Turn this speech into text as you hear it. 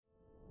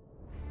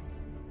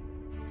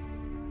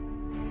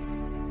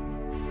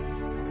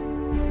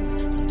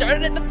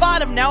Started at the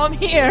bottom, now I'm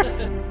here.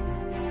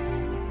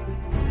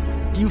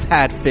 You've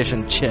had fish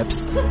and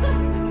chips. I'm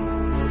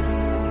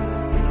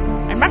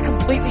not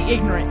completely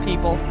ignorant,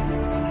 people.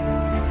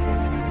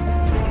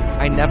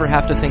 I never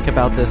have to think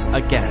about this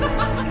again.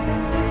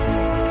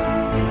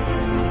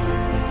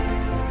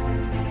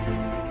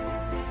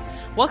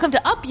 Welcome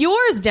to Up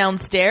Yours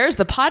Downstairs,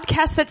 the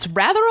podcast that's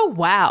rather a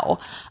wow.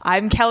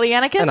 I'm Kelly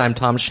Anakin. And I'm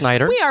Tom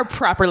Schneider. We are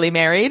properly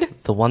married.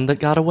 The one that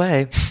got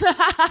away.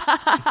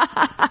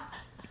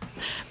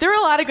 There are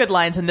a lot of good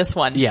lines in this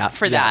one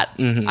for that.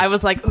 Mm-hmm. I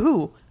was like,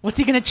 ooh, what's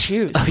he going to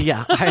choose?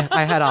 Yeah,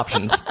 I had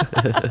options.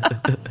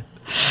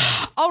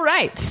 All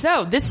right,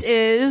 so this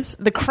is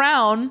The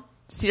Crown,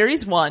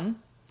 Series 1,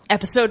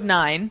 Episode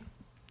 9.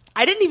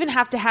 I didn't even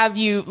have to have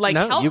you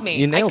help me.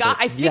 You nailed it.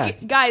 I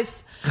think,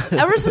 guys,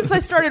 ever since I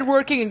started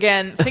working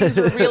again, things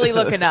are really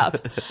looking up.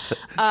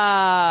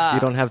 You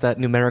don't have that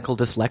numerical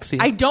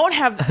dyslexia? I don't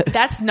have.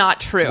 That's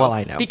not true. Well,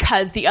 I know.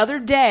 Because the other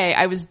day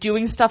I was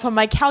doing stuff on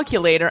my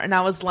calculator and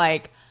I was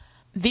like,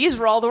 these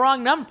were all the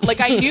wrong numbers.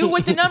 Like, I knew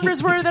what the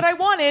numbers were that I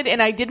wanted and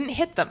I didn't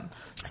hit them.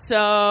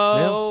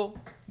 So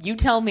you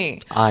tell me.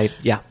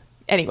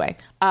 Anyway,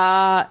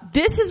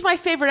 this is my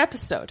favorite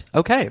episode.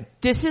 Okay.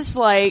 This is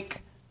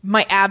like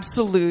my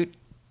absolute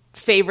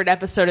favorite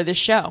episode of this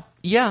show.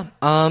 Yeah,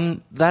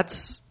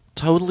 that's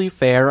totally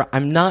fair.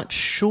 I'm not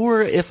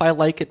sure if I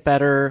like it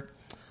better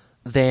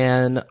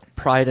than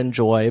Pride and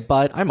Joy,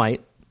 but I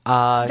might.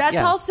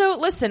 Also,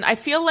 listen, I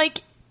feel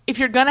like if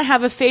you're going to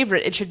have a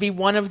favorite, it should be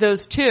one of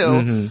those two.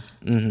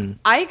 Mm-hmm, mm-hmm.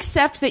 I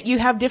accept that you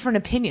have different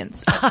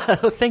opinions.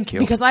 Thank you.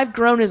 Because I've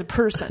grown as a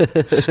person.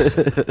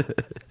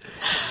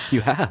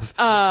 You have.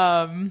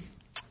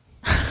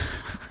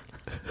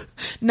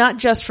 Not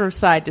just from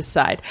side to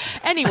side.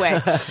 Anyway, these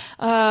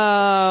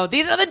are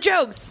the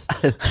jokes.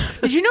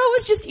 Did you know it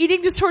was just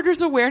Eating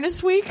Disorders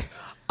Awareness Week?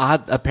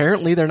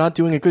 Apparently they're not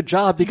doing a good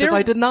job because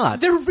I did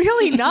not. They're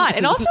really not.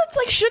 And also it's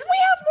like, shouldn't we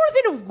have more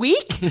than a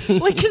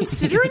week? Like,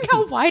 considering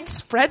how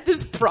widespread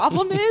this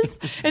problem is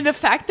and the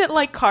fact that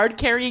like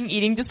card-carrying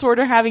eating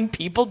disorder having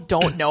people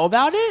don't know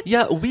about it?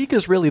 Yeah, a week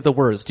is really the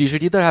worst. You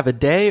should either have a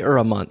day or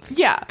a month.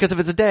 Yeah. Because if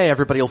it's a day,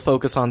 everybody will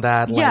focus on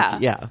that.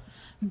 Yeah.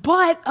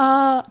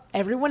 But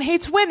everyone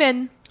hates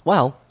women.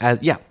 Well,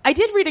 yeah. I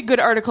did read a good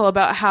article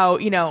about how,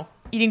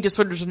 eating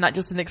disorders are not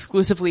just an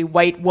exclusively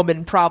white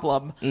woman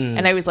problem.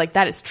 And I was like,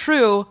 that is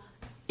true.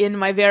 In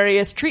my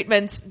various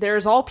treatments,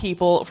 there's all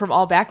people from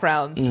all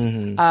backgrounds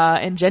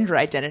and gender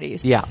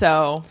identities. Yeah.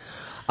 So,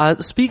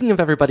 speaking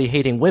of everybody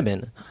hating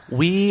women,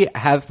 we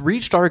have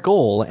reached our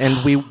goal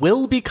and we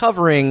will be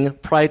covering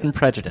Pride and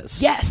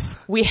Prejudice. Yes,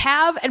 we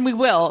have and we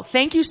will.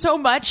 Thank you so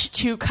much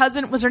to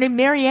was her name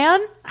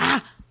Marianne?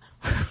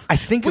 I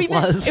think it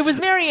was. It was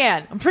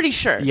Marianne. I'm pretty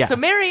sure. Yeah. So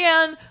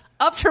Marianne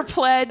upped her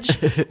pledge.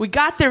 We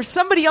got there.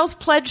 Somebody else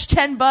pledged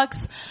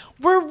 $10.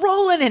 We're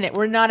rolling in it.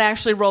 We're not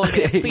actually rolling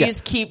in it. Please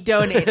keep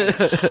donating.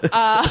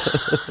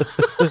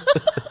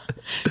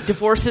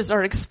 Divorces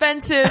are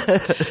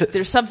expensive.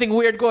 There's something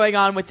weird going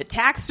on with the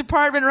tax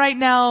department right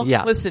now.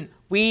 Yeah. Listen,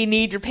 we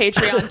need your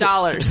Patreon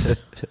dollars.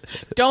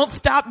 Don't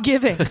stop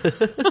giving.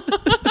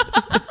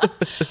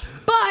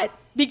 But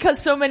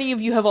because so many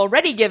of you have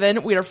already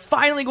given, we are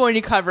finally going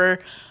to cover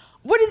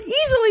what has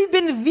easily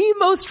been the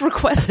most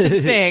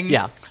requested thing.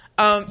 Yeah.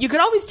 You could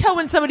always tell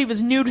when somebody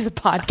was new to the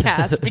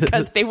podcast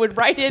because they would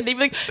write in, they'd be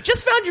like,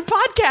 just found your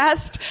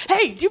podcast.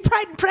 Hey, do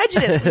Pride and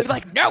Prejudice. And we'd be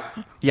like, no.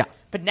 Yeah.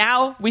 But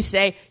now we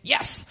say,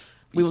 yes,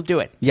 we will do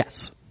it.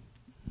 Yes.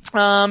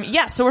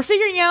 So we're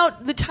figuring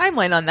out the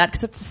timeline on that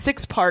because it's a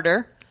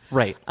 6-parter.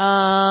 Right.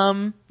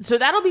 So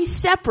that'll be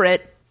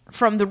separate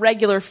from the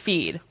regular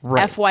feed.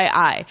 Right.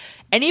 FYI.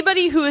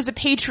 Anybody who is a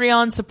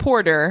Patreon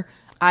supporter,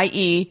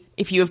 i.e.,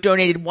 if you have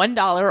donated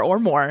 $1 or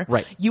more,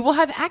 right, you will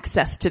have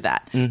access to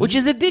that, which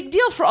is a big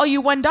deal for all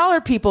you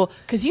 $1 people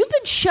because you've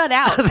been shut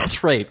out.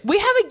 That's right. We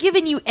haven't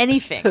given you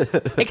anything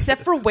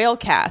except for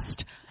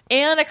Whalecast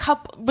and a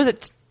couple. Was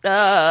it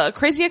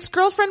Crazy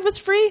Ex-Girlfriend was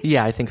free?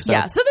 Yeah, I think so.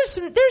 Yeah, so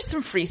there's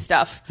some free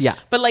stuff. Yeah,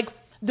 but like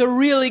the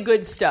really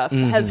good stuff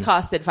has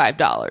costed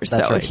 $5. So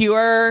right. if you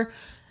are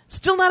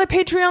still not a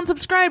Patreon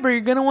subscriber,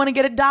 you're going to want to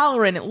get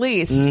 $1 in at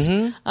least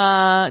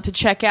to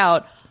check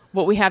out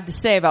what we have to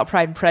say about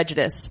Pride and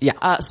Prejudice.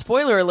 Yeah.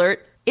 Spoiler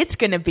alert, it's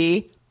going to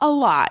be a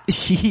lot.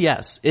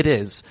 Yes, it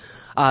is.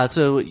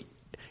 So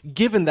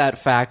given that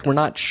fact, we're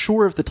not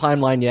sure of the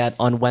timeline yet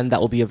on when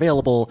that will be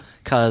available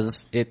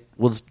because it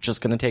was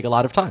just going to take a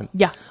lot of time.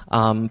 Yeah.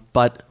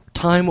 But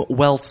time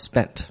well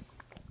spent.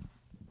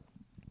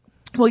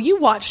 Well, you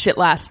watched it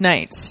last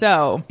night,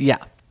 so yeah.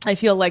 I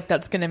feel like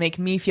that's going to make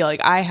me feel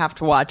like I have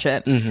to watch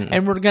it,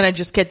 and we're going to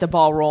just get the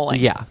ball rolling.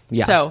 Yeah,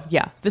 yeah. So,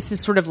 yeah, this is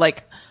sort of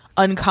like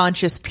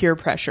unconscious peer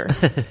pressure.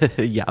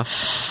 Yeah.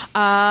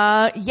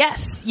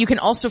 Yes, you can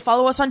also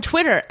follow us on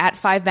Twitter at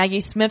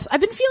 5MaggieSmiths. I've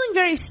been feeling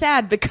very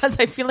sad because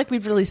I feel like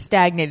we've really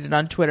stagnated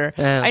on Twitter.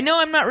 I know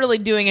I'm not really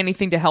doing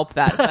anything to help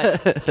that,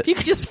 but if you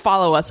could just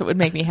follow us, it would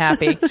make me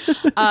happy.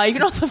 You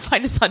can also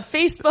find us on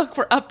Facebook.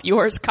 We're up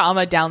yours,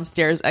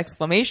 downstairs, !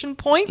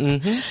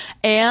 Mm-hmm.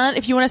 And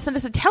if you want to send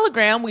us a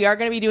telegram, we are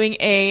going to be doing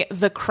a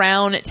The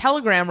Crown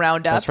telegram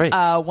roundup. That's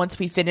right. Once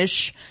we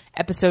finish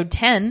episode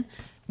 10.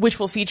 Which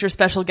will feature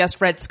special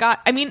guest Red Scott.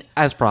 I mean,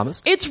 as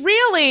promised, it's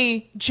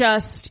really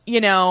just,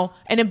 an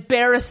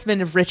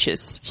embarrassment of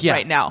riches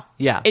right now.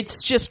 Yeah.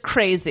 It's just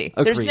crazy.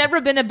 Agreed. There's never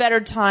been a better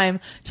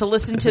time to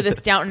listen to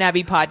this Downton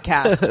Abbey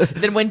podcast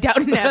than when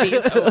Downton Abbey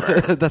is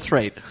over. That's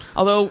right.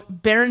 Although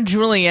Baron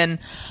Julian,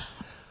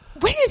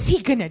 when is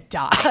he gonna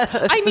die?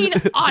 I mean,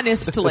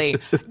 honestly,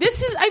 I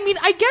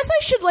guess I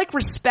should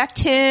respect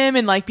him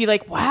and be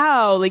like,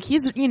 wow,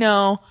 he's,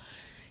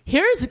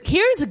 Here's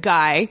a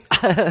guy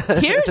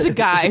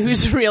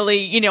who's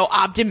really,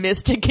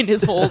 optimistic in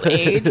his old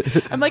age.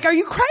 I'm like, are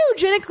you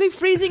cryogenically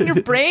freezing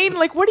your brain?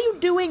 What are you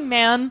doing,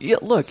 man? Yeah,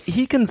 look,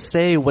 he can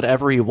say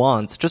whatever he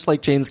wants, just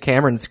like James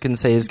Cameron can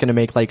say he's going to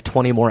make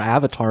 20 more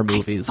Avatar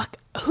movies.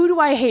 Who do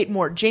I hate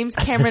more, James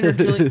Cameron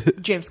or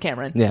James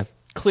Cameron? Yeah.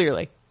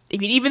 Clearly. I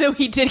mean, even though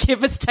he did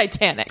give us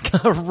Titanic.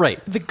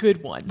 Right. The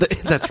good one.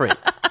 That's right.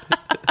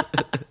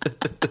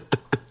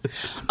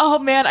 Oh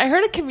man, I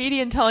heard a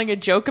comedian telling a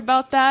joke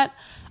about that.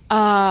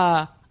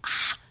 I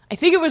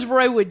think it was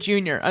Roy Wood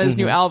Jr. on his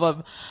new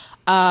album.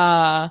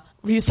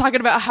 He was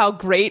talking about how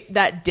great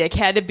that dick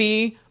had to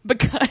be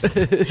because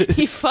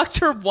he fucked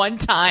her one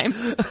time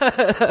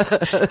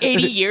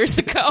 80 years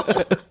ago.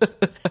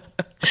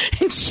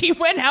 And she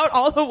went out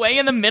all the way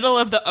in the middle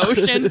of the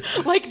ocean,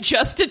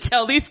 just to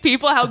tell these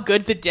people how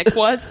good the dick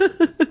was.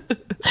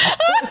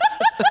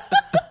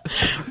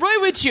 Roy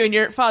Wood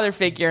Jr., father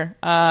figure.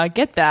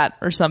 Get that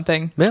or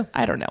something. Yeah.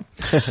 I don't know.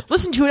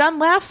 Listen to it on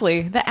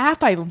Laughly, the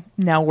app I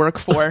now work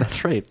for.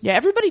 That's right. Yeah,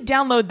 everybody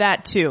download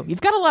that too. You've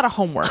got a lot of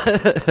homework.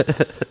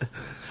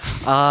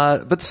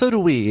 But so do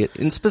we.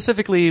 And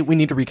specifically, we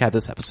need to recap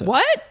this episode.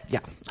 What?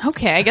 Yeah.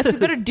 Okay, I guess we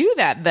better do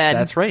that then.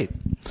 That's right.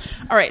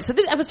 All right, so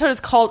this episode is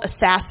called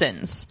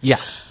Assassins. Yeah.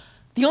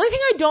 The only thing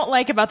I don't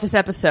like about this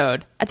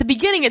episode, at the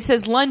beginning it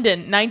says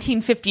London,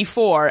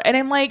 1954, and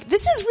I'm like,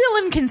 this is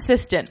real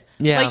inconsistent.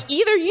 Yeah.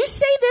 Either you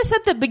say this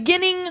at the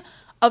beginning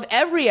of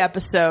every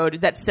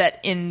episode that's set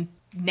in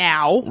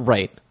now.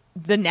 Right.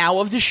 The now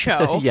of the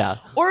show. Yeah.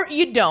 Or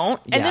you don't.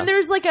 And Yeah. then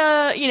there's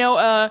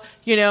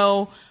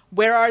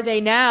where are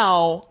they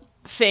now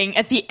thing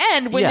at the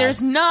end when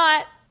there's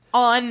not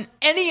on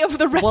any of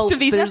the rest of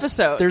these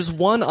episodes. There's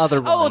one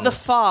other one. Oh, the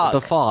fog. The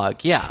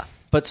fog, yeah.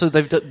 But so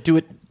they do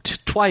it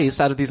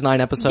twice out of these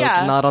 9 episodes,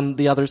 not on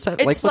the other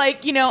set. It's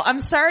I'm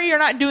sorry you're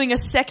not doing a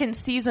second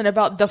season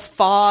about the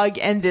fog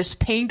and this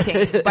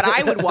painting, but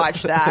I would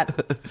watch that.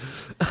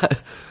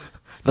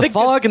 The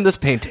fog and this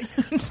painting.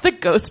 It's the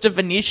ghost of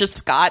Venetia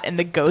Scott and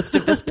the ghost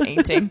of this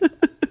painting.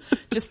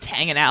 Just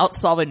hanging out,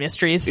 solving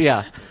mysteries.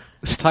 Yeah.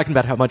 Just talking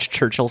about how much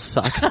Churchill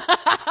sucks.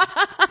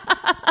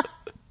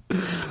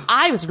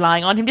 I was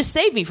relying on him to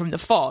save me from the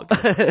fog.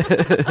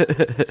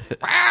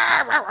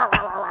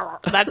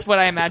 That's what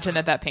I imagine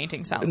that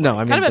painting sounds like. No, I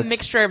mean, kind of a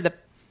mixture of the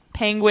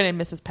Penguin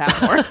and Mrs.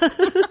 Patmore.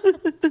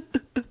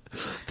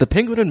 The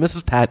Penguin and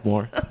Mrs.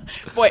 Patmore.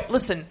 Boy,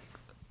 listen.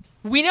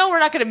 We know we're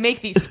not going to make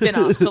these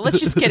spin-offs, so let's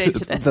just get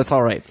into this. That's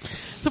all right.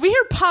 So we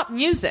hear pop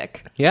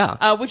music.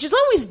 Yeah. Which is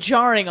always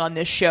jarring on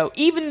this show,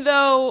 even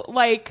though,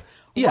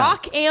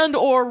 rock and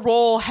or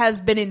roll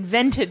has been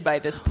invented by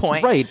this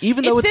point. Right,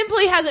 even though it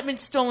simply hasn't been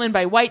stolen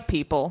by white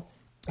people.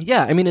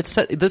 Yeah, I mean, this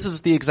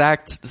is the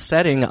exact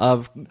setting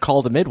of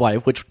Call the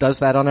Midwife, which does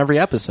that on every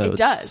episode. It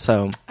does.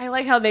 So I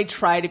like how they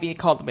try to be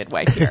Call the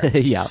Midwife here.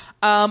 Yeah.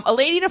 A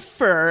lady in a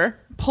fur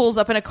pulls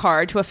up in a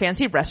car to a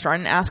fancy restaurant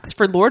and asks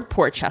for Lord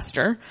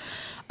Porchester.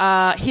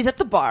 He's at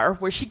the bar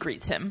where she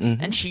greets him,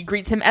 and she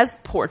greets him as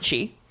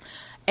Porchy.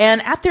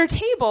 And at their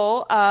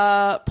table,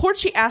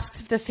 Porchy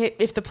asks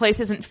if the place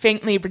isn't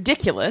faintly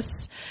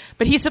ridiculous,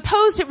 but he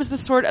supposed it was the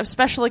sort of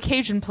special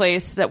occasion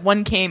place that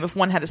one came if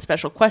one had a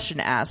special question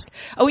to ask.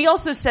 Oh, he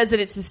also says that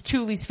it's his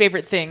two least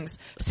favorite things,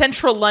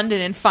 Central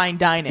London and fine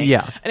dining.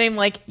 Yeah. And I'm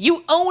like,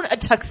 you own a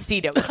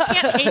tuxedo. You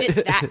can't hate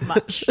it that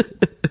much.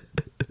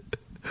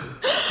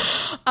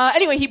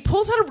 Anyway, he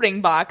pulls out a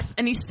ring box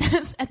and he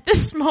says, at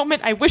this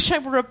moment, I wish I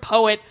were a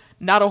poet,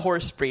 not a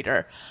horse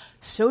breeder.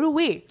 So do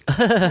we.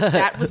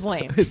 That was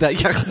lame.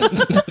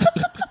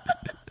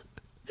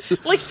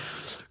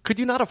 Could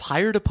you not have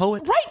hired a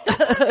poet? Right, that's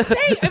what I'm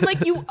saying. I'm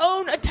like, you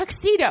own a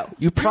tuxedo.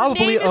 You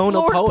probably own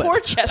Lord a poet.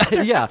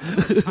 Porchester. Yeah.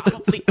 You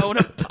probably own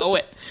a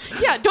poet.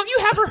 Yeah, don't you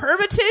have a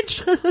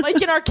hermitage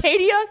in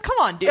Arcadia? Come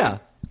on, dude. Yeah.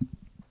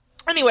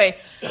 Anyway,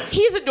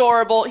 he's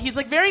adorable. He's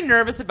very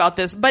nervous about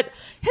this, but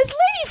his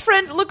lady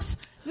friend looks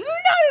not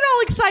at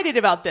all excited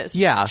about this.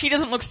 Yeah. She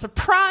doesn't look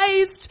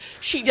surprised.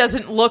 She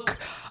doesn't look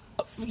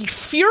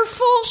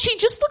fearful. She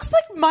just looks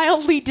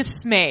mildly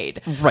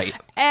dismayed. Right.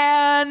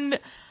 And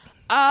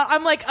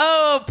I'm like,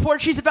 oh,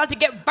 Porchy's about to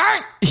get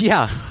burnt.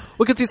 Yeah.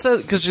 Well,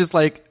 because she's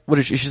like, what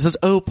is she? She says,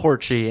 oh,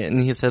 Porchy. And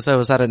he says,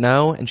 oh, is that a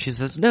no? And she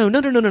says, no.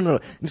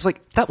 And he's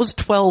like, that was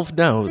 12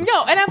 no's.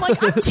 No, and I'm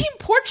like, I'm Team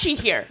Porchy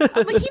here. I'm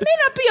like, he may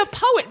not be a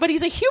poet, but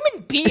he's a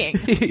human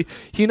being.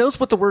 He knows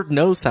what the word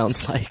no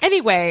sounds like.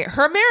 Anyway,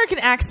 her American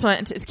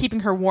accent is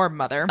keeping her warm,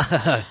 Mother.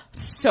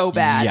 So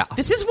bad. Yeah.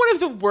 This is one of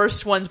the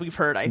worst ones we've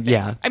heard, I think.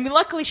 Yeah. I mean,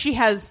 luckily she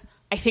has,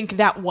 I think,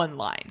 that one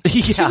line.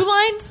 Yeah. 2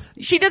 lines?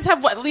 She does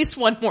have at least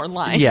one more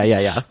line.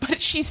 Yeah.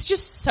 But she's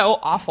just so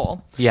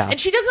awful. Yeah. And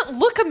she doesn't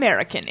look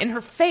American in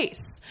her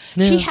face.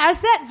 Yeah. She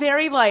has that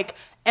very, like,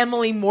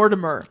 Emily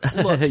Mortimer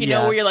look, you know,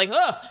 Yeah. where you're like,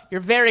 oh,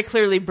 you're very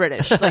clearly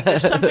British. Like,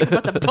 there's something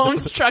about the bone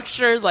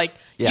structure, like,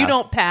 Yeah. you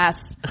don't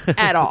pass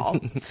at all.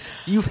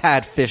 You've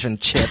had fish and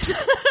chips.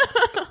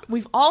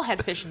 We've all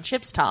had fish and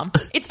chips, Tom.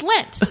 It's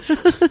Lent.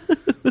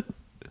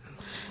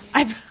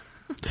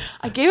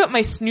 I gave up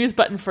my snooze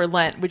button for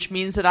Lent, which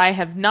means that I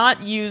have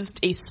not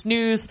used a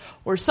snooze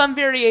or some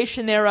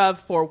variation thereof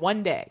for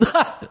 1 day.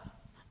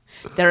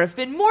 There have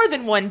been more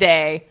than 1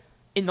 day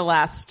in the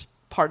last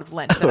part of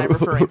Lent that I'm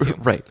referring to.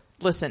 Right.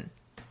 Listen,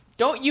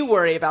 don't you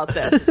worry about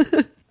this.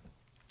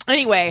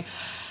 Anyway,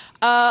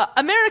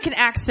 American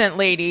accent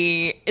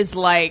lady is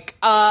like,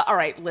 all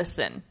right,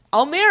 listen,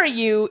 I'll marry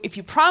you if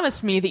you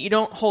promise me that you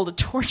don't hold a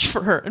torch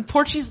for her. And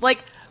Porchy's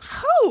like,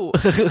 who?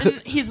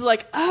 And he's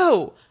like,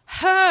 oh,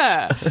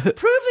 her.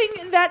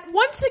 Proving that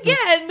once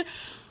again,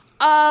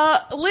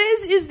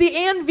 Liz is the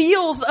Ann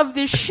Veals of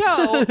this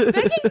show,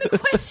 begging the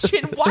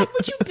question, why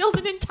would you build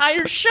an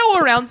entire show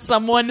around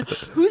someone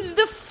who's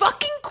the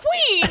fucking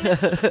queen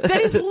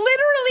that is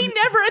literally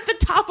never at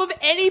the top of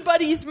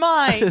anybody's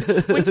mind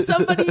when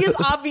somebody is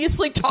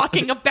obviously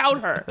talking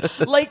about her?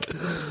 Like,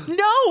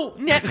 no,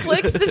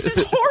 Netflix, this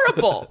is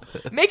horrible.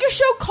 Make a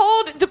show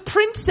called The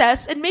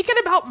Princess and make it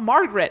about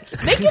Margaret.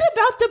 Make it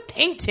about the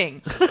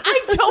painting.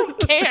 I don't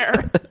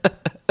care.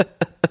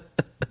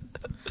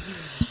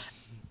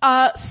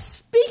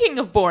 Speaking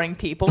of boring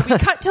people, we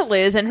cut to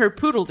Liz and her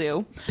poodle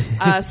doo,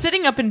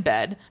 sitting up in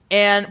bed,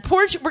 and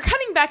we're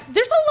cutting back.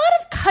 There's a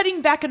lot of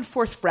cutting back and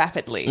forth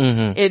rapidly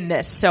in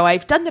this, so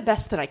I've done the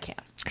best that I can.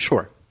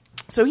 Sure.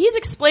 So he's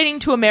explaining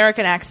to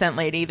American accent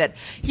lady that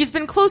he's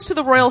been close to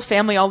the royal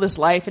family all his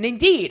life, and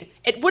indeed,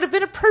 it would have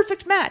been a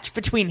perfect match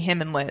between him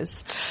and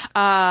Liz.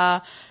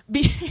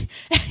 He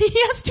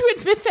has to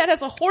admit that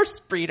as a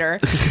horse breeder,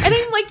 and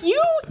I'm like,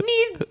 you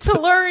need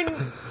to learn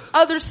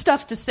other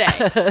stuff to say.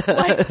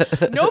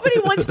 Like, nobody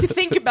wants to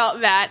think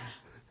about that.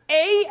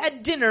 A,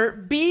 at dinner.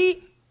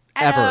 B,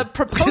 at Ever. a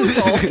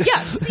proposal. Yeah.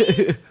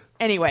 C.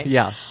 Anyway.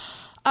 Yeah.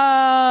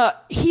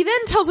 He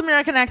then tells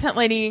American accent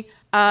lady,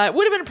 it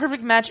would have been a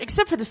perfect match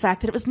except for the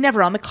fact that it was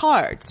never on the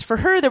cards. For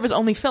her, there was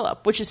only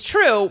Philip, which is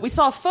true. We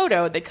saw a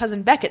photo that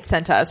Cousin Beckett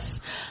sent us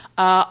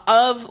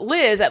of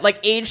Liz at like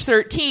age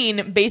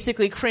 13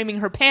 basically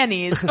creaming her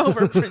panties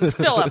over Prince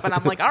Philip. And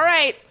I'm like, all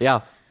right.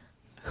 Yeah.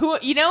 Who,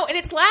 you know, and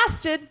it's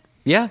lasted.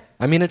 Yeah.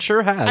 I mean, it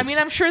sure has. I mean,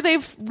 I'm sure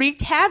they've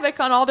wreaked havoc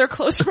on all their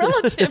close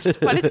relatives,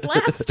 but it's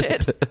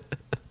lasted.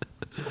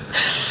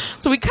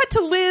 So we cut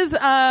to Liz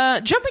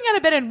jumping out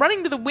of bed and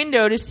running to the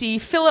window to see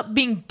Philip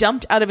being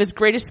dumped out of his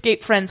Great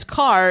Escape friend's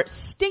car,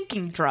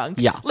 stinking drunk.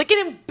 Yeah. Like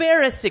an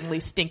embarrassingly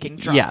stinking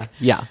drunk.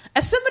 Yeah.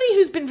 As somebody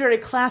who's been very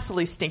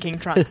classily stinking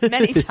drunk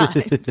many times.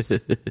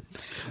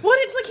 Well,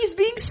 it's like he's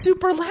being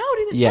super loud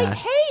and it's like,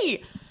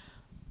 hey,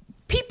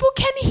 people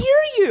can hear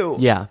you.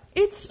 Yeah.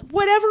 It's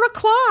whatever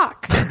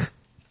o'clock.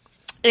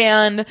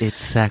 And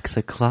it's 6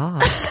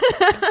 o'clock.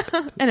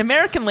 an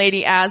American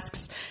lady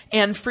asks,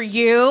 and for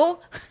you?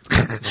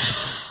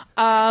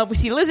 We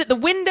see Liz at the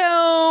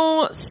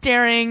window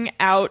staring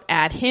out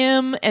at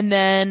him, and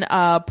then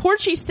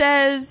Porchy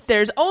says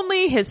there's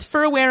only his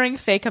fur-wearing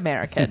fake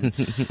American,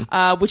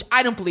 which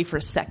I don't believe for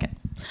a second.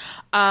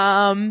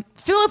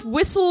 Philip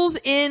whistles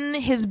in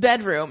his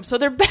bedroom. So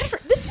their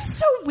bedroom, this is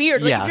so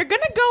weird. Like, if you're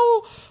gonna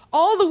go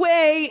all the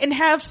way and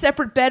have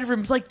separate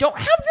bedrooms, like, don't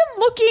have them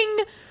looking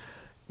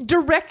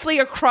directly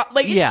across.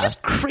 Like, it's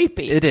just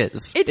creepy. It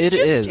is.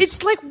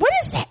 It's like, what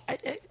is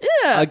that?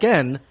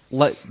 Again,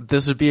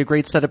 this would be a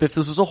great setup if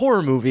this was a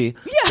horror movie.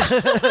 Yeah.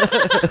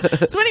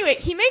 So anyway,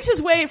 he makes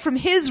his way from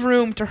his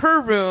room to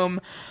her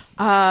room,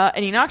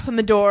 and he knocks on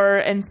the door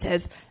and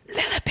says,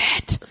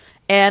 Lilibet.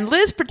 And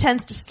Liz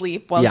pretends to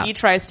sleep while he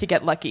tries to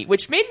get lucky,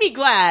 which made me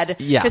glad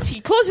because he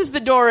closes the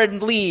door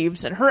and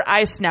leaves and her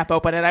eyes snap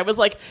open. And I was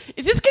like,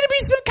 is this going to be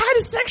some kind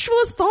of sexual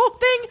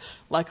assault thing?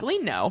 Luckily,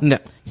 no.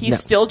 He's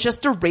still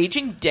just a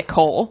raging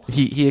dickhole.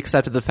 He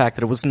accepted the fact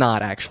that it was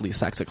not actually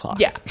 6 o'clock.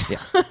 Yeah.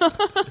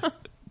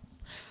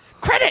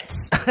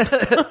 Credits!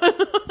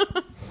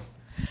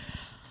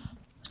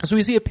 So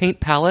we see a paint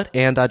palette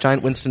and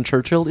giant Winston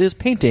Churchill is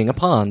painting a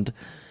pond.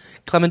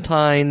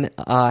 Clementine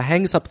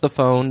hangs up the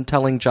phone,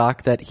 telling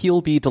Jock that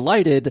he'll be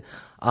delighted,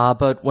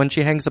 but when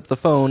she hangs up the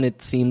phone,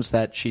 it seems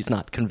that she's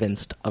not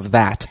convinced of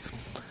that.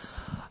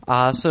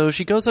 So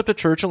she goes up to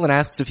Churchill and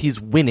asks if he's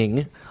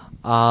winning,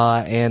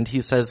 and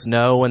he says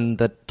no, and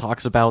that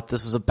talks about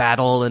this is a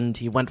battle, and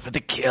he went for the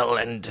kill,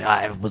 and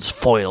I was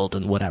foiled,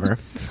 and whatever.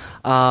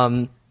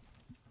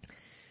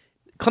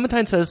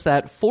 Clementine says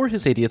that for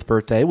his 80th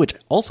birthday, which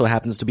also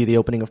happens to be the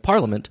opening of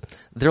Parliament,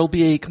 there'll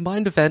be a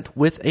combined event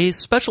with a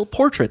special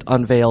portrait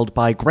unveiled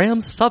by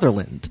Graham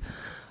Sutherland.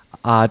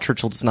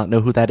 Churchill does not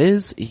know who that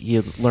is. He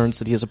learns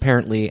that he is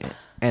apparently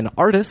an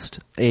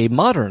artist, a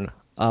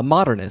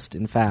modernist,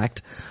 in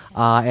fact,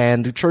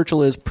 and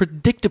Churchill is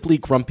predictably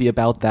grumpy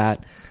about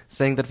that,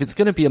 saying that if it's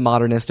going to be a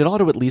modernist, it ought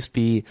to at least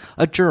be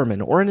a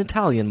German or an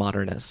Italian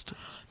modernist.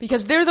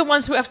 Because they're the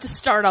ones who have to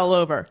start all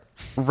over.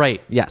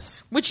 Right,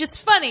 yes. Which is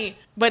funny,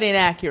 but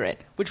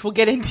inaccurate, which we'll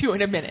get into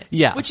in a minute.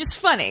 Yeah. Which is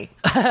funny.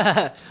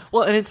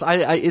 Well, and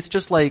it's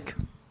just like,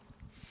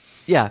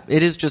 yeah,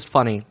 it is just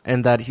funny,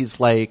 and that he's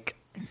like,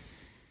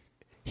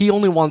 he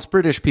only wants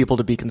British people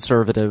to be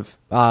conservative,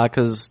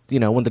 because,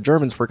 when the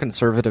Germans were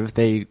conservative,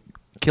 they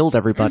killed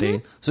everybody.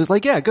 Mm-hmm. So it's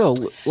like, yeah, go,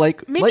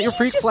 like, maybe let your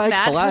freak flag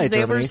fly,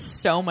 they Germany. were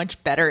so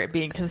much better at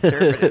being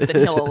conservative than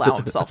he'll allow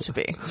himself to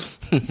be.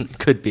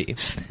 Could be.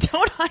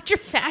 Don't hide your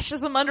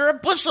fascism under a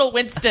bushel,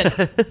 Winston.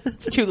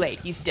 It's too late.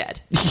 He's dead.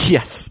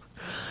 Yes.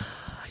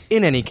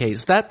 In any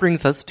case, that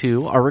brings us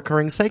to our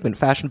recurring segment,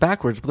 Fashion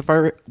Backwards,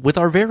 with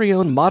our very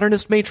own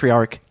modernist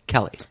matriarch,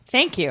 Kelly.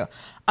 Thank you.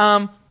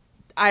 I'm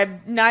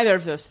neither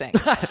of those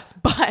things.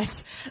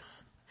 But,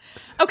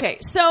 okay,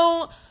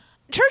 so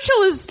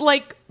Churchill is,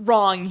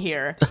 wrong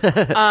here.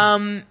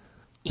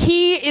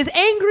 He is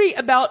angry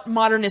about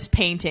modernist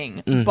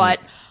painting, but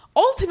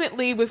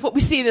ultimately, with what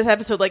we see in this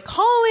episode,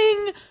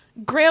 calling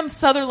Graham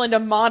Sutherland a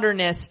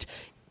modernist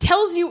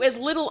tells you as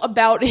little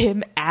about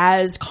him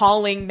as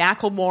calling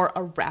Macklemore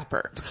a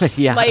rapper.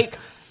 Yeah.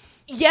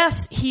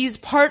 Yes, he's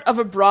part of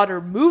a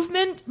broader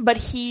movement, but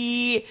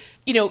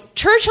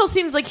Churchill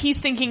seems like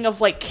he's thinking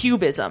of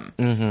Cubism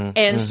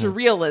and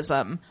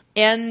surrealism.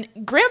 And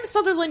Graham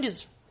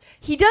Sutherland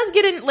he does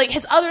get in,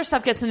 his other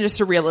stuff gets into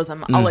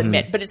surrealism, I'll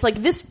admit. But it's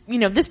this,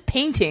 this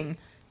painting,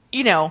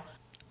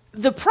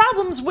 the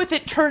problems with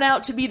it turn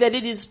out to be that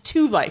it is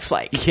too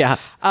lifelike. Yeah.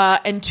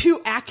 And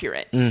too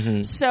accurate.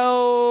 Mm-hmm.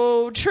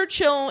 So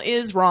Churchill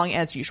is wrong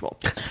as usual.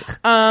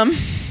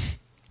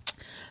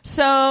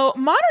 So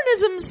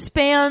modernism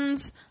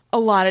spans a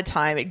lot of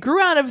time. It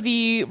grew out of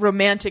the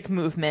Romantic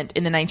movement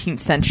in the 19th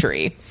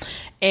century.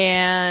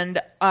 And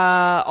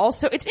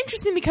also, it's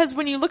interesting because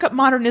when you look up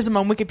modernism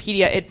on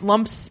Wikipedia, it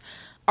lumps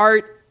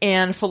art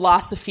and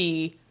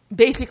philosophy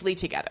basically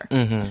together.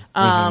 And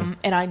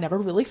I never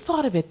really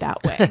thought of it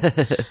that way.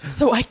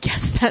 So I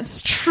guess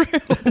that's true.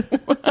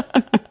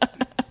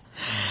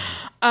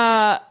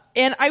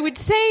 And I would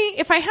say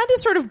if I had to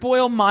sort of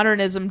boil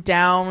modernism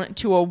down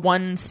to a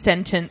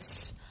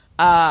one-sentence,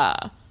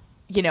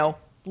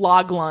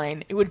 log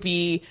line, it would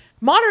be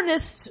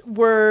modernists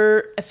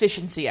were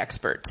efficiency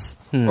experts,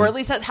 or at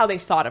least that's how they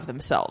thought of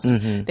themselves.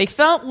 They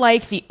felt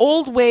like the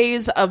old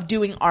ways of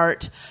doing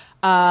art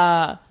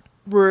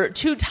were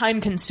too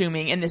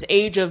time-consuming in this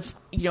age of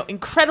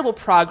incredible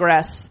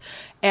progress,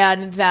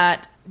 and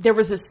that there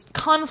was this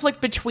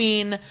conflict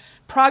between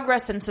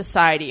progress and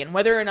society, and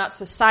whether or not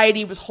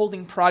society was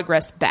holding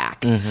progress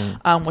back,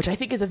 which I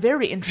think is a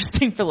very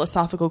interesting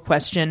philosophical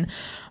question.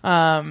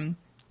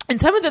 And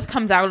some of this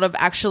comes out of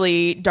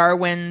actually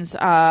Darwin's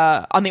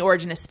On the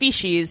Origin of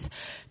Species,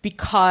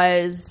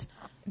 because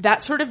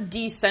that sort of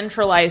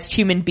decentralized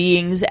human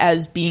beings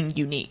as being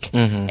unique.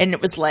 And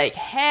it was like,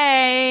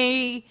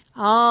 hey,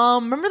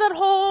 remember that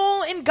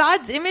whole in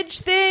God's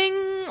image thing?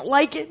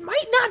 It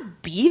might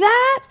not be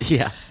that.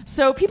 Yeah.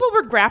 So people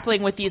were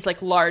grappling with these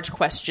large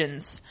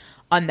questions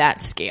on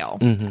that scale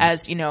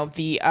as,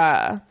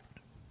 the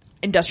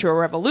Industrial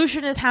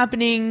Revolution is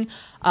happening.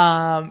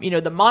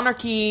 The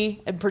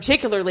monarchy, and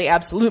particularly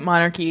absolute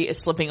monarchy, is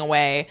slipping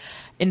away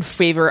in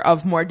favor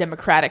of more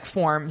democratic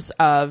forms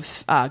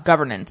of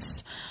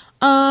governance.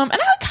 And I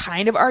would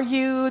kind of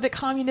argue that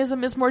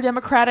communism is more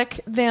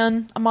democratic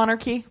than a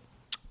monarchy.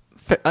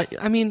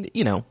 I mean,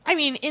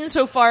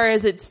 insofar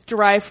as it's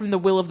derived from the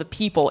will of the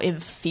people,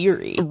 in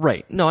theory.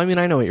 Right. No, I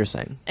know what you're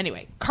saying.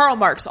 Anyway, Karl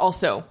Marx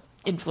also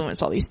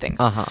influenced all these things.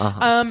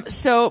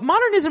 So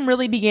modernism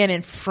really began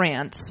in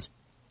France.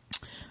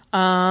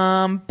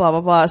 Blah,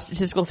 blah, blah.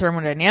 Statistical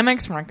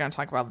thermodynamics. We're not going to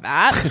talk about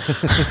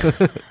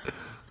that.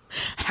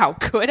 How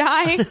could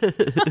I?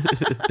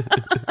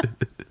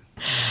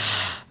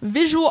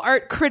 Visual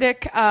art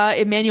critic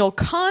Immanuel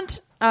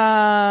Kant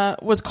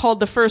was called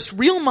the first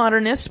real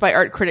modernist by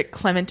art critic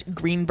Clement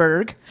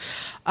Greenberg.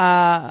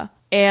 And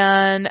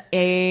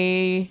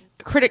a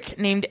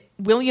historian named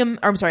William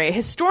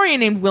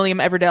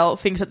Everdell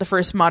thinks that the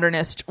first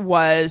modernist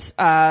was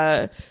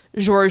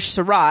Georges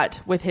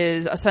Seurat with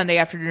his A Sunday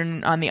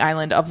Afternoon on the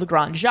Island of Le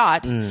Grand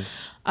Jatte,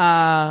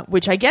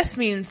 which I guess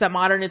means that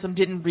modernism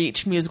didn't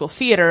reach musical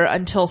theater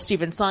until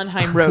Stephen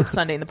Sondheim wrote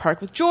Sunday in the Park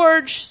with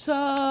George. So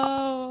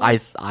I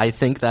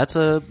think that's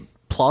a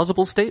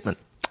plausible statement.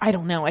 I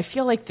don't know. I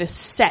feel like this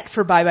set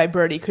for Bye Bye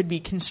Birdie could be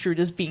construed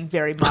as being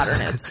very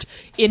modernist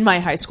in my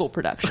high school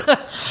production.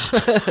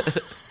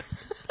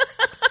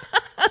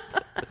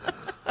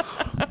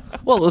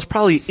 Well, it was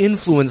probably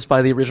influenced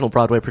by the original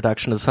Broadway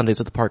production of Sundays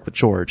at the Park with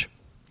George.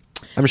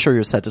 I'm sure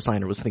your set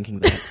designer was thinking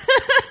that.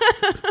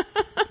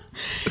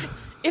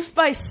 If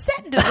by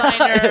set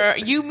designer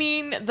you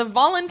mean the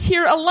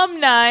volunteer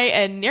alumni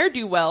and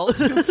ne'er-do-wells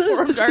who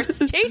formed our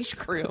stage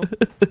crew,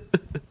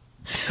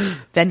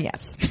 then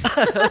yes.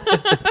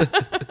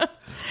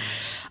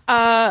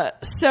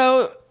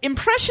 So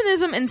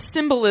Impressionism and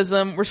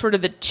Symbolism were sort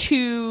of the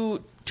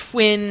two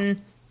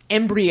twin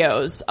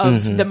embryos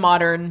of the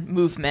modern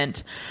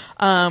movement.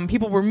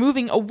 People were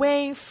moving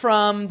away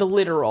from the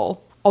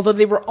literal, although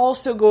they were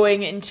also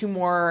going into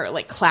more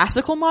like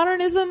classical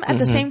modernism at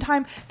the same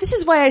time. This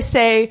is why I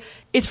say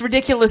it's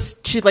ridiculous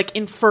to like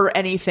infer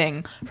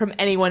anything from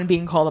anyone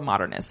being called a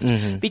modernist,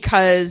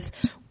 because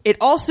it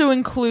also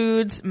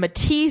includes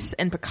Matisse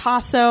and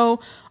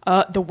Picasso,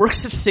 the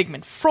works of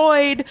Sigmund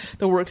Freud,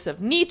 the works of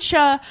Nietzsche.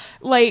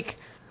 Like,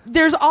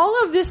 there's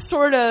all of this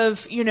sort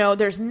of, you know,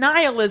 there's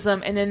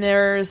nihilism, and then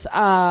there's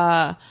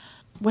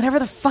whatever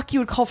the fuck you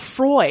would call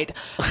Freud.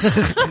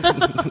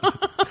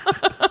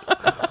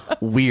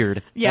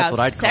 Weird. Yeah, that's what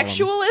I'd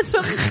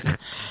sexualism.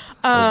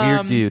 call him. A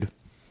weird dude.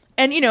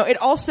 And, you know,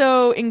 it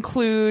also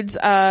includes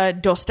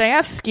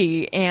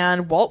Dostoevsky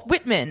and Walt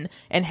Whitman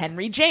and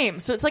Henry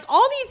James. So it's like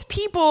all these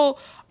people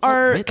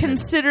are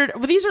considered.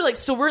 Well, these are like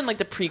still we're in like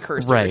the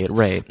precursors,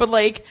 right? But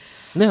like,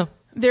 no,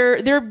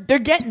 they're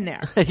getting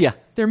there. Yeah,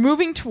 they're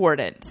moving toward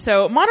it.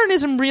 So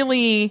modernism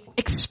really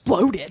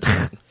exploded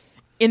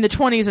in the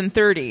 20s and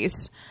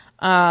 30s.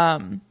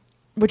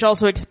 Which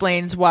also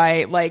explains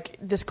why, like,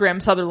 this Graham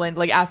Sutherland,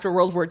 like, after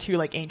World War II,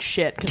 like, ain't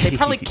shit. Because they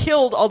probably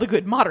killed all the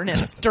good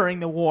modernists during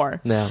the war.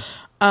 No.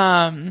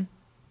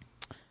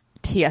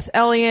 T.S.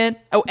 Eliot.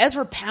 Oh,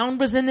 Ezra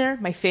Pound was in there.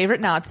 My favorite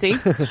Nazi.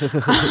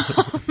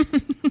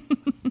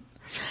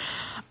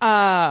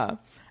 And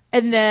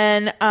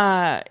then,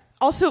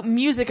 also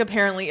music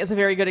apparently is a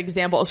very good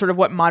example of sort of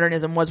what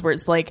modernism was, where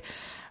it's like,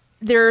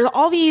 there are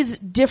all these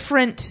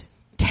different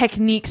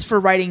techniques for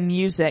writing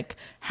music.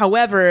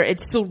 However,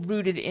 it's still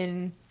rooted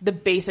in the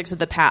basics of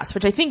the past,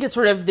 which I think is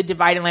sort of the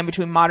dividing line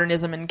between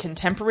modernism and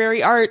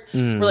contemporary art,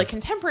 where like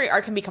contemporary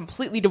art can be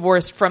completely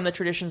divorced from the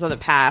traditions of the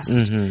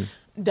past.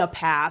 The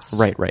past.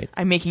 Right.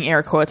 I'm making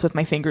air quotes with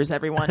my fingers,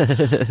 everyone.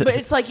 But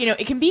it's like, you know,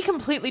 it can be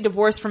completely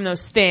divorced from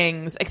those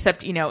things,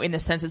 except, you know, in the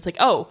sense it's like,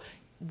 oh,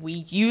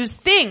 we use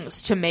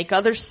things to make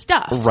other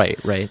stuff.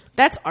 Right.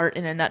 That's art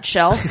in a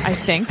nutshell, I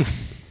think.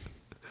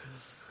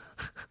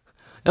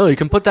 Oh, you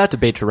can put that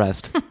debate to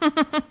rest.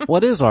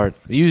 What is art?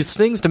 You use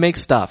things to make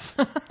stuff.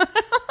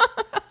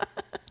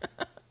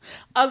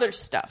 Other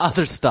stuff.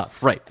 Other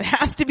stuff, right. It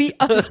has to be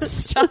other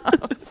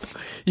stuff.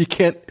 You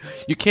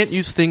can't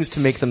use things to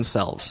make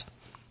themselves.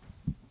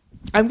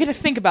 I'm going to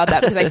think about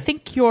that because I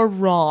think you're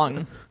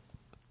wrong.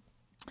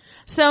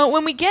 So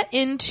when we get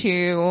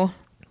into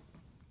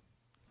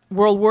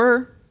World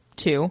War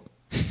II,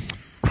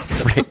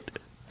 Right.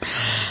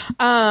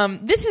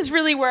 This is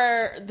really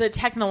where the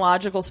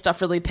technological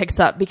stuff really picks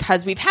up,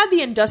 because we've had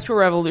the Industrial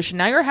Revolution.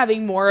 Now you're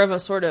having more of a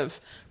sort of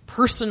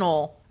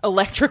personal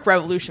electric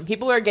revolution.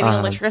 People are getting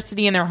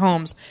electricity in their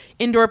homes,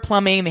 indoor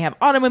plumbing, they have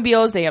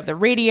automobiles, they have the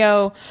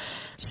radio.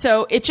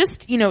 So it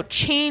just, you know,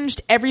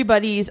 changed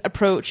everybody's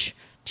approach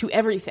to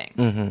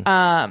everything.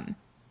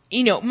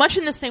 You know, much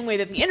in the same way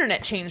that the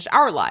internet changed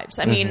our lives.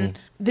 I mean,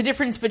 the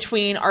difference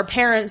between our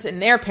parents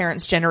and their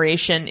parents'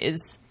 generation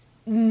is,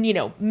 you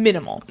know,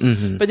 minimal.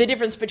 But the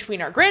difference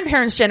between our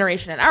grandparents'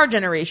 generation and our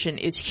generation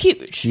is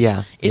huge.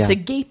 Yeah. It's a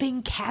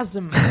gaping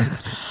chasm.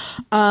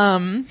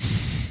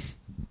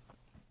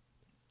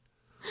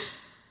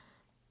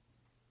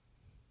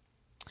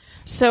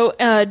 So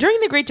during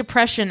the Great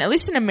Depression, at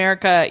least in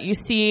America, you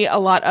see a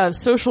lot of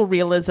social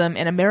realism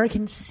and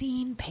American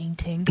scene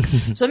painting.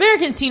 So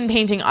American scene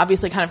painting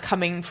obviously kind of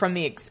coming from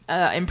the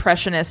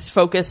Impressionists'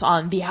 focus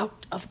on the out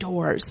of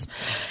doors.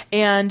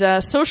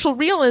 And social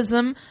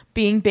realism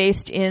being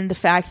based in the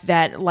fact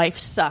that life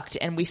sucked,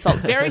 and we felt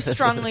very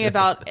strongly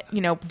about,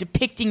 you know,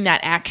 depicting that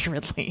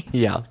accurately.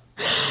 Yeah.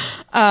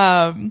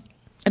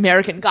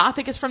 American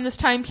Gothic is from this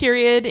time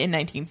period in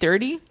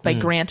 1930 by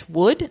Grant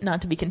Wood,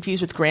 not to be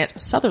confused with Grant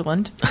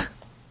Sutherland.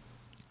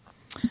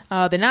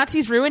 The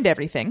Nazis ruined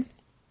everything.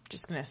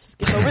 Just going to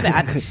skip over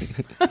that.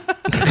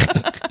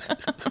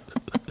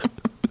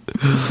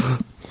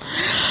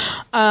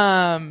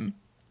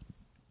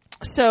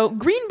 So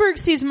Greenberg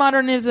sees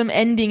modernism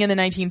ending in the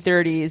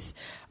 1930s,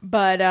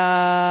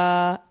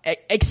 but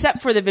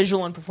except for the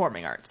visual and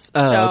performing arts.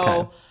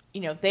 Okay.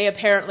 You know, they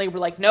apparently were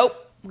like, nope,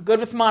 we're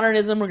good with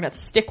modernism. We're going to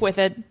stick with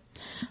it.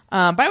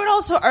 But I would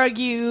also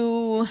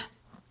argue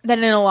that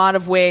in a lot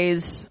of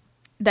ways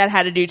that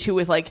had to do too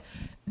with like,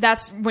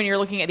 that's when you're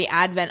looking at the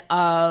advent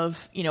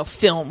of, you know,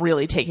 film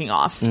really taking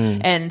off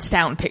and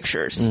sound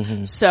pictures.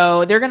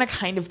 So they're going to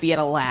kind of be at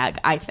a lag,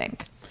 I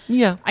think.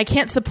 Yeah. I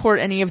can't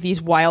support any of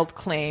these wild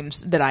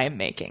claims that I am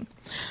making.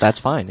 That's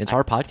fine. It's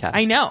our podcast.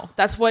 I know.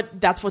 That's what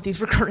these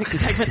recurring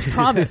segments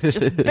promise.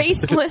 Just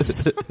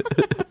baseless.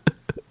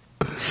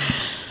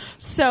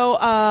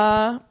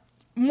 So,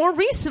 more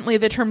recently,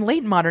 the term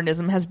late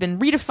modernism has been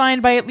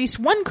redefined by at least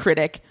one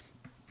critic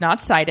not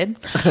cited,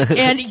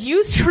 and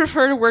used to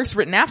refer to works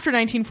written after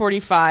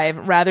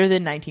 1945 rather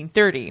than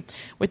 1930.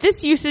 With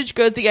this usage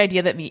goes the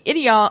idea that the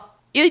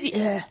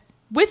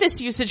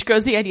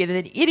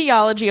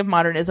ideology of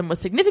modernism was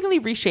significantly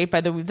reshaped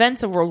by the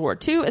events of World War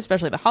II,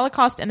 especially the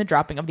Holocaust and the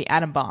dropping of the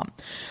atom bomb.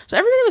 So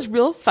everybody was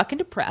real fucking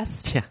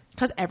depressed. Yeah.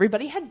 Because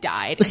everybody had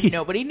died and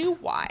nobody knew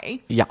why.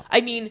 Yeah.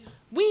 I mean,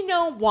 we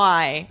know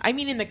why. I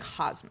mean, in the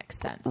cosmic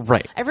sense.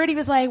 Right. Everybody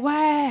was like,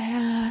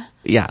 why?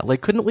 Yeah,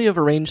 like, couldn't we have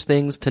arranged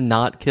things to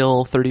not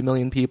kill 30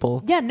 million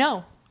people? Yeah,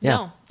 no. Yeah.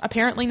 No.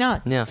 Apparently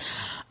not. Yeah.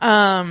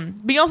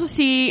 But you also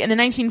see in the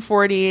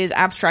 1940s,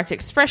 abstract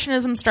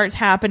expressionism starts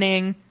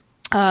happening.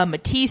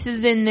 Matisse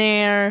is in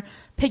there.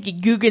 Peggy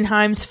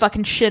Guggenheim's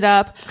fucking shit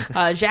up.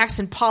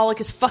 Jackson Pollock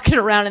is fucking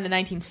around in the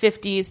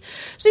 1950s.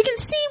 So you can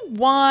see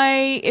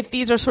why, if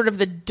these are sort of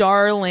the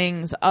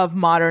darlings of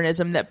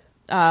modernism, that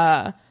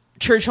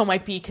Churchill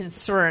might be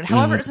concerned.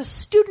 However, as a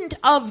student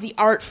of the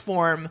art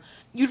form,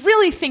 you'd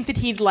really think that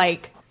he'd,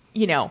 like,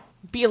 you know,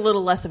 be a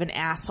little less of an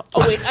asshole.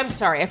 Oh, wait, I'm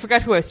sorry. I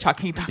forgot who I was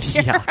talking about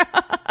here. Yeah.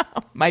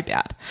 My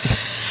bad.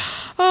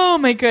 Oh,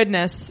 my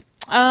goodness.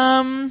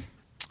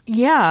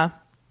 Yeah.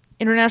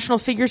 International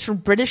figures from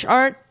British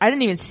art. I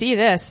didn't even see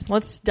this.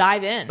 Let's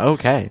dive in.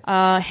 Okay.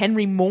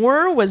 Henry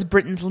Moore was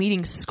Britain's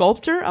leading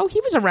sculptor. Oh,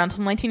 he was around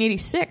until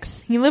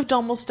 1986. He lived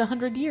almost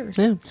 100 years.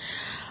 Yeah.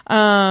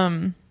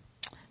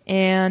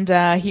 And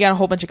he got a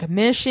whole bunch of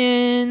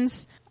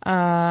commissions.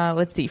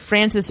 Let's see.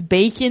 Francis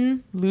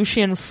Bacon,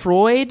 Lucian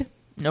Freud,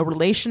 no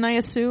relation, I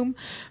assume.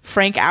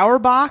 Frank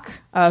Auerbach,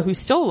 who's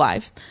still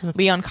alive.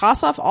 Leon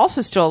Kossoff,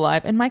 also still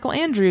alive. And Michael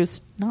Andrews,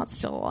 not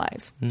still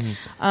alive.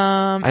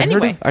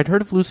 I'd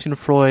heard of Lucian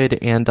Freud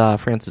and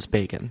Francis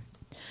Bacon.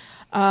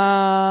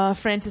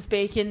 Francis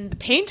Bacon, the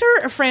painter,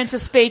 or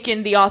Francis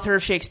Bacon, the author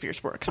of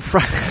Shakespeare's works?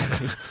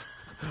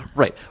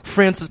 Right.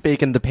 Francis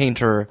Bacon, the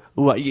painter,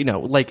 who, you know,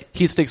 like,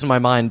 he sticks in my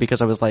mind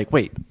because I was like,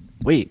 wait.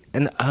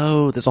 And,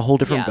 there's a whole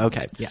different... Yeah.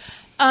 Okay, yeah.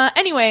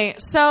 Anyway,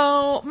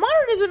 so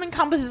modernism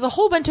encompasses a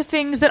whole bunch of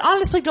things that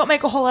honestly don't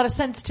make a whole lot of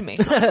sense to me.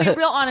 I'm gonna be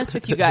real honest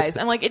with you guys.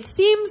 I'm like, it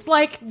seems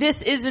like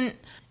this isn't...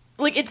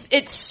 Like,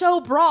 it's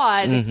so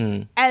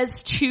broad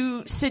as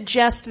to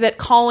suggest that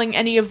calling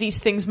any of these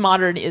things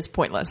modern is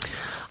pointless.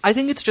 I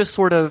think it's just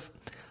sort of...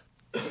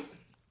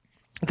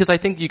 Because I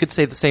think you could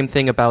say the same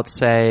thing about,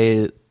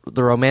 say,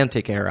 the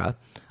Romantic era.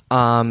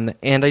 And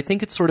I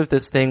think it's sort of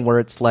this thing where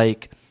it's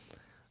like...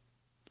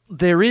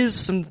 There is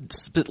some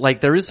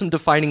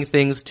defining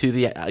things to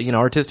the, you know,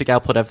 artistic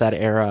output of that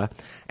era,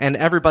 and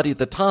everybody at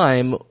the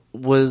time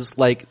was,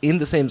 like, in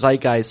the same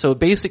zeitgeist. So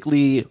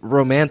basically,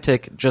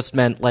 romantic just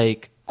meant,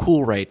 like,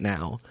 cool right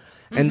now.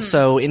 And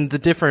so in the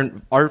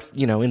different art,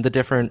 you know, in the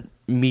different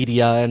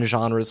media and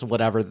genres and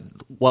whatever,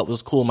 what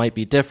was cool might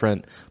be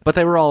different. But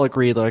they were all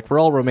agreed, like, we're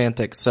all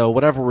romantic, so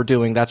whatever we're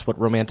doing, that's what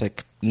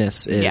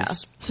romanticness is. Yeah.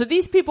 So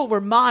these people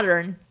were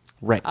modern.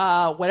 Right.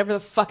 Whatever the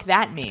fuck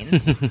that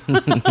means.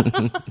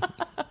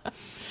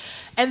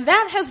 And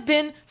that has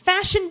been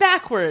Fashion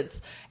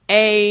Backwards,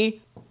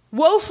 a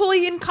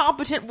woefully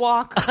incompetent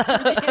walk through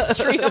the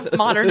history of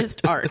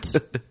modernist art.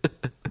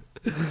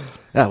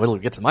 Yeah, we'll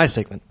get to my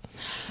segment.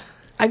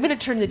 I'm going to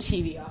turn the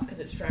TV off because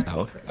it's driving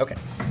me crazy. Okay.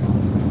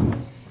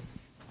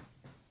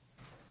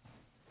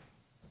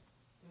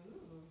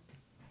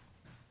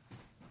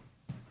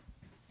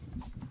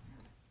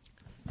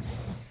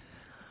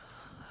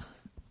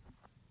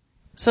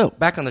 So,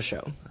 back on the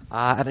show.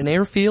 At an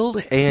airfield,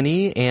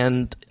 A&E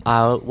and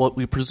what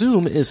we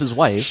presume is his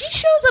wife. She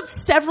shows up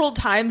several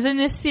times in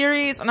this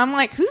series, and I'm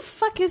like, who the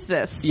fuck is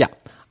this? Yeah.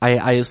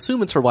 I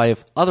assume it's her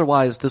wife.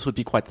 Otherwise, this would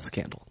be quite the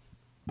scandal.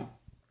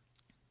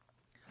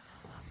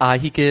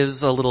 He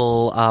gives a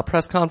little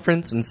press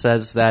conference and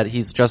says that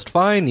he's just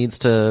fine,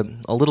 needs a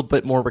little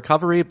bit more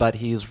recovery, but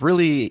he's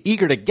really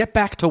eager to get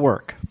back to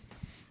work.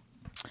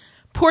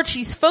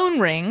 Porchy's phone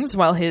rings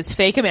while his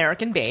fake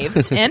American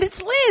babes, and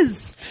it's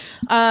Liz.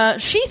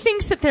 She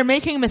thinks that they're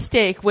making a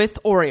mistake with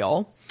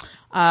Oriole.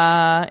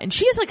 And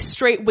she is like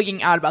straight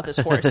wigging out about this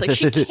horse. Like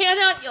she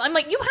cannot, I'm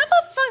like, you have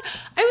a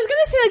I was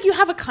gonna say like you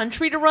have a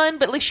country to run,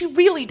 but like she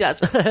really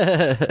doesn't.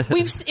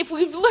 If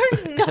we've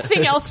learned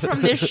nothing else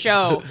from this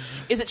show,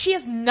 is that she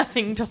has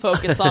nothing to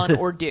focus on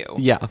or do.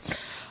 Yeah.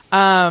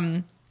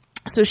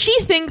 So she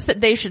thinks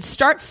that they should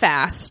start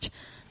fast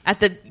at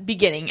the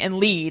beginning and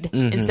lead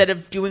instead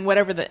of doing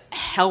whatever the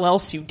hell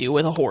else you do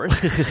with a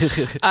horse.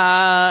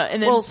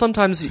 And then, well,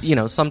 sometimes you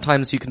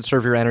can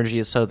conserve your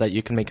energy so that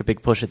you can make a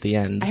big push at the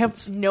end. I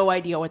have no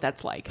idea what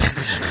that's like.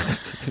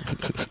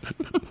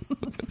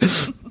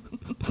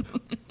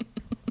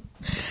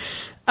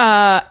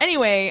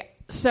 Anyway,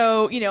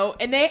 so,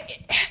 and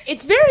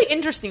it's very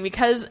interesting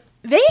because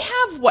they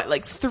have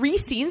like 3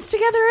 scenes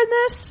together in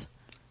this?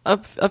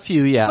 A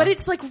few, yeah. But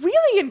it's like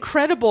really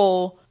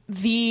incredible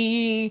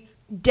the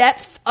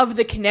depth of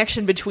the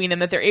connection between them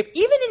that they're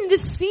even in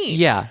this scene.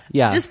 Yeah.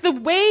 Just the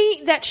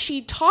way that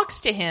she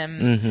talks to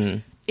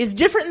him is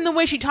different than the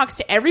way she talks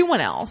to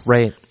everyone else.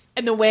 Right.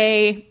 And the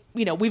way,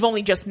 we've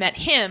only just met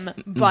him,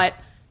 but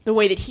the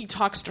way that he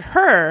talks to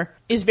her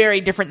is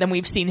very different than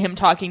we've seen him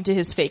talking to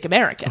his fake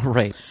American.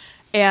 Right.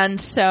 And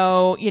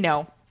so,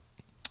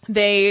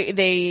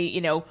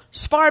 they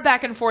spar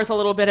back and forth a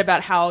little bit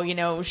about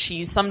how,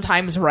 she's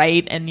sometimes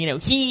right. And,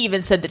 he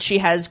even said that she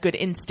has good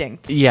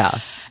instincts. Yeah.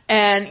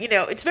 And,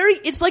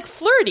 it's like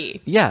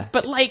flirty. Yeah.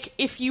 But like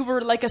if you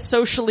were like a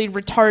socially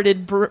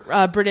retarded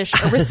British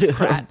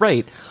aristocrat.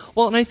 Right.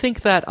 Well, and I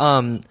think that,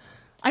 I'm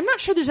not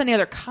sure there's any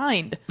other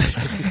kind.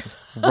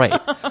 Right.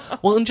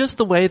 Well, and just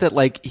the way that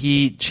like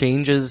he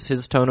changes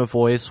his tone of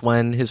voice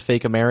when his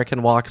fake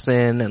American walks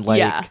in and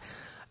like,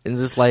 and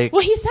just like,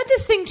 well, he said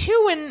this thing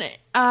too when,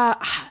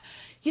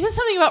 he said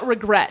something about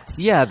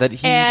regrets. Yeah,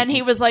 and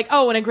he was like,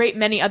 oh, and a great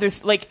many other,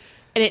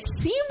 and it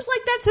seems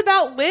like that's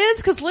about Liz,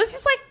 because Liz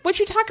is like, what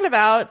you talking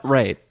about?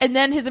 Right. And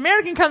then his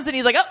American comes in,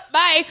 he's like, oh,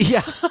 bye.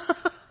 Yeah.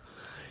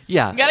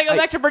 Yeah. Gotta go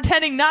back to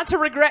pretending not to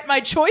regret my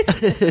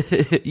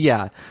choices.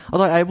 Yeah.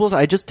 Although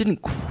I just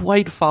didn't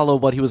quite follow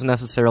what he was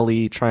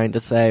necessarily trying to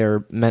say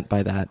or meant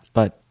by that,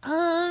 but.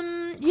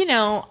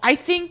 I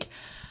think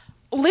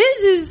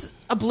Liz is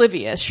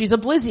oblivious. She's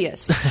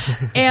oblivious.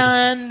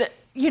 And,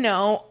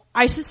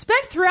 I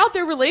suspect throughout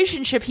their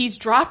relationship, he's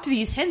dropped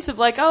these hints of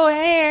like, oh,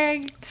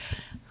 hey,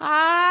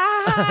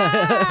 I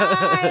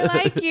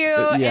like you.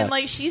 Yeah. And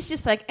like, she's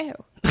just like, ew.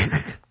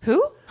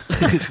 Who?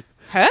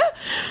 Huh?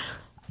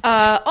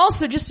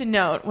 Also, just a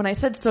note, when I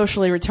said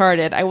socially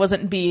retarded, I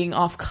wasn't being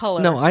off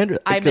color. No, I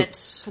meant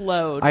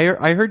slowed.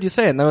 I heard you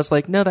say it, and I was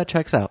like, no, that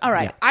checks out. All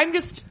right. Yeah. I'm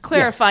just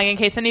clarifying in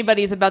case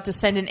anybody's about to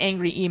send an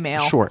angry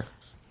email. Sure.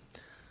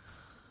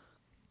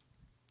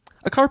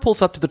 A car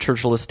pulls up to the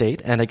Churchill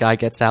estate, and a guy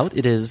gets out.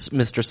 It is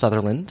Mr.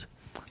 Sutherland,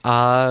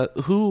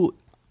 who...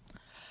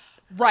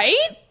 Right?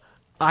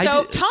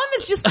 So Tom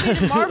has just made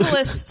a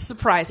marvelous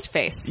surprised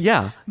face.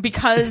 Yeah.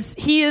 Because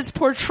he is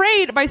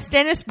portrayed by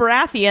Stannis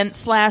Baratheon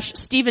 /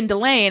 Stephen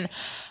Delane.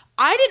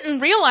 I didn't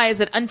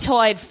realize it until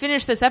I'd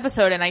finished this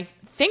episode, and I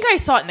think I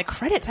saw it in the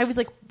credits. I was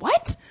like,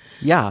 what?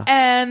 Yeah.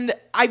 And,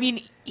 I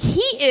mean,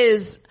 he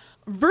is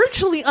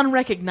virtually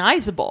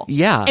unrecognizable.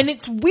 Yeah. And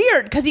it's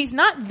weird, because he's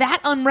not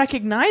that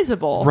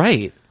unrecognizable.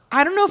 Right.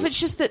 I don't know if it's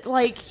just that,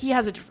 like, he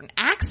has a different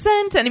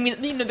accent, and I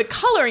mean, the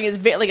coloring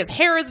is like, his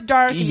hair is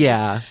dark.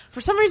 Yeah. For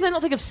some reason, I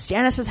don't think of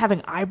Stannis as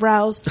having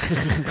eyebrows.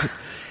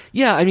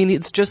 Yeah, I mean,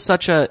 it's just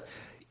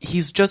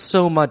he's just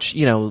so much,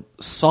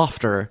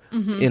 softer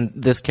in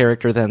this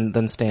character than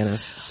Stannis,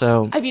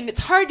 so. I mean, it's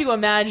hard to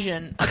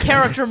imagine a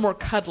character more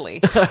cuddly.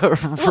 Right.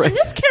 Well, and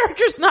this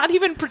character's not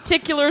even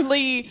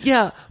particularly...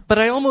 Yeah, but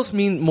I almost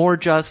mean more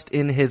just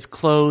in his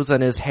clothes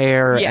and his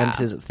hair Yeah. and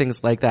his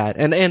things like that,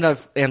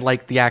 and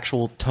like the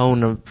actual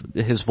tone of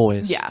his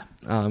voice. Yeah.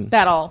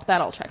 That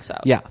all checks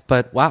out. Yeah,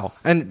 but wow.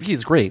 And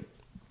he's great.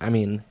 I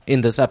mean,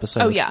 in this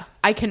episode. Oh, yeah.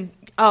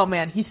 Oh,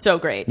 man, he's so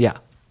great. Yeah.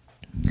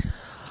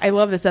 I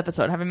love this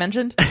episode. Have I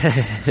mentioned?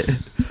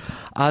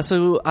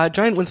 So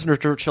Giant Winston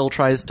Churchill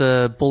tries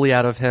to bully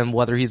out of him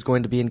whether he's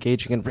going to be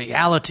engaging in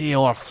reality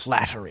or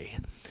flattery.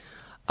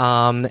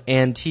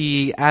 And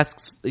he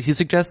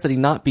suggests that he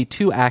not be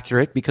too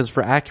accurate because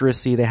for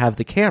accuracy they have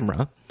the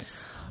camera.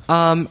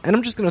 And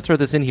I'm just going to throw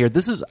this in here.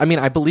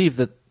 I believe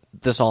that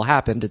this all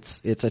happened.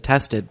 It's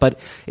attested, but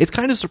it's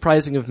kind of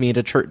surprising of me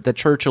that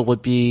Churchill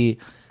would be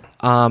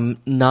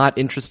not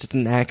interested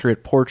in an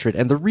accurate portrait.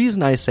 And the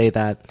reason I say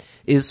that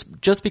is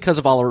just because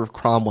of Oliver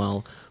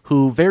Cromwell,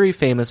 who very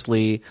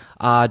famously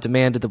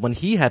demanded that when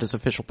he had his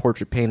official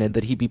portrait painted,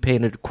 that he be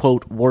painted,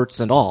 quote, warts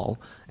and all.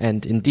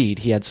 And indeed,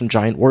 he had some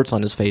giant warts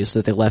on his face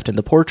that they left in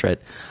the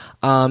portrait.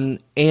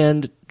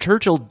 And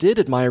Churchill did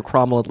admire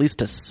Cromwell, at least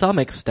to some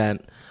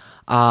extent.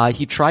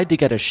 He tried to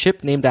get a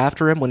ship named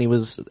after him when he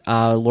was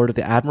Lord of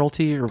the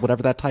Admiralty, or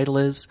whatever that title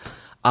is.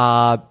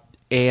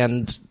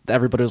 And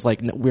everybody was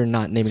like, no, we're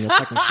not naming a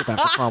fucking ship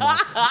after Cromwell.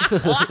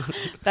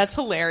 That's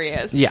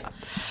hilarious. Yeah.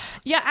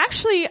 Yeah,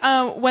 actually,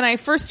 when I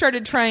first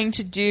started trying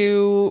to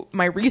do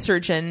my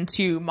research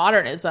into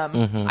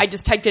modernism, I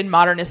just typed in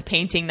modernist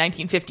painting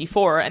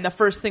 1954, and the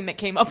first thing that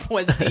came up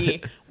was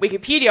the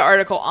Wikipedia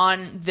article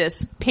on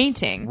this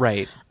painting.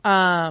 Right.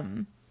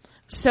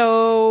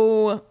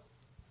 So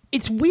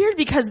it's weird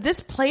because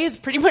this plays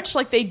pretty much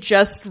like they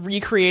just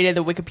recreated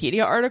the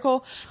Wikipedia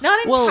article.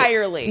 Not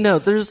entirely. No,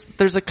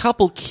 there's a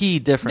couple key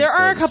differences. There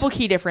are a couple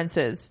key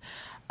differences.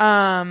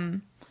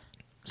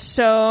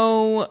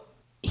 So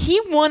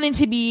he wanted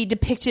to be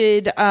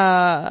depicted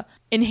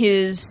in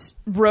his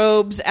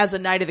robes as a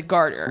Knight of the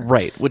Garter.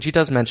 Right, which he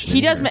does mention.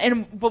 He does,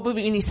 and when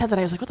he said that,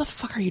 I was like, what the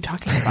fuck are you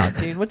talking about,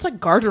 dude? What's a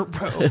garter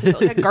robe? Is it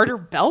like a garter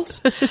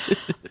belt?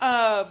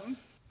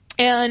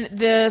 And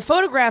the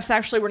photographs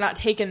actually were not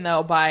taken,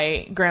 though,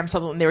 by Graham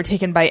Sutherland. They were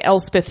taken by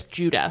Elspeth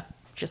Judah.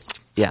 Just,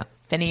 yeah.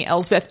 If any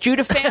Elspeth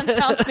Judah fans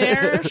out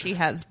there, she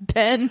has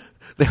been.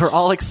 They were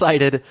all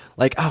excited,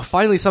 like, oh,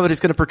 finally somebody's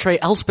going to portray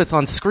Elspeth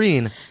on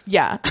screen.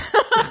 Yeah.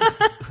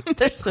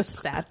 They're so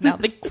sad now.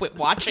 They quit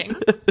watching.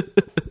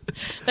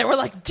 They were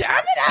like,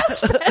 damn it,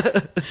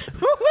 Elspeth!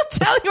 Who will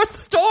tell your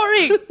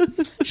story?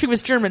 She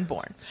was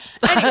German-born.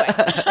 Anyway.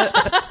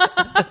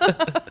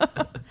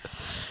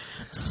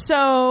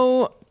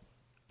 So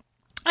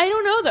I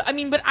don't know that. I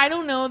mean, but I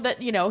don't know that,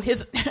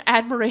 his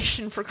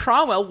admiration for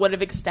Cromwell would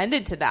have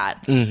extended to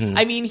that. Mm-hmm.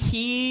 I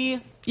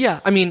mean, Yeah,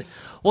 I mean,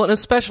 well, and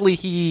especially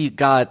he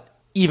got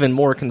even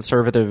more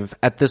conservative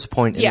at this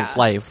point in his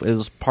life. It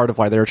was part of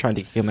why they were trying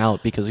to kick him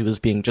out, because he was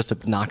being just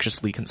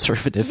obnoxiously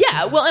conservative.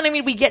 Yeah, well, and I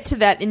mean, we get to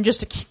that in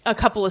just a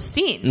couple of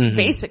scenes,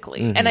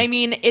 basically. And I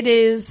mean, it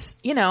is,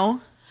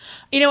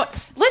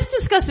 let's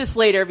discuss this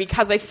later,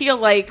 because I feel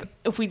like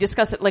if we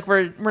discuss it, like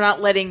we're not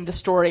letting the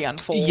story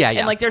unfold. Yeah.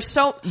 And like there's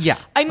so, Yeah.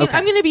 I mean, Okay.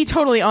 I'm going to be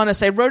totally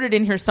honest. I wrote it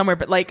in here somewhere,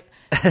 but like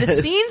the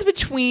scenes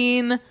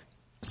between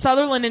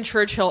Sutherland and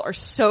Churchill are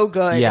so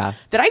good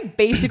that I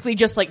basically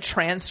just like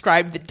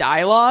transcribed the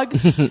dialogue.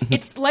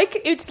 It's like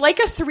a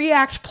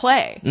 3-act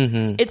play.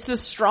 It's the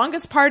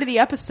strongest part of the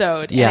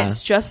episode, and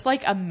it's just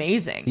like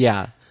amazing.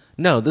 Yeah.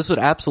 No, this would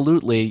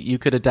absolutely, you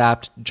could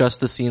adapt just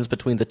the scenes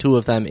between the two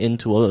of them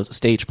into a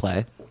stage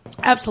play.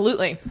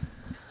 Absolutely.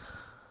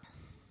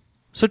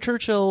 So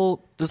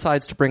Churchill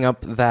decides to bring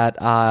up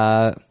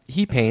that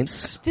he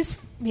paints. This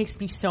makes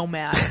me so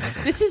mad.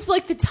 This is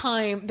like the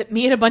time that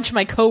me and a bunch of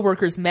my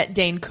coworkers met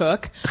Dane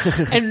Cook,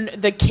 and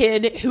the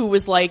kid who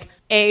was like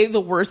A,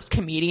 the worst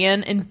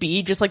comedian, and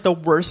B, just like the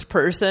worst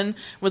person,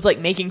 was like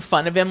making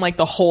fun of him like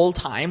the whole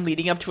time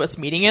leading up to us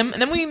meeting him.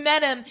 And then when we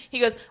met him, he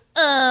goes,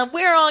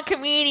 we're all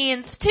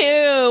comedians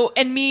too.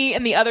 And me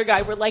and the other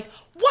guy were like,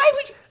 why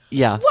would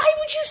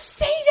you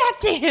say that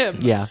to him?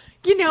 Yeah.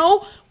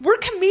 We're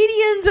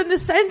comedians in the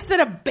sense that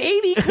a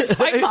baby could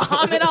fight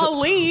Muhammad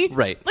Ali.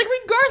 Right. Like,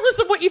 regardless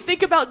of what you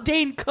think about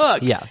Dane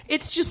Cook. Yeah.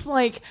 It's just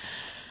like,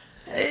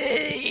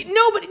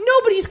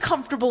 nobody's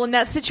comfortable in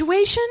that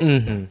situation.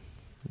 Mm-hmm.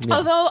 Yeah.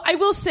 Although, I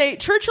will say,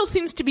 Churchill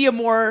seems to be a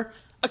more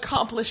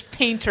accomplished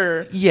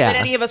painter than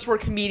any of us were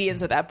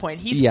comedians at that point.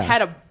 He's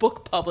had a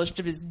book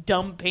published of his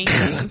dumb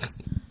paintings.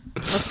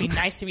 Must be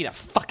nice to be the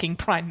fucking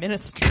prime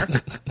minister.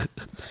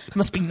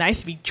 Must be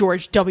nice to be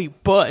George W.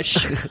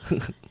 Bush.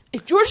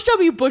 If George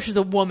W. Bush was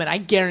a woman, I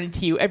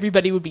guarantee you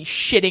everybody would be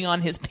shitting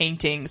on his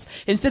paintings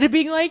instead of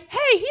being like,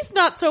 hey, he's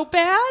not so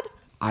bad.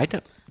 I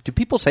don't. Do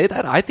people say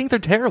that? I think they're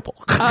terrible.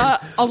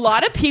 A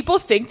lot of people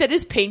think that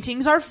his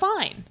paintings are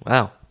fine.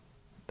 Wow.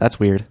 That's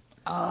weird.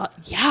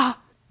 Yeah.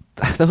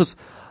 That was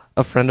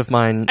a friend of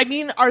mine. I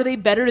mean, are they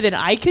better than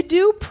I could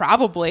do?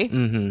 Probably.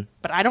 Mm-hmm.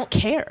 But I don't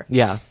care.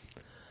 Yeah.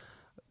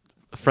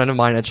 A friend of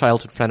mine, a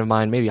childhood friend of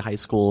mine, maybe high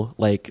school,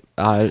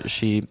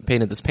 she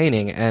painted this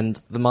painting,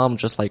 and the mom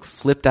just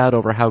flipped out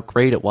over how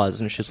great it was,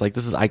 and she's like,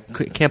 I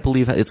can't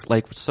believe it's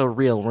so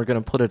real, and we're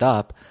gonna put it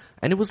up.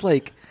 And it was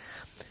like,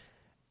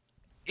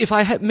 if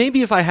I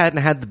hadn't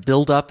had the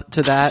build up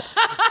to that,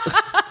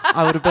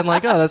 I would have been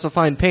like, oh, that's a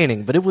fine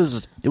painting, but it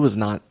was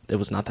not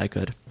that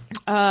good.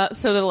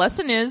 So the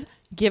lesson is,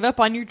 give up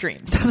on your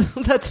dreams.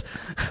 That's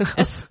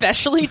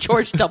especially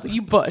George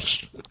W.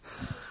 Bush.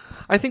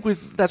 I think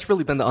that's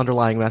really been the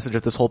underlying message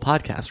of this whole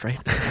podcast, right?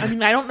 I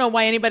mean, I don't know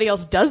why anybody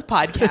else does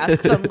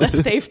podcasts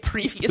unless they've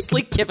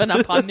previously given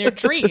up on their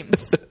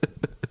dreams.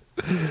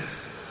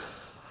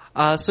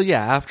 So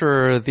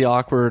after the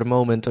awkward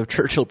moment of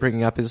Churchill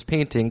bringing up his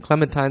painting,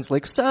 Clementine's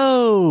like,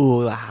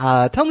 so,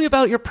 tell me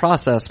about your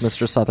process,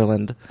 Mr.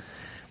 Sutherland.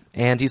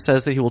 And he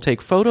says that he will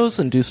take photos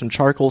and do some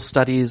charcoal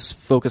studies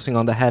focusing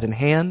on the head and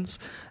hands,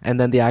 and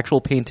then the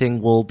actual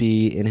painting will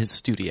be in his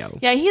studio.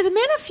 Yeah, he's a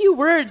man of few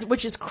words,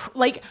 which is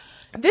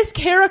this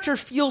character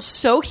feels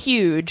so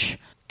huge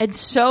and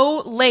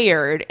so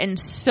layered and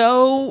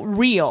so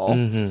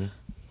real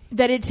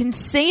that it's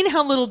insane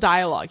how little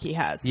dialogue he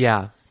has.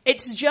 Yeah.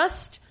 It's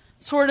just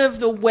sort of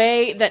the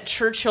way that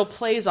Churchill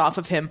plays off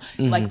of him,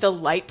 like the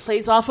light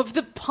plays off of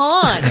the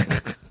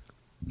pond.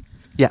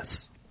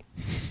 Yes.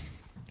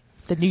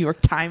 The New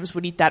York Times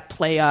would eat that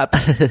play up.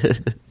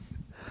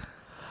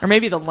 Or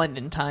maybe the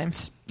London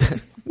Times.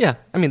 Yeah,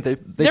 I mean,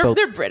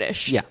 they're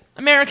British. Yeah.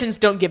 Americans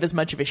don't give as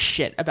much of a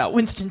shit about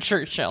Winston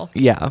Churchill.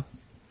 Yeah.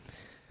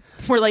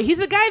 We're like, he's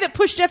the guy that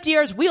pushed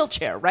FDR's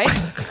wheelchair, right?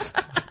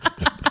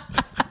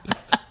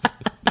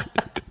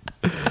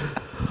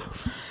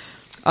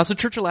 So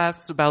Churchill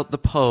asks about the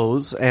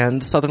pose,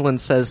 and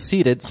Sutherland says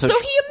seated. So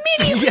he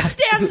immediately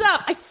stands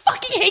up. I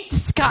fucking hate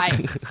this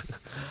guy.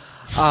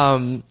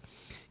 And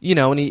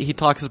he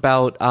talks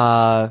about,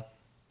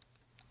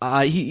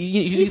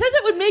 he says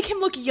it would make him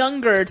look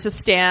younger to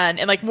stand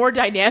and more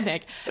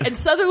dynamic. And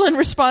Sutherland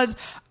responds,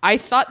 I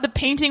thought the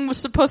painting was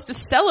supposed to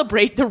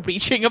celebrate the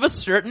reaching of a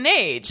certain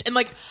age. And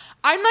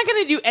I'm not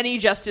going to do any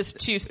justice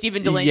to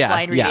Stephen Delaney's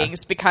line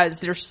readings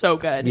because they're so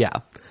good. Yeah.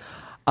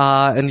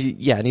 And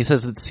he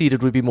says that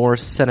seated would be more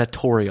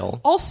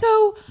senatorial. Also,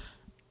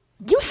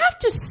 you have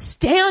to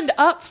stand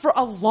up for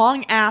a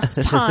long ass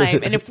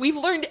time. And if we've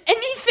learned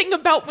anything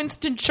about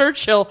Winston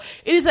Churchill,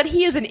 it is that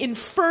he is an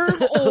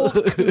infirm old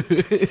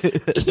coot.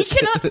 He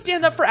cannot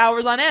stand up for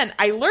hours on end.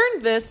 I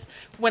learned this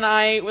when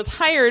I was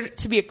hired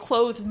to be a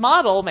clothes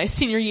model my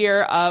senior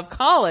year of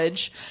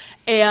college.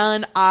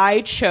 And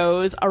I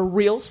chose a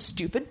real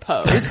stupid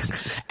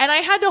pose. And I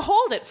had to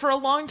hold it for a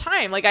long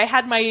time. I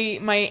had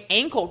my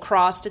ankle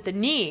crossed at the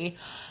knee.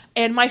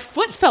 And my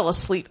foot fell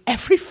asleep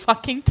every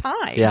fucking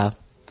time. Yeah.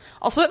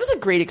 Also, that was a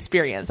great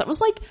experience. That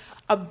was like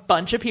a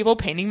bunch of people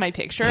painting my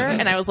picture,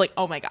 and I was like,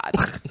 oh my God,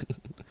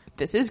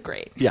 this is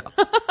great. Yeah.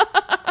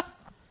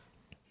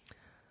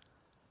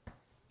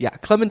 Yeah,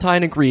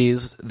 Clementine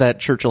agrees that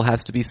Churchill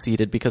has to be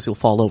seated because he'll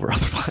fall over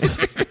otherwise.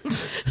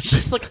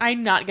 She's like,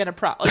 I'm not gonna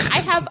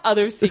I have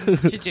other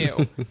things to do.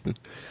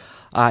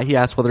 He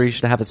asks whether he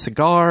should have a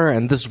cigar,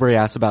 and this is where he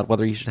asks about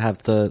whether he should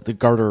have the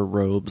garter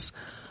robes.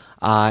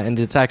 And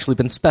it's actually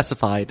been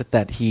specified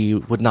that he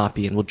would not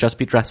be and will just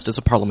be dressed as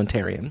a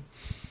parliamentarian.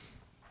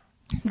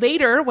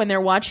 Later, when they're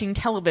watching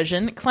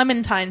television,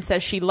 Clementine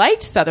says she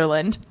liked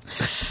Sutherland.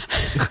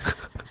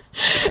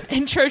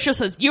 And Churchill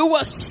says, you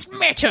were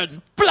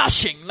smitten,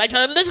 blushing like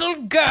a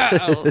little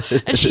girl.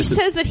 And she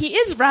says that he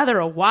is rather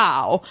a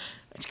wow.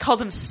 She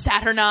calls him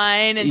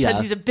saturnine and says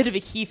he's a bit of a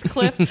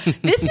Heathcliff.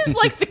 This is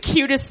like the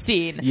cutest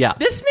scene. Yeah.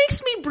 This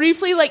makes me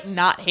briefly like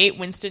not hate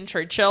Winston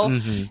Churchill.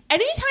 Mm-hmm.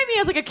 Anytime he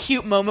has like a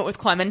cute moment with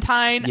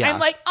Clementine, I'm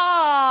like,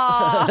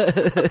 ah,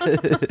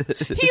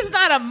 he's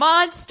not a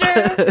monster.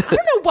 I don't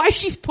know why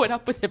she's put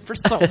up with him for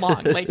so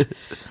long. Like,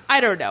 I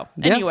don't know.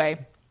 Yeah.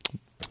 Anyway,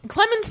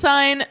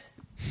 Clementine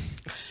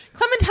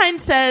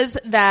says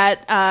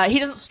that he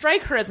doesn't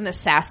strike her as an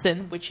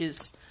assassin, which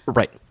is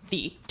Right.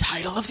 the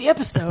title of the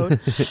episode.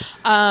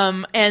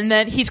 And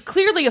that he's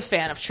clearly a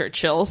fan of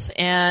Churchill's,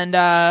 and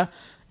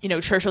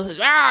Churchill says,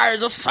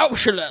 he's a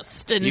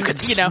socialist, and You can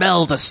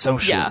smell the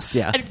socialist.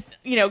 Yeah. And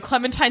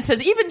Clementine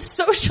says even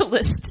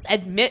socialists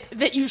admit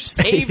that you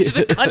saved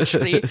the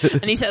country,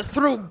 and he says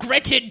through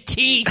gritted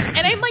teeth.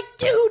 And I'm like,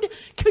 dude,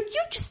 could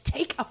you just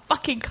take a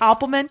fucking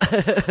compliment?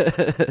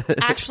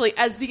 Actually,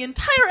 as the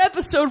entire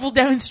episode will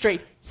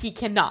demonstrate, he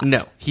cannot.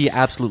 No, he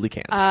absolutely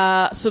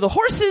can't. So the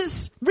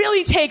horses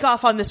really take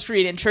off on the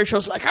street, and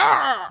Churchill's like,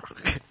 "Arr!"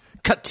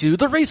 Cut to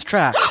the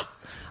racetrack.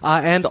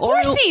 And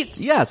Oriel, Horsies!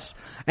 Yes.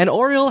 And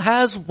Oriel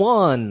has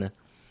won.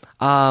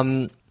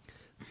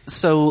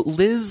 So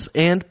Liz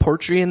and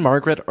Portray and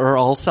Margaret are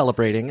all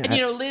celebrating.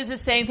 And Liz is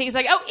saying things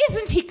like, oh,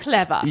 isn't he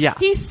clever? Yeah.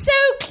 He's so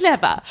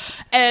clever.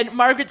 And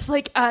Margaret's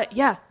like,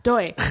 yeah,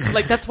 doy.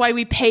 Like, that's why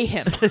we pay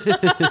him.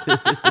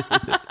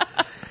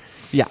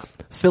 Yeah.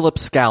 Philip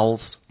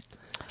scowls.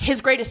 His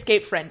great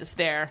escape friend is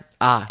there.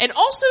 And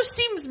also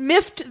seems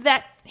miffed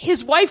that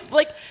his wife,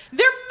 like,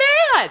 they're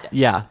mad.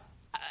 Yeah.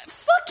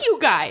 Fuck you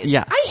guys.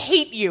 Yeah. I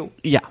hate you.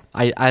 Yeah.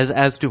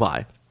 As do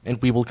I.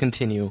 And we will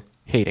continue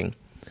hating.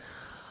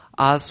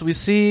 So we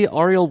see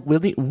Oriel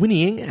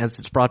whinnying as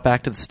it's brought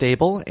back to the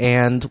stable,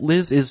 and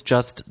Liz is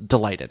just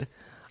delighted.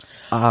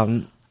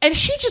 And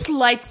she just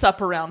lights up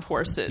around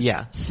horses.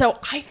 Yeah. So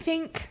I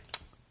think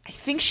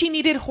she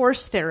needed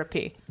horse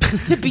therapy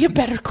to be a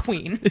better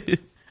queen.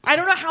 I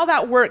don't know how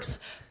that works,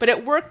 but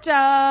it worked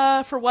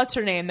for what's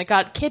her name that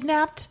got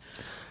kidnapped.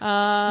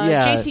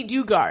 JC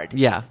Dugard.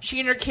 Yeah. She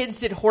and her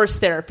kids did horse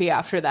therapy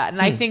after that. And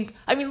I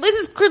mean, Liz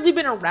has clearly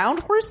been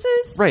around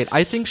horses. Right.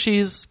 I think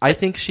she's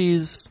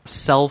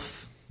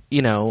self,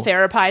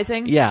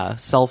 therapizing. Yeah.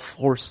 Self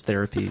horse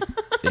therapy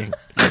thing.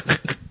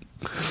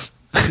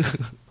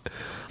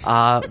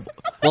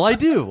 Well, I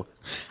do.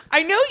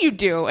 I know you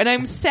do. And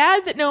I'm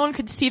sad that no one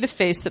could see the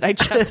face that I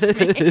just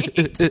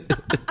made.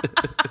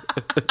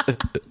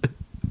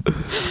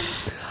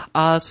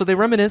 So they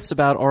reminisce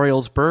about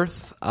Oriel's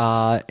birth,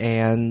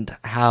 and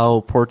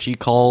how Porchy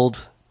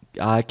called,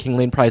 King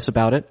Lane Price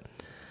about it.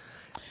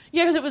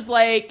 Yeah, because it was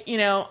like,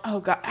 oh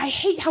God, I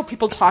hate how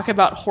people talk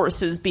about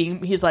horses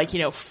being, he's like,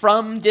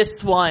 from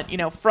this one,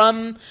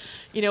 from,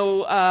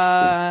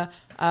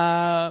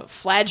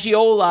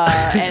 flagiola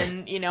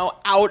and,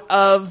 out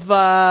of,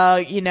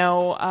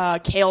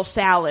 kale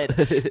salad.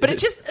 But it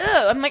just,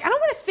 I'm like, I don't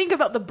want to think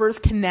about the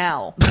birth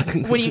canal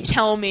when you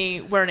tell me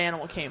where an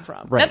animal came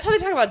from. Right. That's how they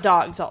talk about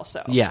dogs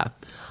also. Yeah.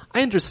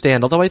 I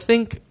understand, although I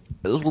think,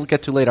 we'll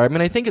get to later,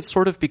 I think it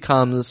sort of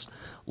becomes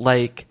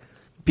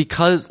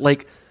because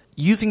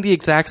using the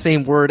exact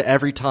same word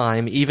every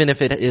time, even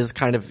if it is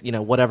kind of,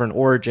 whatever an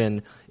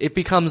origin, it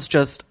becomes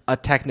just a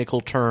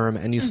technical term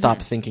and you stop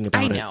thinking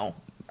about it. I know.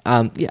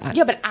 Yeah.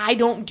 Yeah, but I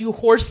don't do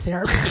horse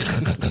therapy.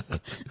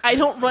 I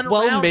don't run around.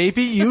 Well,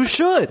 maybe you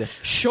should.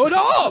 Shut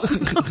up!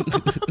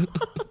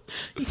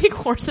 You think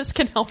horses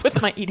can help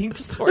with my eating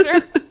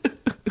disorder?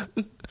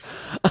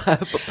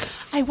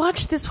 I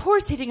watched this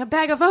horse eating a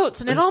bag of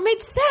oats and it all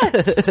made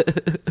sense.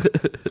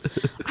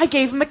 I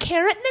gave him a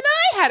carrot and then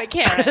I had a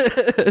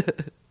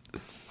carrot.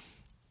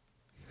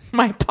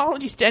 My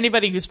apologies to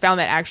anybody who's found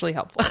that actually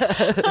helpful.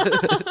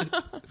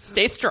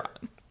 Stay strong.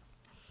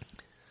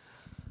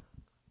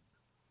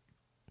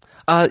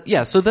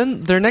 So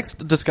then their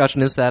next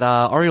discussion is that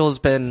Oriel has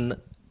been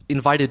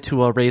invited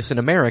to a race in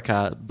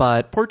America,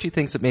 but Porchy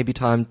thinks it may be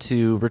time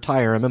to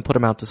retire him and put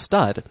him out to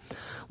stud.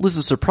 Liz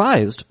is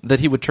surprised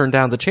that he would turn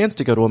down the chance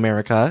to go to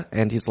America,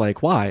 and he's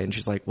like, why? And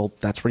she's like, well,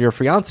 that's where your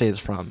fiancé is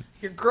from.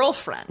 Your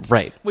girlfriend.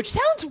 Right. Which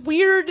sounds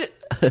weird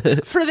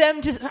for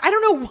them to... I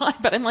don't know why,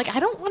 but I'm like,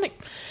 I don't want to...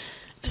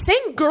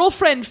 Saying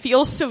girlfriend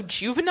feels so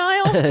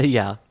juvenile.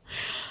 Yeah.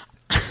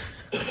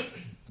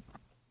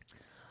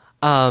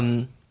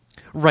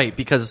 Right,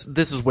 because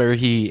this is where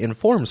he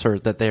informs her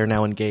that they are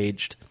now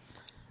engaged.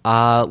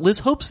 Liz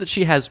hopes that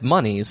she has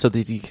money so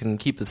that he can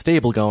keep the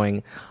stable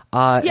going.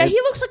 Yeah, he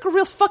looks like a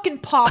real fucking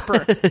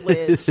pauper,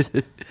 Liz.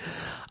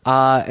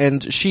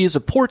 And she's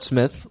a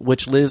Portsmouth,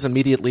 which Liz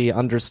immediately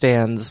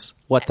understands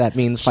what that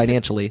means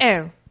financially.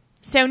 Oh,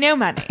 so no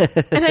money.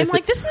 And I'm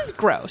like, this is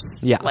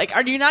gross. Yeah. Like,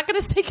 are you not going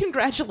to say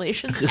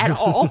congratulations at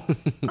all?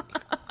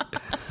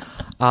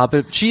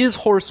 But she is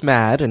horse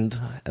mad, and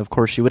of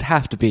course she would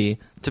have to be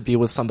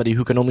with somebody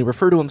who can only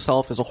refer to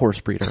himself as a horse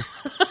breeder.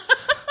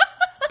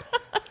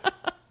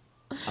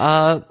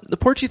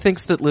 Porchy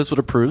thinks that Liz would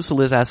approve, so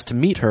Liz asks to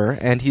meet her,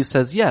 and he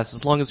says yes,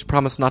 as long as you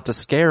promise not to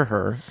scare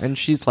her. And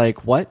she's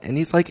like, what? And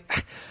he's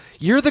like,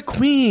 you're the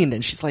queen.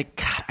 And she's like,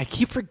 God, I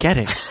keep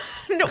forgetting.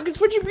 No, because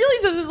what she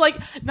really says is like,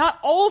 not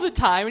all the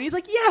time. And he's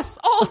like, yes,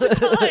 all the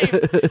time.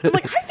 I'm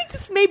like, I think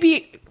this may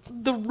be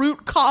the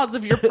root cause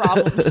of your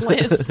problems,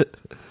 Liz.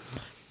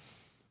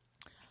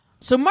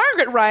 So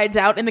Margaret rides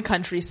out in the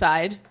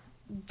countryside.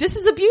 This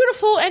is a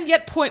beautiful and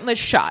yet pointless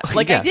shot.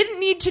 Like, yeah. I didn't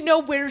need to know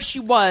where she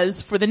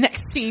was for the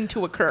next scene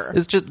to occur.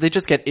 They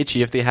just get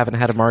itchy if they haven't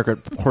had a Margaret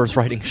horse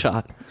riding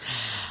shot.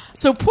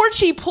 So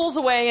Porchy pulls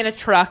away in a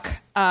truck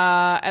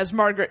as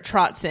Margaret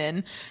trots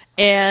in,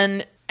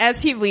 and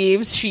as he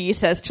leaves, she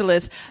says to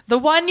Liz, "The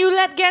one you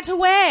let get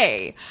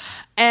away."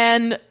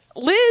 And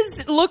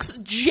Liz looks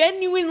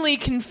genuinely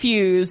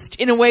confused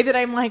in a way that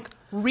I'm like,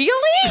 really?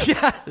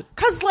 Yeah.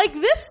 Because, like,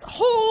 this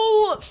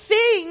whole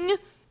thing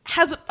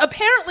has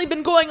apparently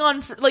been going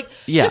on for, like,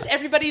 just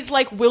everybody's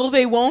like, will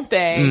they, won't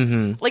they?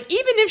 Mm-hmm. Like,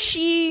 even if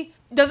she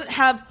doesn't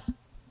have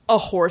a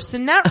horse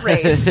in that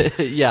race,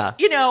 yeah,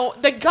 you know,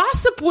 the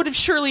gossip would have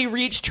surely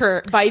reached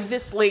her by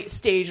this late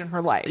stage in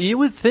her life. You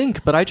would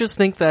think, but I just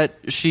think that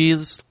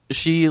she's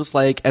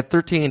like, at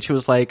 13, she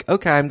was like,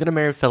 okay, I'm going to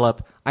marry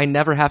Philip. I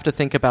never have to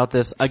think about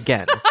this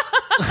again.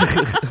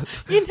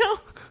 You know,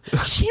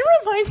 she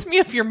reminds me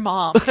of your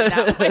mom in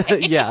that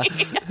way. Yeah.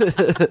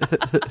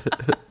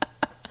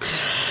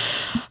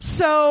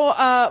 So,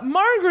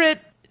 Margaret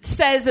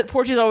says that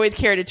Porchy's always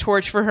carried a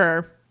torch for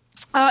her.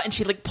 And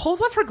she, like,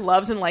 pulls off her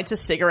gloves and lights a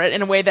cigarette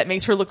in a way that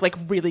makes her look, like,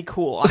 really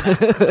cool on a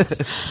horse.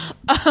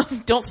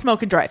 Don't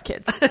smoke and drive,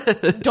 kids.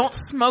 Don't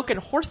smoke and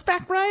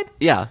horseback ride?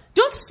 Yeah.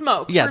 Don't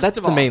smoke. Yeah, first that's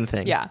of the all. main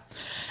thing. Yeah.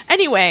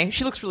 Anyway,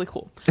 she looks really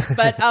cool.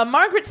 But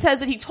Margaret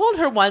says that he told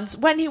her once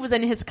when he was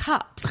in his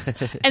cups.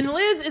 And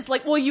Liz is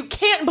like, well, you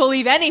can't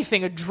believe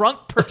anything a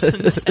drunk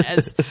person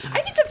says.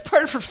 I think that's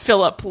part of her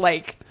Philip,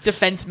 like,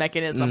 defense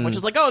mechanism, which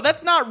is like, oh,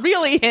 that's not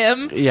really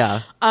him.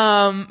 Yeah.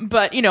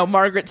 But, you know,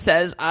 Margaret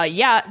says,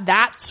 yeah,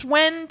 that's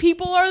when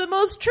people are the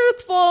most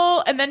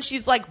truthful. And then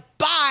she's like,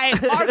 bye,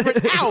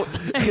 Margaret out.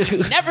 And you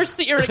never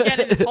see her again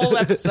in this whole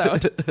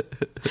episode.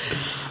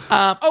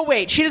 Oh,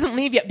 wait, she doesn't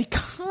leave yet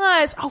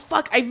because, oh,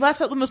 fuck, I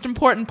left out the most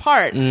important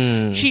part.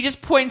 She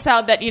just points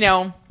out that, you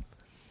know,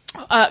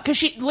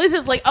 because Liz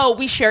is like, oh,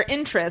 we share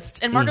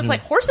interests. And Margaret's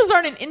like, horses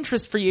aren't an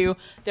interest for you.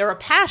 They're a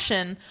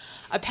passion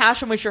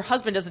which your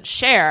husband doesn't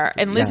share.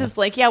 And Liz is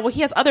like, yeah, well,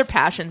 he has other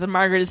passions. And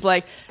Margaret is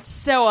like,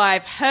 so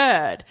I've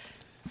heard.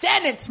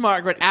 Then it's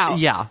Margaret out.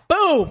 Yeah.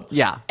 Boom.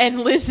 Yeah. And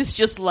Liz is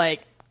just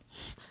like,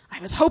 I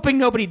was hoping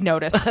nobody'd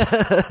noticed.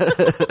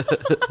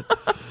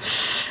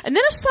 And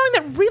then a song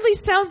that really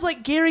sounds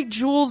like Gary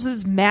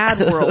Jules' Mad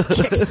World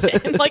kicks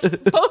in.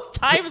 Like, both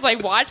times I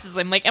watch this,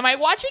 I'm like, am I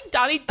watching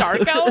Donnie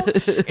Darko?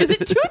 Is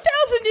it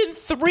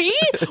 2003?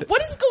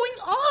 What is going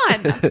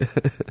on?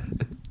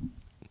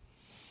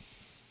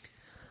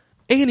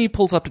 A&E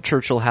pulls up to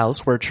Churchill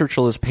House, where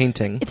Churchill is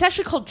painting. It's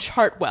actually called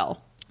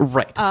Chartwell.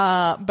 Right.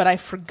 But I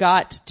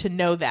forgot to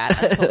know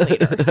that until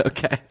later.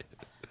 Okay.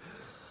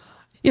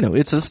 You know,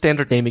 it's a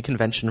standard naming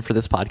convention for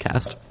this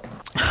podcast.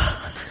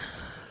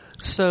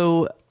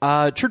 So,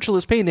 Churchill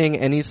is painting,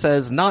 and he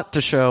says not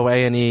to show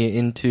A&E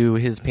into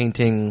his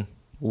painting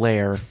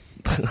lair.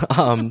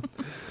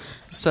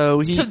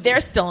 So they're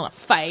still in a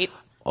fight.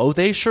 Oh,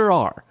 they sure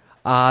are.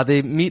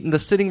 They meet in the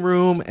sitting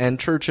room, and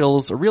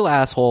Churchill's a real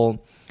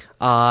asshole.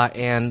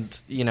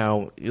 And, you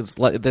know,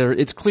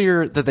 it's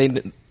clear that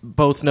they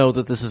both know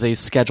that this is a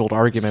scheduled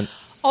argument.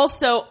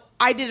 Also,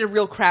 I did a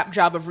real crap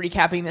job of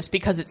recapping this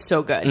because it's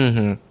so good.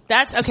 Mm-hmm.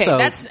 That's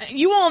okay.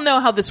 You all know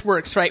how this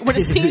works, right? When a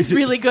scene's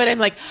really good, I'm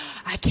like,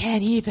 I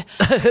can't even.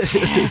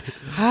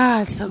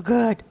 It's so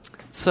good.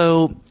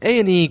 So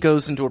A&E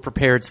goes into a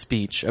prepared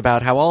speech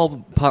about how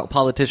all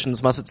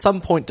politicians must at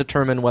some point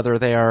determine whether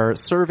they are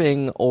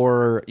serving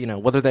or, you know,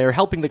 whether they are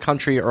helping the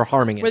country or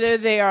harming it. Whether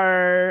they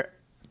are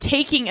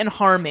taking and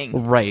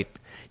harming. Right.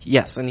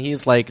 Yes, and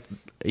he's like,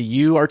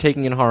 you are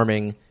taking and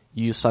harming,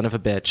 you son of a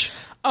bitch.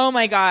 Oh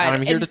my God. And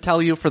I'm here to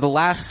tell you for the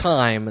last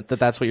time that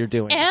that's what you're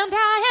doing. And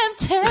I am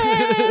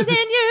telling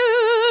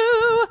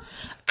you,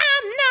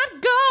 I'm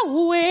not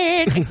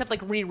going. Except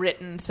like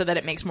rewritten so that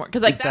it makes more.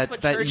 Because like that's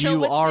what Churchill would say. That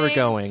you are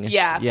going.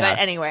 Yeah, but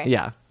anyway.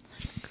 Yeah.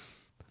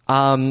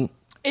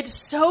 It's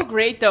so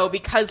great though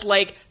because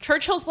like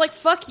Churchill's like,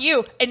 fuck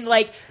you. And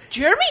like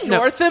Jeremy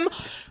Northam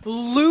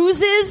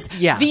loses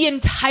Yeah. the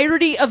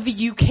entirety of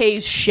the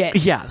UK's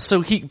shit. Yeah,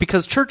 so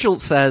because Churchill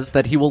says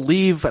that he will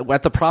leave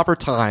at the proper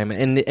time,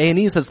 and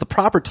A&E says the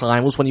proper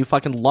time was when you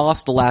fucking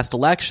lost the last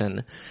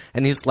election.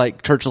 And he's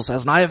like, Churchill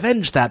says, and I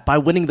avenged that by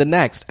winning the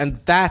next. And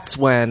that's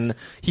when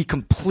he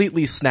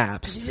completely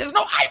snaps. He says,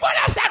 no, I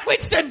want us that,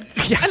 Winston!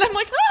 Yeah. And I'm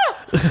like,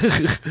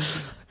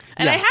 ah!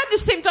 And I had the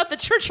same thought that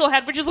Churchill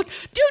had, which is like,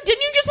 dude,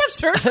 didn't you just have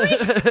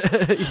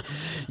surgery?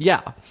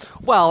 Yeah.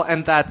 Well,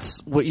 and that's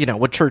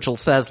what Churchill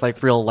says,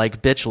 like, real,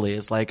 like, bitchily,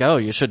 is like, oh,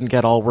 you shouldn't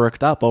get all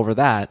worked up over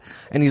that.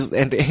 And he's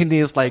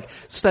like,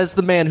 says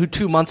the man who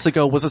 2 months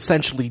ago was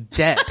essentially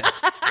dead.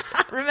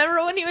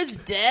 Remember when he was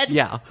dead?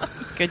 Yeah.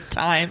 Good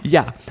time.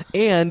 Yeah.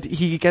 And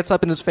he gets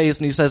up in his face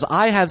and he says,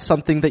 I have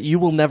something that you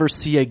will never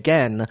see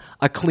again,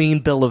 a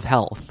clean bill of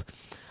health.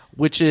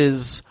 Which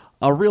is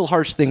a real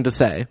harsh thing to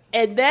say.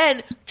 And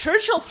then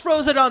Churchill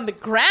throws it on the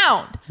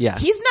ground. Yeah.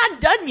 He's not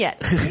done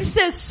yet. He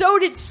says, so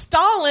did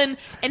Stalin,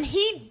 and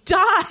he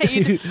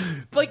died,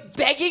 like,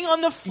 begging on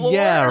the floor.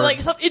 Yeah, or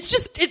like, something.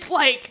 It's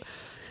like,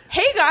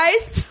 hey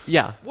guys.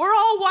 Yeah. We're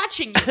all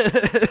watching you.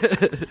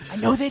 I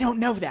know they don't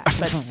know that,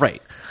 but.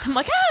 Right. I'm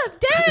like,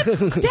 Dad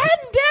and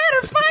Dad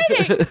are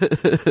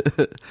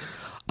fighting.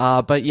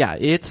 But yeah,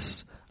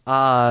 it's,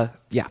 yeah.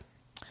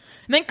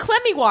 And then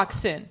Clemmy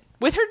walks in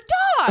with her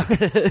dog to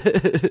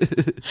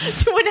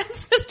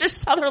announce Mr.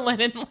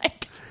 Sutherland, and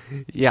like,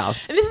 Yeah.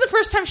 and this is the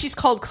first time she's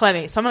called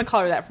Clemmy, so I'm going to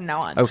call her that from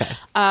now on. Okay.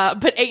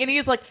 But A&E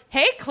is like,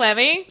 hey,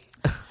 Clemmy,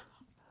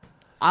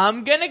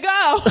 I'm going to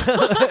go.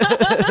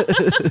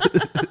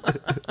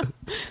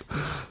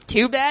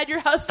 Too bad your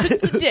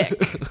husband's a dick.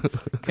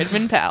 Could have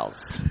been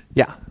pals.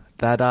 Yeah.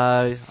 That,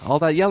 all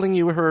that yelling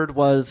you heard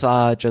was,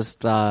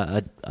 just,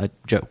 a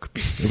joke.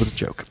 It was a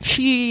joke.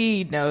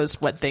 She knows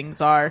what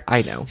things are.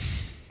 I know.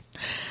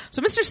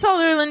 So Mr.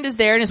 Sutherland is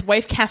there, and his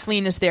wife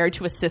Kathleen is there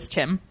to assist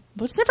him.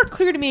 But it's never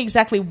clear to me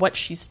exactly what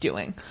she's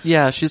doing.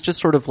 Yeah, she's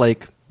just sort of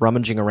like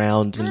rummaging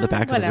around in the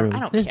back of the room. I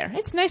don't care.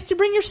 It's nice to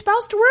bring your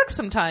spouse to work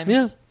sometimes.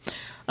 Yeah.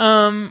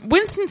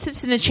 Winston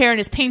sits in a chair in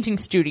his painting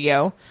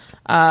studio.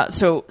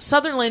 So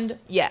Sutherland,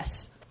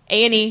 yes.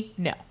 A&E,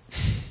 no.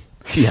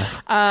 Yeah.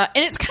 And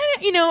it's kind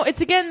of,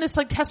 it's again this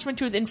like testament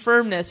to his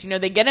infirmness.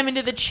 They get him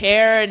into the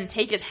chair and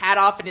take his hat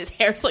off, and his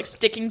hair's like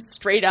sticking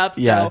straight up.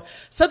 Yeah. So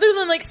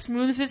Sutherland like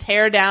smooths his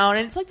hair down,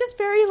 and it's like this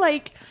very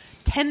like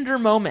tender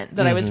moment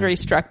that I was very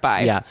struck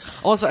by. Yeah.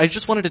 Also, I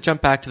just wanted to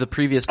jump back to the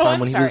previous time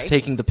when he was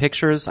taking the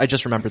pictures. I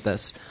just remembered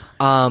this.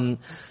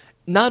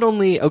 Not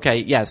only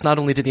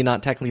did he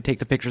not technically take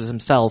the pictures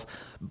himself,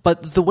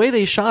 but the way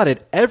they shot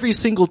it, every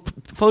single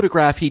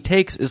photograph he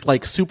takes is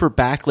like super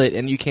backlit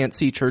and you can't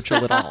see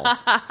Churchill at all.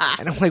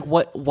 And I'm like,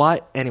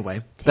 what?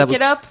 Anyway. Take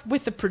it up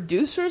with the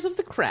producers of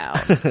The Crown.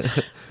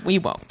 We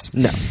won't.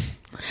 No.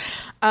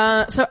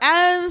 So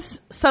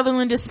as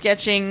Sutherland is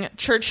sketching,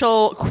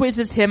 Churchill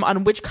quizzes him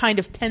on which kind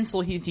of pencil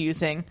he's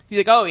using. He's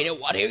like, oh,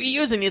 what are you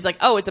using? He's like,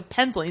 oh, it's a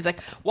pencil. And he's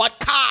like, what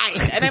kind?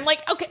 And I'm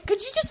like, okay,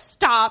 could you just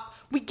stop?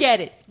 We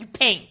get it. You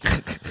paint.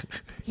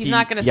 He's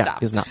not going to stop.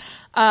 He's not.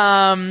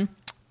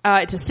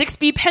 It's a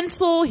 6B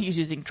pencil. He's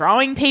using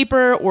drawing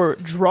paper or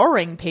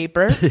drawing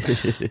paper.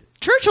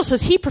 Churchill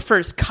says he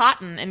prefers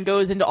cotton and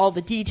goes into all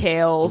the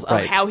details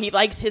of how he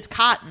likes his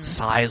cotton.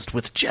 Sized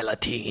with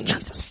gelatine.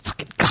 Jesus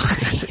fucking God,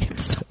 I hate him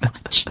so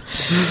much.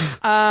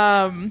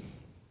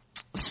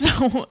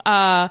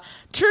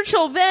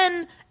 Churchill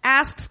then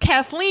asks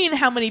Kathleen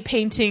how many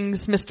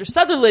paintings Mr.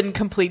 Sutherland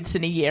completes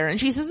in a year. And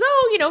she says,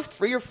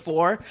 3 or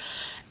 4.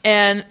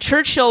 And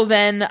Churchill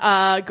then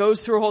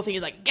goes through a whole thing.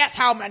 He's like, guess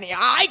how many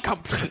I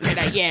complete in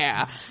a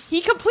year.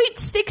 He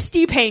completes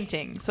 60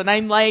 paintings. And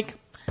I'm like,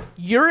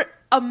 you're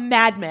a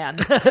madman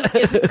who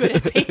isn't good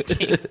at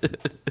painting.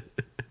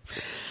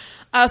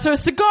 So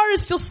his cigar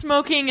is still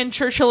smoking, and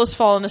Churchill has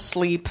fallen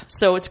asleep.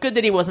 So it's good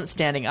that he wasn't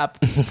standing up.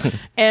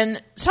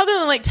 And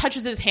Sutherland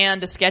touches his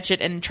hand to sketch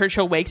it, and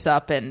Churchill wakes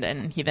up,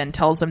 and he then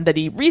tells him that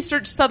he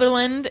researched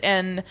Sutherland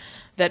and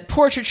that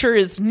portraiture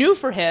is new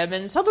for him.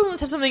 And Sutherland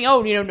says something,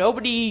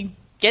 nobody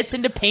gets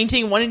into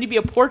painting wanting to be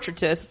a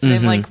portraitist. And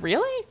I'm like,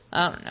 really?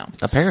 I don't know.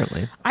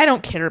 Apparently. I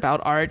don't care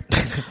about art.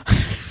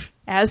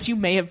 As you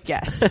may have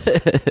guessed.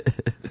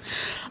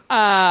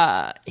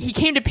 He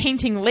came to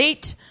painting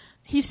late,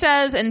 he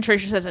says, and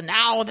Churchill says, and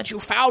now that you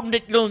found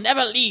it, you'll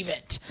never leave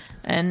it.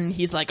 And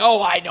he's like,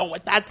 oh, I know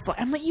what that's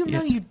like. I'm like, you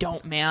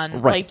don't,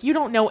 man. Right. Like, you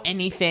don't know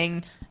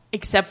anything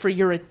except for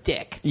you're a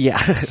dick. Yeah.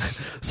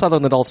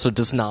 Sutherland also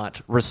does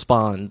not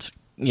respond,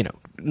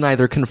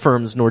 neither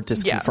confirms nor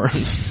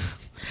disconfirms.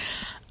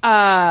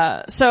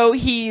 Yeah. So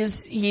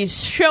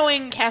he's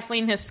showing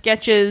Kathleen his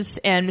sketches,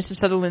 and Mrs.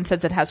 Sutherland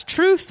says it has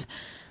truth.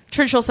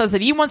 Churchill says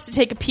that he wants to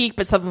take a peek,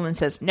 but Sutherland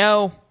says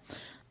no.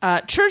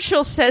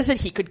 Churchill says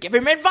that he could give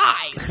him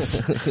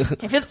advice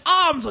if his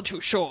arms are too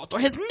short or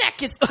his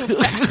neck is too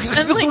fat.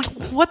 And like,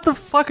 what the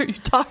fuck are you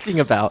talking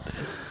about?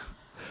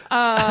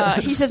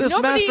 He says this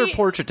master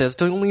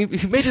portraitist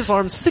he made his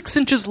arms 6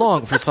 inches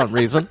long for some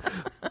reason.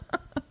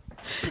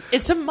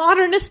 It's a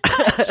modernist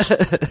touch.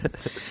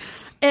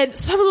 And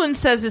Sutherland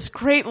says this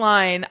great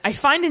line, I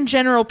find in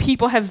general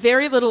people have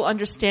very little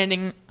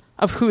understanding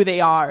of who they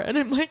are. And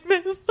I'm like,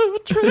 that's so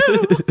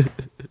true.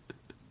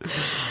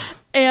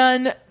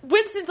 And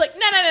Winston's like,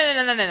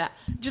 no.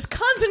 Just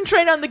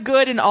concentrate on the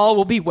good and all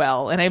will be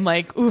well. And I'm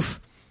like, oof.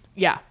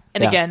 Yeah.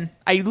 And again,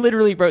 I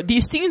literally wrote,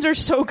 these scenes are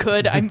so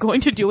good, I'm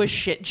going to do a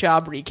shit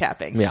job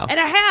recapping. Yeah. And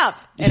I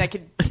have. And I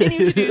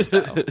continue to do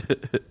so.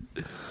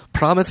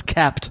 Promise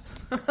kept.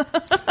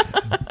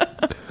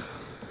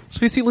 So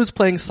we see Liz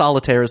playing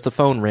solitaire as the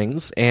phone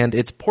rings, and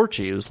it's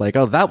Porchy who's like,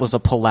 oh, that was a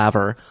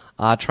palaver,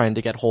 trying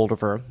to get hold of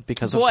her,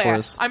 because Boy, of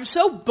course... I'm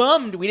so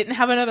bummed we didn't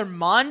have another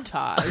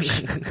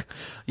montage.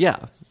 Yeah.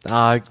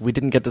 We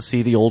didn't get to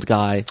see the old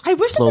guy I wish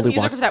that the slowly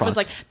music walk of that was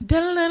across. like, you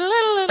know,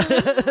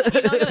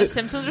 like The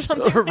Simpsons or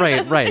something.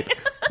 Right.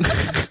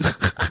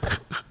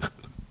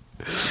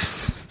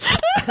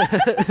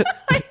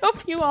 I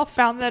hope you all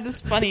found that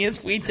as funny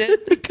as we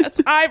did,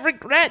 because I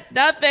regret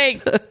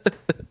nothing.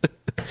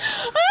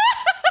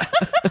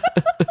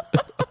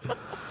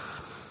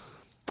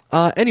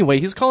 Anyway,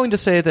 he's calling to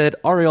say that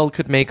Ariel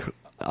could make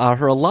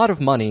her a lot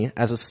of money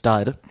as a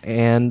stud,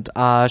 and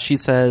she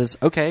says,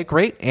 okay,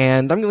 great,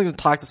 and I'm going to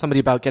talk to somebody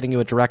about getting you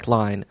a direct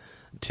line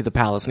to the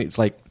palace. And he's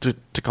like,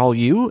 to call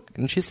you?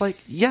 And she's like,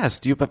 yes,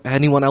 do you have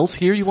anyone else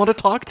here you want to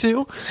talk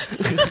to?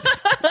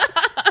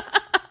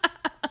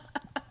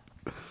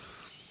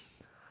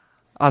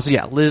 So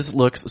yeah, Liz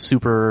looks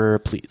super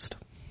pleased.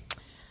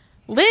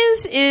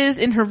 Liz is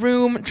in her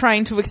room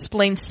trying to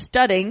explain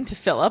studding to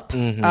Philip.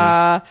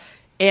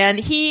 And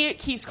he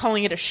keeps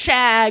calling it a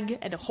shag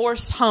and a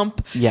horse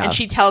hump. Yeah. And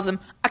she tells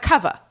him, a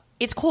cover.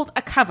 It's called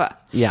a cover.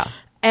 Yeah.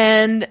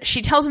 And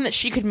she tells him that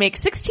she could make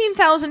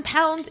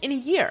 £16,000 in a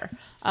year,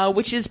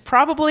 which is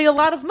probably a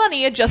lot of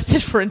money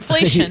adjusted for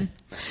inflation.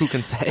 Who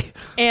can say?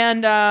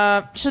 And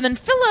so then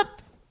Philip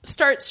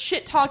starts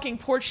shit-talking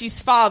Porchy's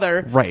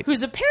father, right,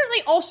 who's apparently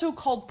also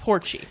called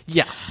Porchy.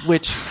 Yeah,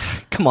 which,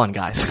 come on,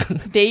 guys.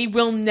 They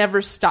will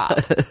never stop.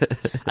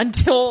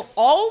 Until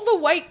all the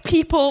white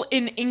people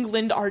in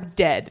England are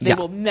dead. They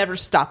will never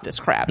stop this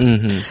crap.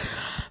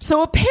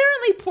 So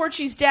apparently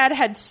Porchy's dad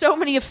had so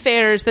many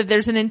affairs that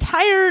there's an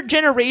entire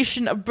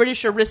generation of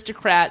British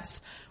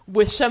aristocrats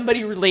with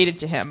somebody related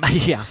to him.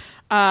 Yeah.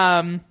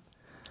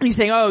 He's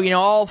saying, oh, you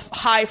know, all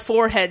high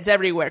foreheads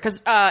everywhere.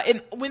 Because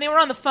when they were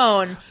on the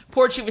phone,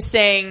 Porchy was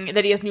saying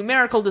that he has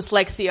numerical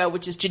dyslexia,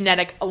 which is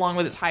genetic, along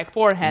with his high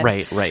forehead.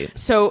 Right.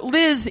 So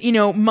Liz, you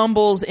know,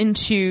 mumbles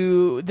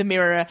into the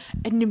mirror,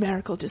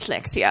 numerical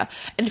dyslexia.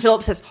 And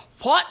Philip says,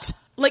 what?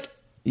 Like,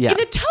 in a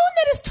tone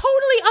that is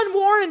totally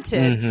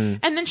unwarranted.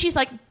 And then she's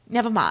like,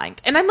 never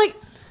mind. And I'm like,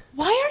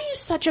 why are you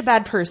such a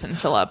bad person,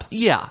 Philip?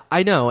 Yeah,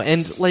 I know.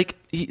 And, like,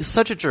 he's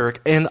such a jerk.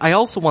 And I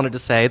also wanted to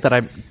say that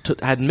I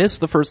had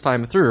missed the first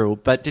time through,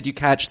 but did you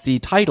catch the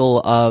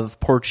title of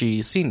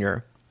Porchy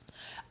Sr.?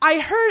 I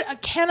heard a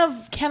can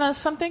of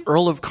something?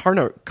 Earl of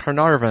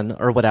Carnarvon,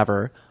 or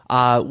whatever,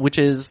 which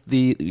is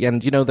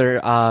and you know,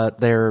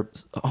 their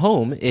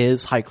home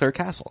is Highclere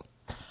Castle.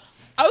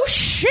 Oh,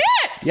 shit!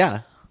 Yeah.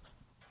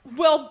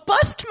 Well,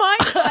 bust my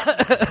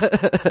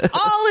buttons.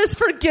 All is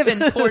forgiven,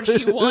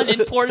 Porchy 1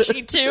 and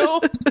Porchy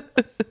 2.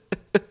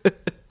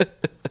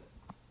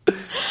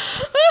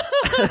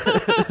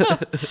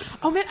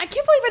 Oh man, I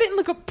can't believe I didn't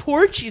look up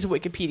Porchy's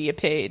Wikipedia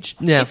page.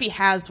 Yeah. If he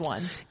has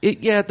one.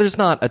 There's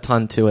not a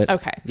ton to it.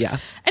 Okay. Yeah.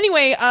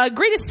 Anyway,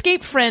 Great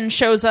Escape friend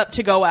shows up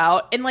to go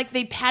out, and like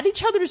they pat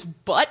each other's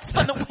butts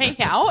on the way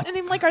out, and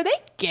I'm like, are they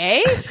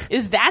gay?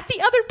 Is that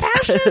the other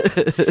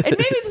passions? And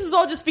maybe this is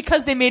all just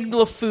because they made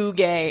LeFou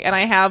gay, and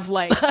I have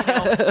like, you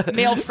know,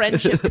 male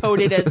friendship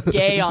coded as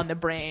gay on the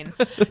brain.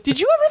 Did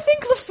you ever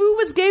think LeFou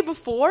was gay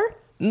before?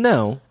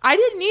 No. I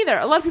didn't either.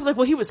 A lot of people are like,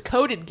 well, he was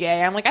coded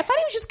gay. I'm like, I thought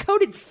he was just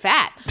coded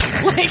fat.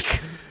 Like,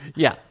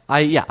 yeah,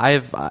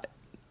 I've,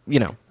 you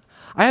know,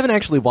 I haven't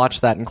actually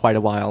watched that in quite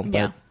a while,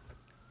 but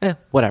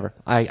whatever.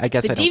 I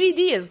guess the I don't.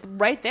 DVD is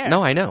right there.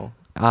 No, I know.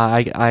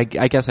 I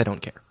guess I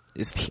don't care,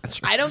 is the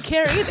answer. I don't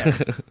care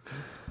either.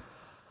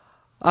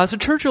 So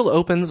Churchill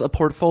opens a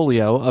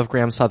portfolio of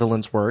Graham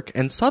Sutherland's work,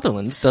 and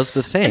Sutherland does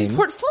the same. And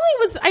portfolio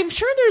was, I'm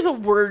sure there's a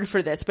word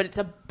for this, but it's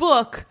a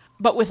book,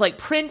 but with like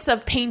prints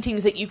of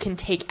paintings that you can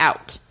take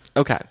out.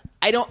 Okay.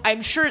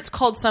 I'm sure it's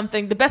called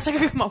something. The best I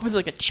could come up with is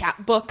like a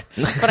chapbook,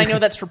 but I know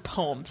that's for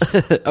poems.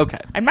 Okay.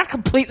 I'm not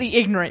completely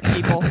ignorant,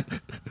 people.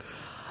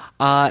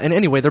 And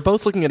anyway, they're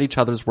both looking at each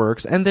other's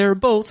works, and they're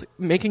both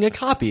making a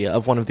copy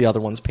of one of the other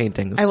one's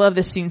paintings. I love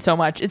this scene so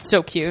much. It's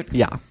so cute.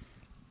 Yeah.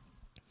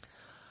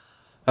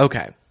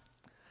 Okay.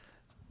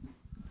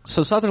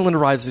 So Sutherland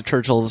arrives at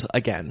Churchill's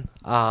again,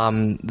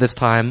 this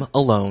time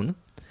alone,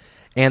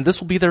 and this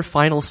will be their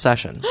final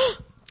session.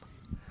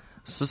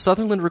 So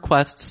Sutherland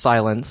requests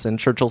silence, and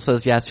Churchill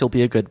says yes, he'll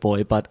be a good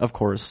boy, but of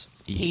course...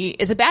 He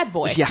is a bad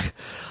boy. Yeah.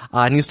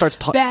 And he starts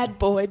talking... Bad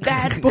boy.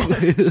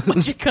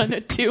 What you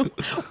gonna do?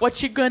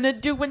 What you gonna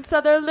do when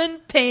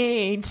Sutherland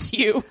paints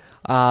you?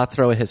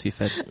 Throw a hissy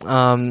fit.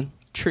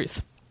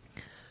 Truth.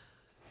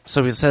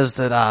 So he says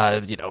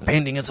that, you know,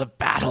 painting is a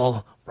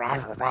battle rah,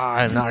 rah, rah,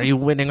 and are you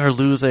winning or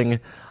losing?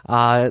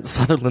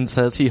 Sutherland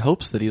says he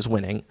hopes that he's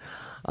winning.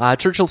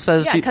 Churchill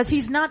says... Yeah, because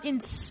he's not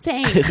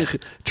insane.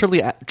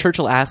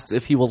 Churchill asks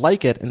if he will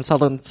like it, and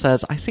Sutherland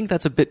says, I think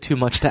that's a bit too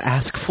much to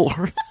ask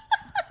for.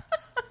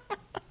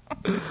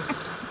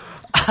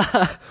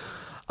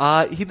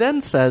 He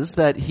then says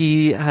that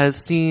he has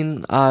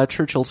seen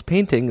Churchill's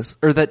paintings,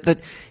 or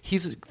that he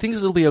thinks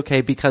it'll be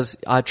okay because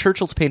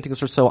Churchill's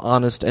paintings are so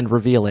honest and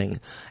revealing.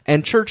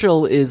 And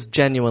Churchill is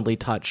genuinely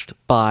touched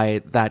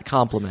by that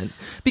compliment.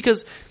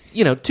 Because,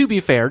 to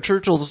be fair,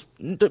 Churchill's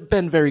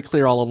been very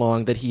clear all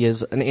along that he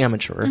is an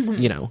amateur,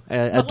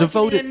 a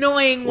devoted... in an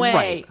annoying way.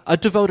 Right, a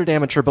devoted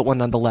amateur, but one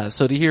nonetheless.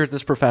 So to hear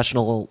this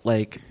professional,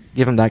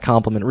 give him that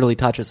compliment really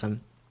touches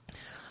him.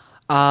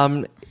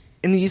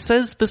 And he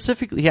says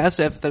specifically, he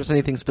asks if there's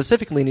anything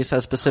specifically, and he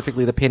says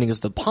specifically the painting is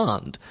the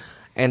pond.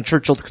 And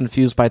Churchill's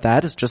confused by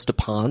that. It's just a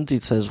pond.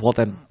 He says, well,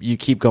 then you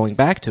keep going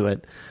back to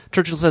it.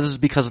 Churchill says it's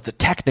because of the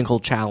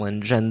technical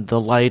challenge and the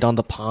light on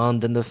the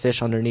pond and the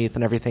fish underneath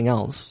and everything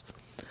else.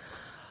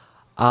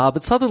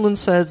 But Sutherland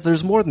says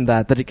there's more than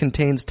that it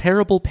contains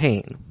terrible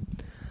pain.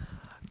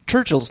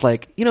 Churchill's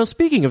like,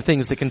 speaking of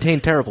things that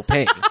contain terrible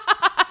pain,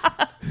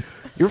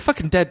 your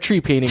fucking dead tree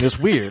painting is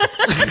weird.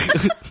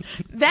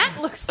 That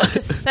looks like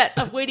a set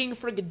of Waiting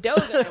for Godot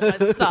that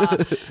I once saw.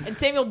 And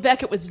Samuel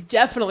Beckett was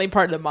definitely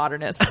part of the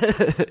modernists.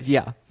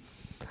 Yeah.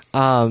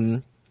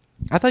 I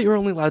thought you were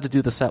only allowed to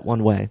do the set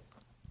one way.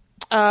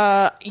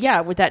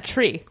 Yeah, with that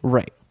tree.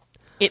 Right.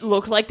 It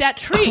looked like that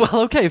tree.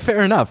 Well, okay,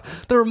 fair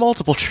enough. There were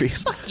multiple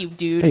trees. Fuck you,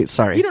 dude. Hey,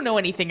 sorry. You don't know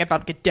anything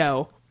about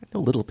Godot. A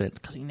little bit.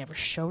 Because he never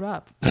showed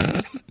up.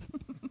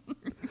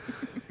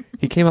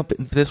 He came up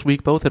this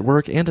week both at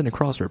work and in a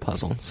crossword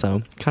puzzle,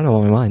 so kind of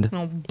on my mind.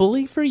 Well,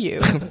 bully for you.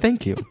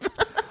 Thank you.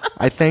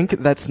 I thank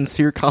that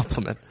sincere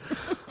compliment.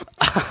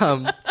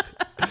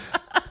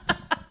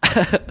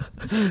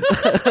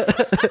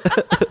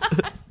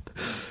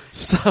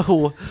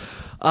 So,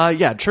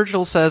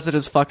 Churchill says that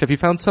it's fucked up. He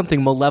found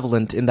something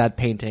malevolent in that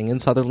painting,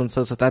 and Sutherland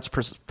says that that's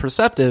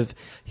perceptive.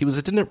 He was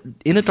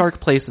in a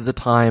dark place at the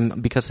time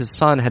because his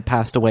son had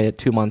passed away at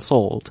 2 months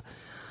old.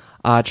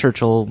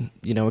 Churchill,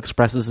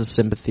 expresses his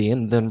sympathy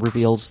and then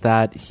reveals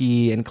that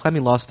he and Clemmy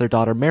lost their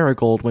daughter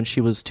Marigold when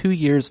she was 2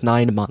 years,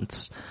 9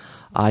 months.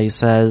 He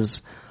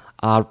says,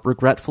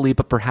 regretfully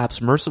but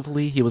perhaps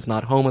mercifully, he was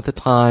not home at the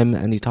time,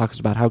 and he talks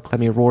about how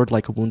Clemmy roared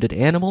like a wounded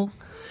animal.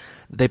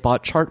 They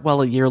bought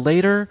Chartwell a year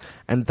later,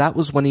 and that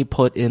was when he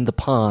put in the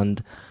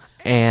pond,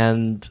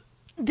 and...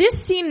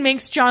 This scene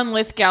makes John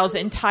Lithgow's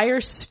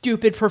entire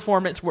stupid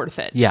performance worth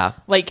it. Yeah.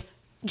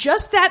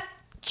 Just that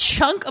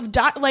chunk of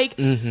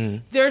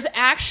there's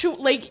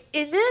actual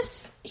in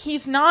this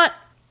he's not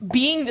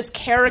being this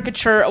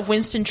caricature of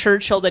Winston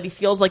Churchill that he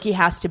feels like he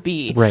has to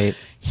be. Right.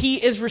 He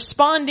is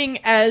responding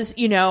as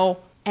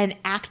an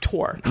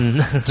actor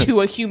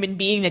to a human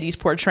being that he's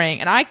portraying,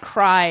 and I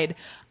cried.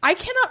 I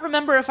cannot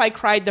remember if I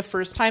cried the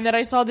first time that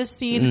I saw this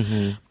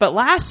scene, but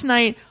last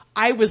night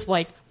I was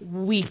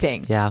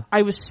weeping. Yeah.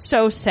 I was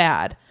so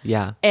sad.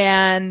 Yeah.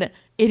 And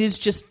it is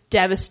just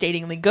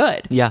devastatingly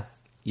good. Yeah.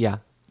 Yeah.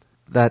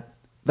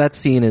 That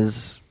scene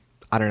is,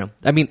 I don't know.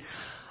 I mean,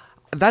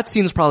 that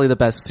scene is probably the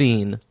best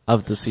scene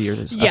of the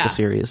series. Yeah, of the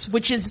series.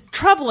 Which is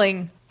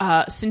troubling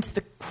since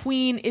the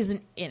Queen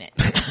isn't in it.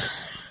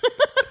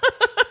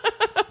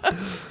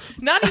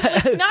 Not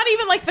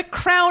even the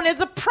crown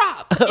as a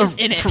prop is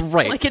in it.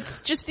 Right.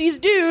 It's just these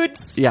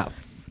dudes. Yeah.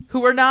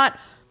 Who are not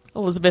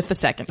Elizabeth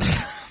II.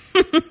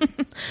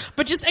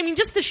 But just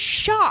the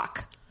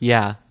shock.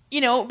 Yeah.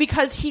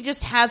 Because he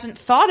just hasn't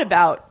thought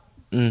about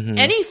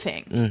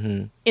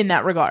anything in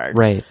that regard.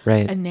 Right.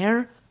 And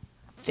there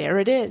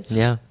it is.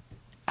 Yeah.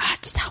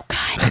 It's so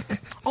good.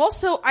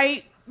 Also,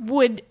 I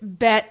would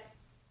bet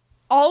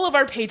all of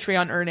our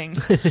Patreon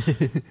earnings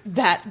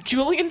that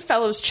Julian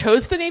Fellows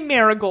chose the name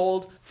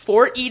Marigold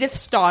for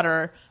Edith's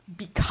daughter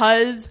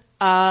because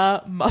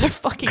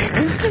motherfucking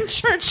Winston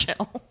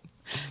Churchill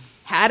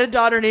had a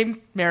daughter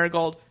named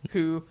Marigold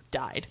who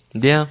died.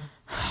 Yeah.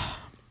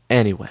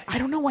 Anyway. I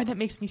don't know why that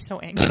makes me so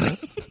angry.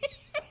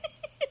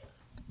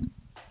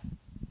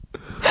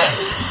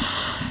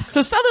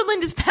 So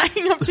Sutherland is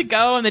packing up to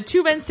go, and the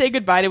two men say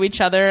goodbye to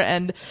each other,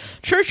 and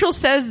Churchill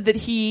says that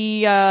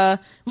he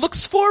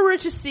looks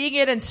forward to seeing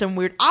it and some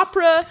weird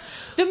opera.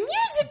 The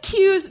music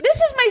cues, this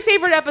is my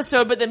favorite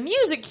episode, but the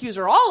music cues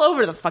are all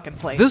over the fucking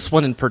place. This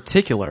one in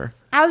particular.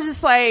 I was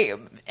just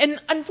and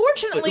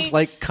unfortunately... It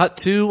was cut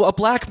to a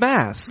black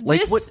mass. What?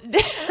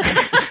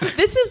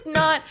 This is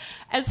not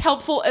as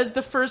helpful as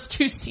the first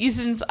two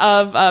seasons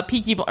of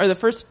Peaky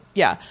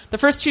the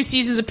first two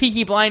seasons of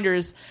Peaky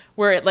Blinders,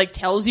 where it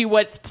tells you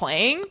what's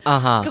playing.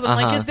 Because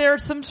I'm is there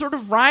some sort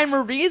of rhyme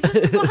or reason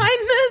behind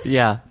this?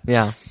 Yeah.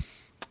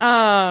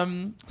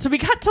 So we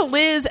cut to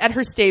Liz at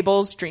her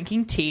stables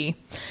drinking tea,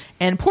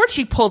 and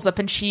Porchy pulls up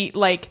and she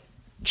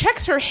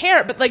checks her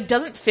hair, but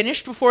doesn't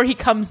finish before he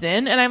comes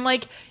in, and I'm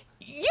like,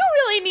 you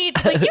really need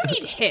you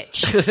need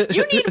Hitch.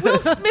 You need Will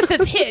Smith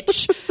as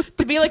Hitch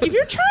to be if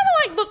you're trying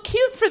to look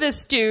cute for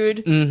this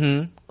dude,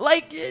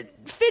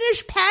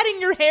 finish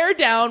patting your hair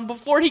down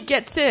before he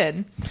gets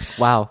in.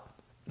 Wow.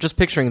 Just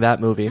picturing that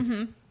movie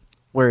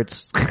where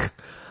it's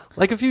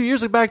like a few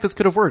years back, this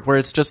could have worked, where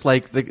it's just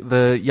like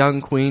the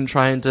young queen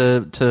trying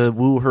to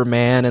woo her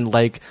man, and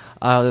like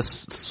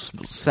this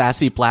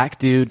sassy black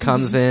dude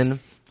comes in.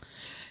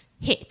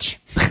 Hitch.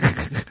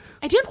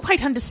 I don't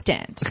quite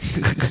understand.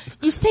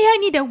 You say I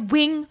need a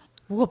wing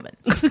woman.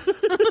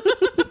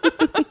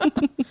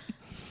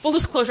 Full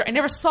disclosure, I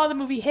never saw the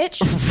movie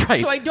Hitch,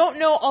 right. So I don't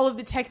know all of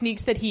the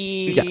techniques that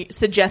he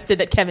suggested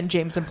that Kevin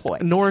James employ.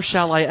 Nor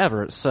shall I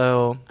ever,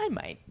 so... I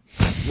might.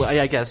 Well,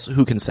 I guess,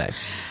 who can say?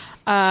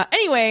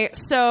 Anyway,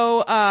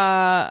 so,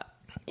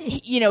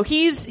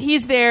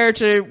 he's there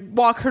to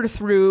walk her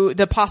through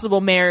the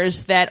possible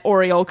mares that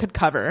Oriole could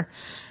cover.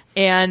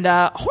 And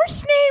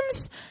horse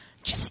names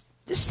just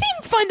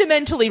seem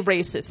fundamentally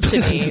racist to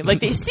me. Like,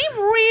 they seem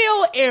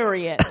real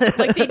Aryan.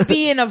 Like they'd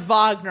be in a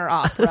Wagner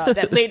opera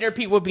that later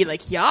people would be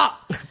like, yeah,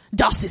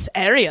 das ist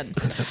Aryan.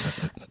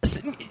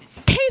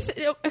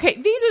 Okay,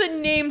 these are the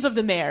names of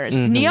the mares.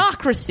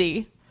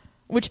 Neocracy,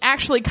 which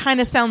actually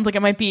kind of sounds like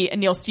it might be a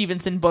Neil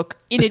Stevenson book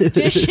in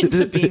addition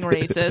to being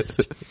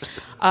racist.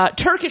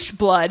 Turkish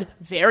Blood,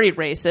 very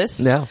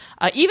racist. Yeah.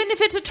 Even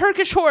if it's a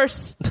Turkish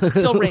horse,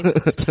 still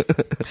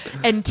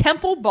racist. And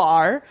Temple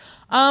Bar,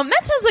 that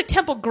sounds like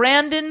Temple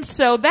Grandin,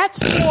 so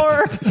that's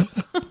more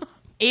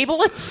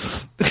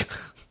ableist.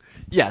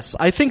 Yes,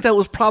 I think that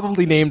was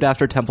probably named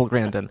after Temple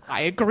Grandin.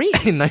 I agree.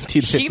 In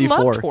 1954. She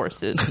loved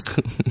horses.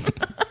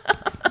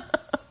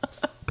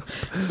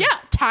 Yeah,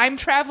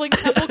 time-traveling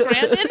Temple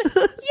Grandin?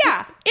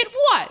 Yeah, it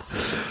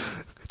was.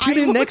 Tune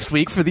in next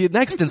week for the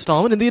next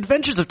installment in The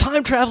Adventures of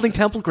Time-Traveling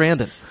Temple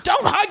Grandin.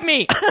 Don't hug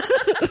me!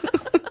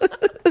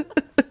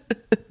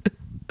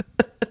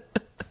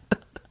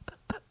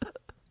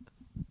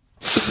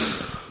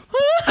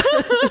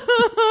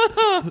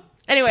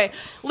 Anyway,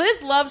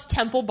 Liz loves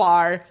Temple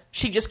Bar.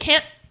 She just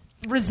can't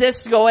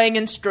resist going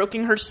and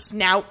stroking her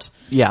snout.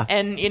 Yeah.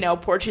 And,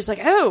 Porchy's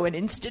like, oh, an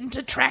instant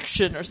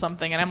attraction or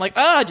something. And I'm like,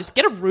 oh, just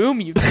get a room,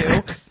 you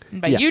two.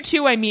 And by you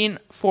two, I mean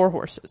 4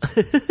 horses.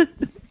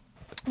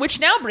 Which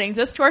now brings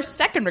us to our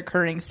second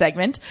recurring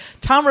segment,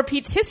 Tom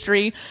Repeats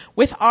History,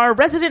 with our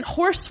resident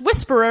horse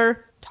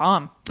whisperer,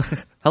 Tom.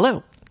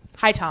 Hello.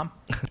 Hi, Tom.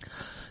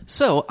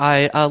 So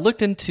I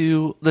looked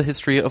into the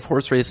history of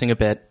horse racing a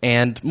bit,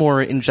 and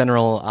more in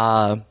general,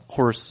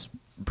 horse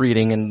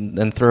breeding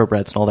and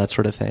thoroughbreds and all that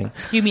sort of thing.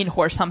 You mean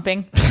horse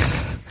humping?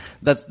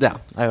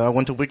 I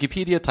went to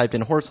Wikipedia, typed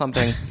in horse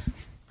humping.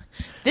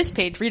 This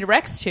page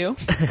redirects to.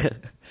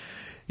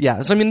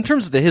 Yeah, so in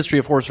terms of the history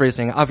of horse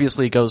racing,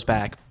 obviously it goes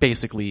back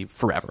basically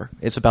forever.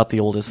 It's about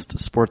the oldest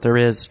sport there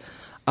is.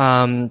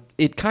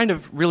 It kind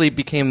of really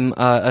became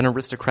an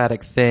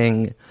aristocratic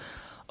thing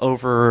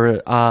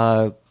over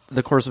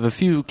the course of a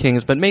few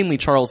kings, but mainly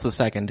Charles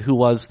II, who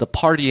was the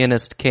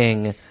partyinest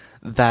king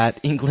that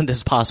England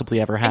has possibly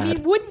ever had. I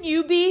mean, wouldn't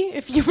you be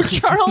if you were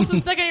Charles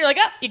II and you're like,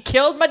 you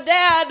killed my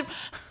dad.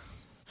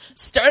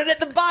 Started at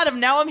the bottom,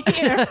 now I'm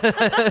here.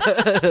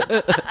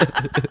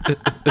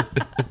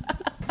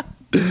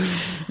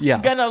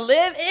 Yeah. Gonna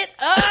live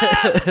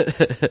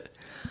it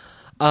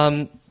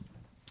up.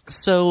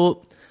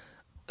 So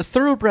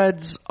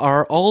thoroughbreds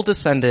are all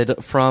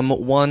descended from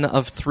one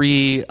of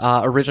 3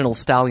 original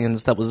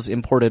stallions that was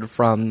imported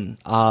from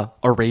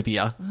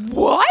Arabia.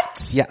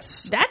 What?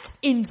 Yes. That's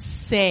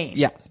insane.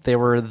 Yeah, they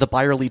were the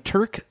Byerly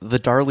Turk, the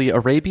Darley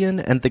Arabian,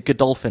 and the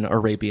Godolphin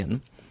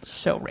Arabian.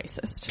 So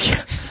racist.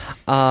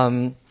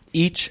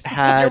 Each I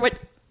had... wonder what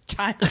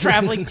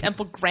time-traveling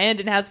Temple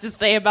Grandin has to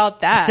say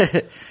about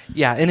that.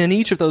 Yeah, and in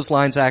each of those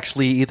lines,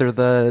 actually, either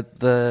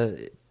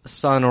the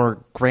son or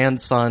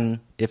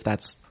grandson, if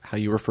that's how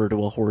you refer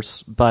to a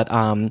horse, but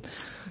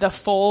the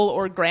foal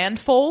or grand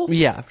foal?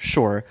 Yeah,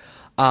 sure.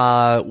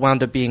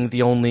 Wound up being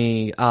the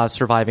only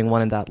surviving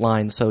one in that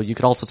line. So you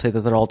could also say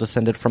that they're all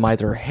descended from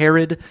either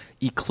Herod,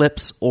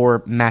 Eclipse,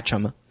 or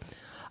Matcham.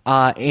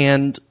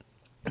 And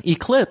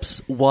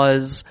Eclipse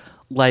was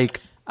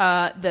like...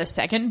 the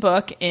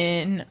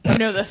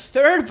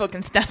third book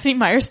in Stephenie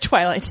Meyer's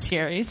Twilight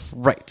series.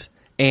 Right.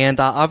 And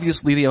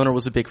obviously the owner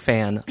was a big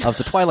fan of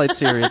the Twilight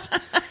series.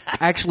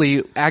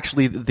 Actually,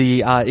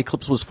 the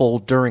eclipse was full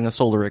during a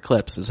solar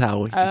eclipse is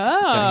how he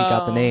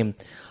got the name.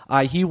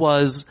 He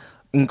was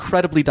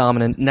incredibly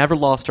dominant, never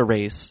lost a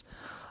race.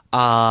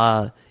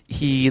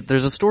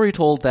 There's a story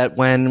told that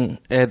when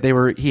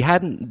he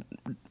hadn't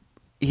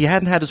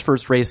had his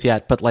first race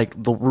yet, but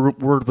like the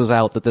word was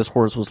out that this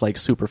horse was like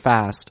super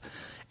fast.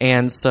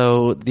 And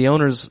so the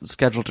owners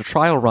scheduled a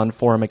trial run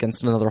for him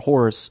against another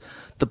horse.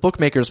 The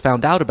bookmakers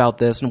found out about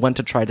this and went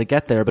to try to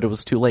get there, but it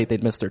was too late.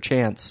 They'd missed their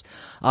chance.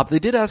 But they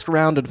did ask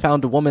around and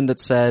found a woman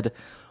that said,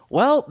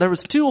 well, there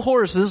was 2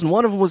 horses and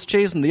one of them was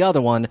chasing the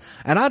other one,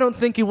 and I don't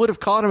think you would have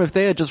caught him if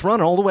they had just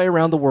run all the way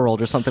around the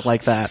world or something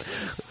like that.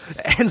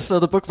 And so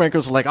the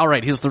bookmakers were like, all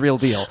right, here's the real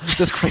deal.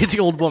 This crazy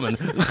old woman.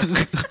 She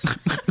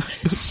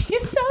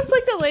sounds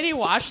like the lady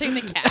washing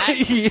the cat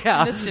in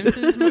the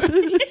Simpsons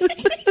movie.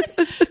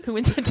 Who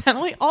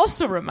incidentally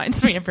also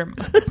reminds me of her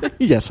mother.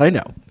 Yes, I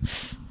know.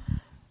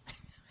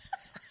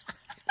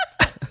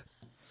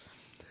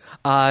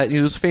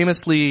 He was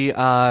famously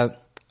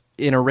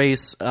in a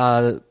race.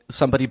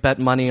 Somebody bet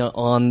money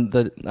on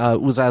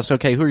was asked,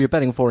 okay, who are you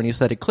betting for? And he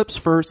said Eclipse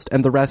first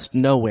and the rest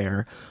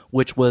nowhere,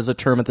 which was a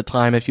term at the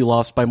time. If you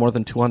lost by more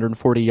than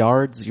 240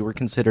 yards, you were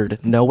considered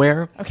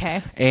nowhere.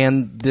 Okay.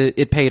 And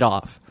it paid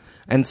off.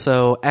 And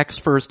so X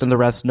first and the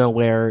rest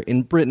nowhere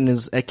in Britain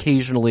is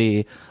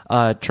occasionally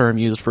a term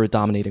used for a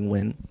dominating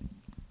win.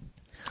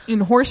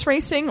 In horse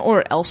racing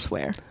or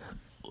elsewhere?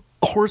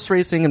 Horse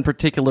racing in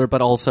particular,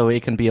 but also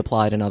it can be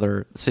applied in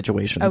other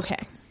situations.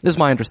 Okay. This is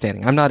my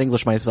understanding. I'm not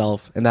English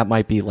myself, and that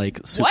might be like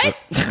super... What?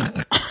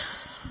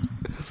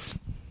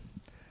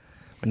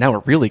 But now we're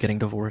really getting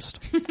divorced.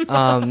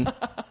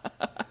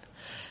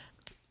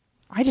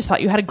 I just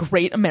thought you had a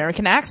great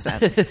American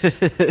accent.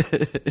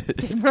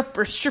 Didn't want to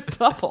burst your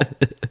bubble.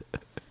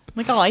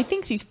 Like, all I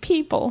think's these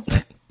people.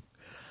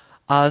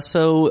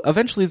 So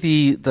eventually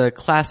the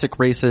classic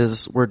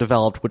races were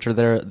developed, which are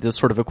the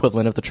sort of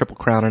equivalent of the Triple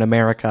Crown in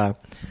America.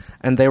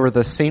 And they were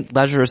the St.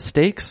 Leger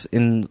Stakes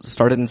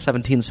started in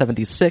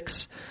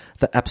 1776,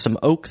 the Epsom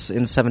Oaks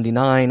in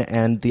 79,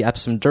 and the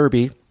Epsom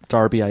Derby,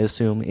 I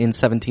assume, in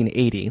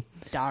 1780.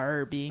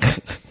 Derby.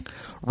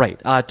 Right.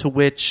 To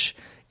which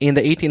in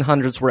the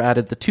 1800s were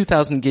added the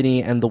 2,000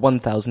 guinea and the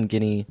 1,000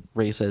 guinea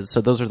races.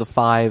 So those are the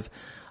 5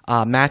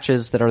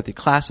 matches that are the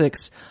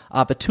classics,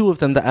 but 2 of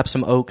them, the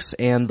Epsom Oaks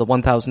and the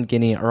 1,000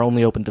 guinea, are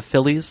only open to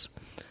fillies.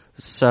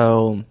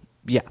 So,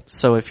 yeah.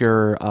 So if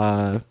you're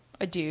a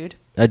dude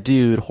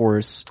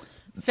horse.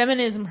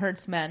 Feminism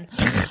hurts men.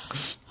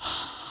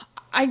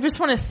 I just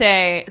want to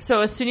say,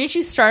 so as soon as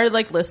you started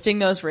like listing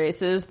those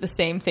races, the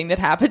same thing that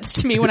happens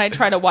to me when I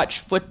try to watch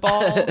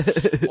football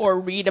or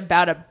read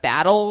about a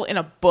battle in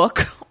a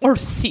book or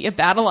see a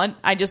battle, I'm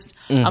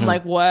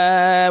like,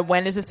 what?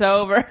 When is this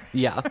over?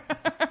 Yeah.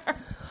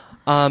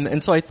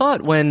 And so I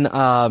thought when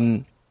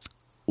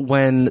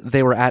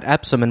they were at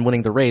Epsom and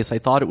winning the race, I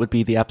thought it would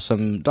be the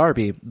Epsom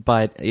Derby,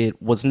 but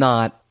it was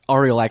not.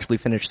 Ariel actually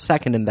finished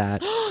second in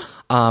that.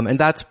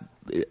 That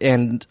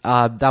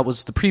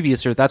was the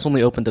previous year. That's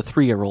only open to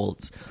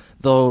 3-year-olds.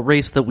 The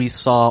race that we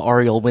saw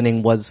Ariel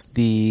winning was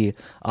the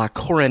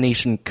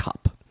Coronation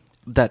Cup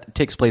that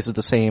takes place at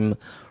the same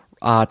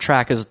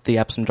track as the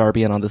Epsom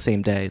Derby and on the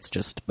same day. It's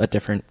just a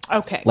different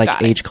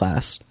age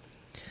class.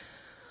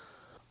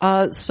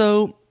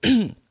 So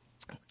in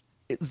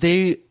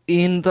the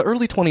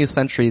early 20th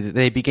century,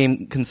 they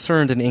became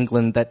concerned in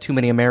England that too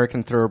many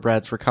American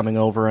thoroughbreds were coming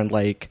over and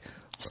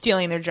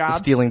stealing their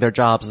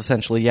jobs,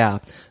 essentially, yeah.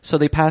 So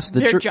they passed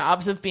their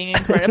jobs of being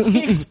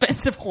incredibly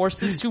expensive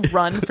horses to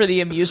run for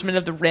the amusement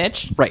of the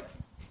rich. Right.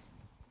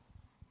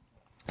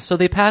 So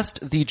they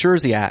passed the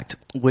Jersey Act,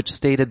 which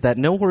stated that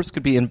no horse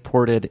could be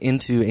imported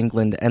into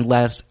England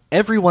unless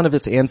every one of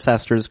its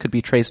ancestors could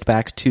be traced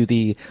back to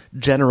the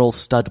General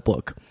Stud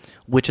Book,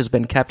 which has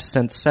been kept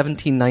since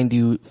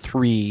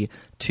 1793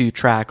 to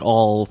track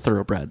all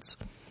thoroughbreds.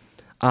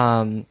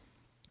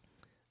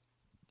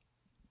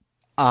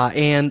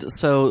 And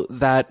so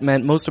that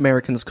meant most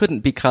Americans couldn't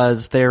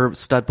because their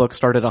stud book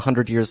started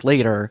 100 years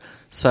later.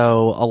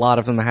 So a lot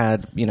of them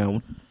had,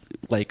 if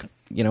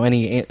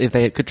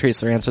they could trace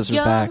their ancestors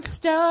back.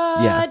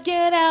 Stud,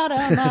 get out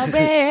of my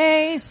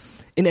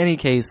race. In any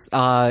case,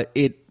 my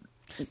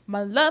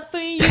love for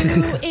you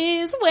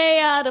is way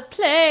out of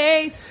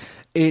place.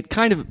 It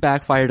kind of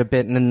backfired a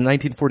bit, and in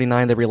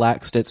 1949 they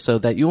relaxed it so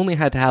that you only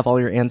had to have all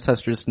your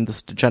ancestors in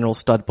this general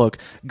stud book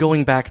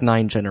going back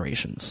 9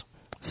 generations.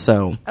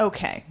 So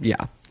okay,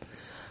 yeah.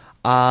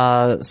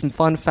 Some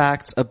fun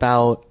facts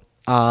about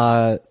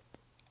the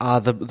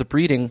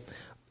breeding.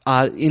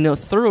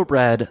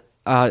 Thoroughbred.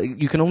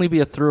 You can only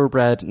be a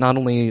thoroughbred not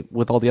only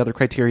with all the other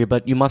criteria,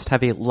 but you must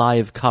have a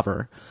live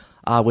cover,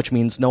 which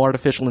means no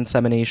artificial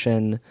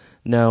insemination,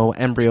 no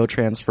embryo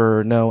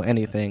transfer, no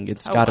anything.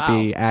 It's got to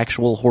be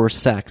actual horse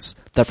sex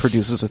that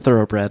produces a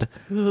thoroughbred.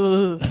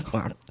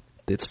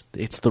 It's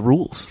the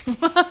rules.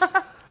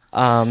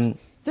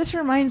 This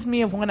reminds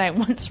me of when I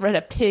once read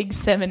a pig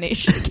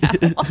semination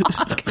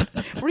catalog.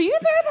 Were you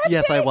there that day?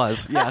 Yes, I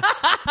was. Yeah.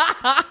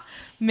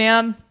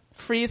 Man,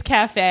 Freeze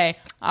Cafe,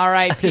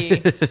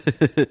 R.I.P.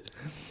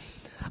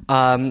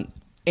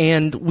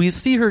 And we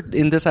see her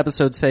in this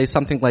episode say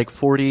something like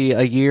 40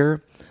 a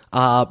year,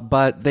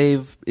 but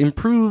they've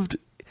improved.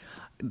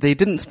 They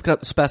didn't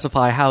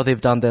specify how they've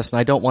done this, and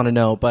I don't want to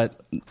know, but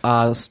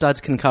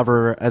studs can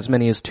cover as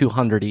many as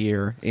 200 a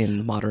year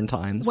in modern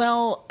times.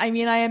 Well, I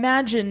mean, I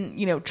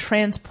imagine,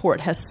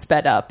 transport has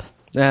sped up.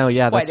 Oh,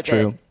 yeah, that's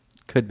true.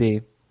 Could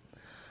be.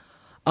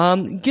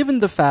 Given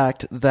the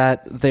fact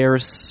that they're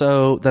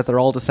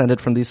all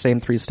descended from these same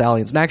 3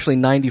 stallions, and actually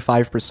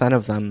 95%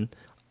 of them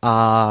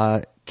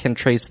can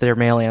trace their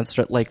male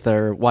ancestor, like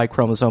their Y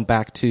chromosome,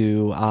 back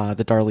to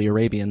the Darley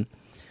Arabian.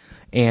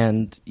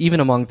 And even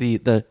among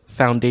the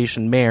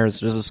foundation mares,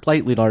 there's a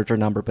slightly larger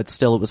number, but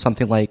still it was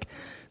something like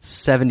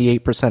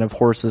 78% of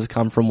horses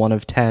come from one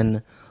of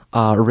 10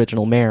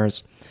 original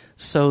mares.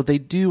 So they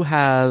do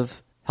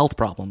have health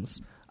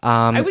problems.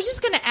 I was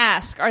just going to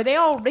ask, are they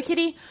all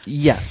rickety?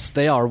 Yes,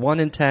 they are. 1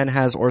 in 10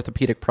 has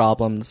orthopedic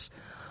problems.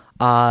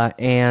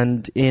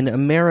 And in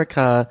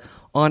America,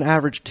 on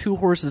average, 2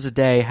 horses a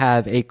day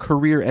have a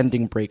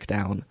career-ending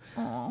breakdown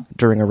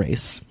during a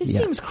race. It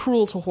seems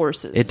cruel to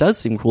horses. It does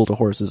seem cruel to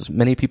horses.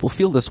 Many people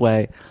feel this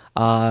way.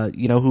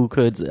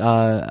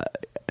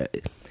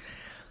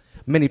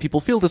 Many people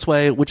feel this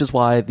way, which is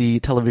why the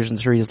television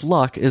series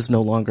Luck is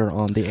no longer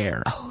on the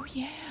air. Oh,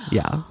 yeah.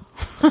 Yeah.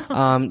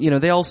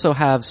 They also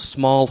have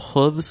small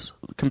hooves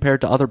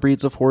compared to other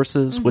breeds of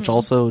horses, which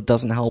also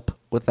doesn't help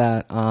with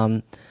that.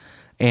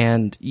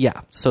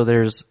 So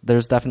there's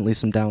definitely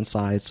some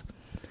downsides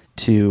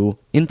to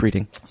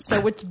inbreeding.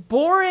 So it's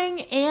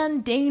boring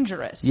and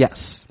dangerous.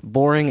 Yes,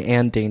 boring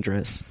and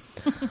dangerous.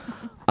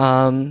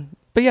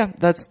 But yeah,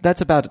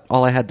 that's about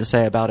all I had to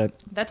say about it.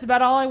 That's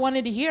about all I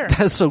wanted to hear.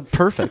 That's so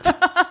perfect.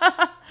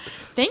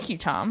 Thank you,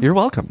 Tom. You're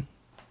welcome.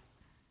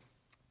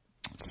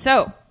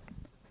 So,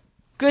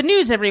 good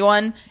news,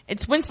 everyone.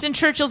 It's Winston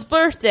Churchill's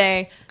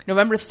birthday,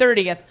 November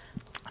 30th.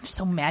 I'm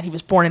so mad he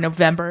was born in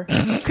November.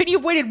 Couldn't you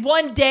have waited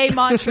one day,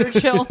 Ma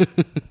Churchill?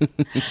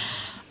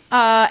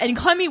 And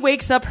Clemmy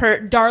wakes up her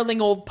darling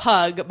old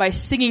pug by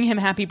singing him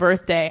happy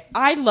birthday.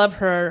 I love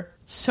her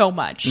so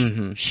much.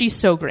 She's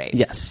so great.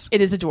 Yes. It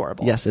is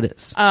adorable. Yes, it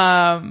is.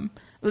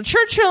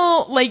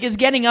 Churchill, is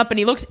getting up and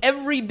he looks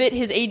every bit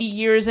his 80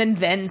 years and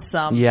then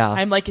some. Yeah.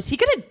 I'm like, is he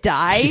gonna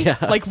die?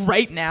 Yeah.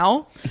 Right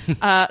now?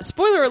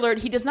 Spoiler alert,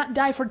 he does not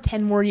die for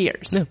 10 more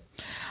years. No.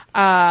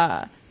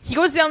 He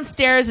goes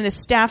downstairs and his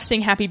staff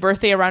sing happy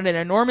birthday around an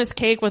enormous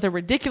cake with a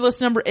ridiculous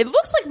number. It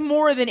looks like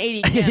more than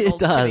 80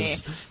 candles to me.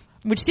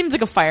 Which seems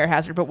like a fire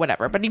hazard, but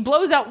whatever. But he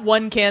blows out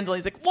one candle.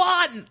 He's like,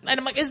 what? And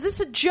I'm like, is this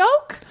a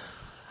joke?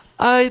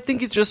 I think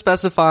he's just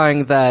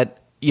specifying that,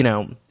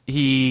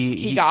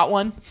 he got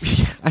one.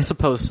 I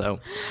suppose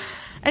so.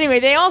 Anyway,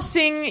 they all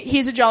sing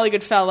He's a Jolly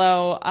Good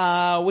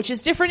Fellow, which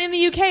is different in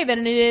the UK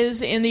than it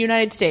is in the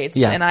United States.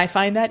 Yeah. And I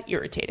find that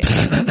irritating.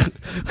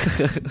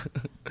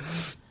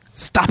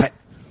 Stop it.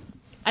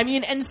 I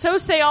mean, and so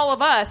say all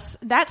of us.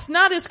 That's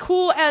not as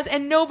cool as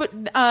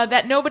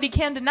that nobody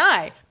can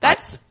deny.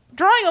 That's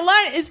drawing a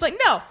line. It's like,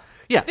 no.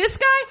 Yeah. This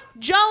guy,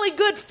 jolly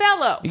good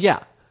fellow. Yeah.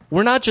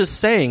 We're not just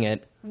saying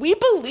it. We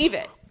believe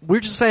it. We're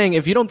just saying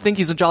if you don't think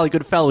he's a jolly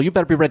good fellow, you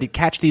better be ready to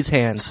catch these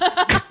hands.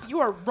 You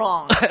are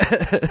wrong.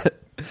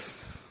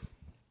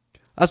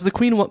 As the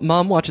Queen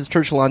Mom watches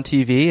Churchill on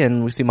TV,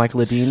 and we see Michael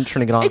Ledeen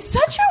turning it on. It's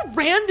such a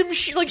random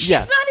she's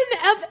Yeah. not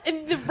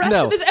in the rest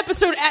of this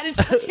episode.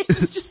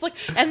 It's just like,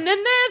 and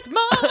then there's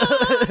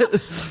Mama.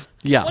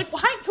 Yeah. Like,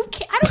 why? I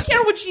don't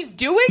care what she's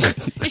doing.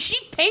 Is she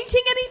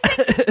painting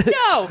anything?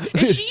 No.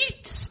 Is she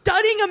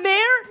studying a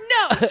mare?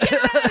 No. Get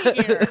her out of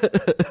here.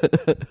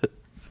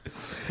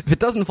 If it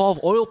doesn't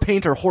involve oil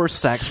paint or horse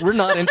sex, we're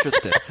not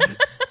interested.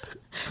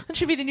 That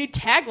should be the new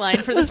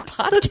tagline for this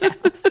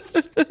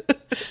podcast.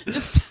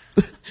 Just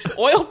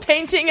oil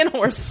painting and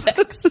horse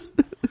sex.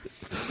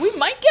 We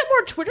might get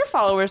more Twitter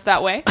followers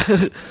that way.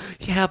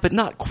 Yeah, but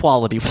not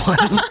quality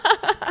ones.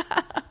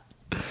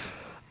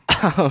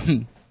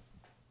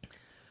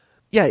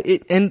 Yeah,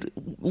 and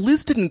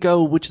Liz didn't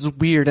go, which is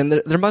weird,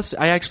 and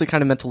I actually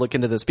kind of meant to look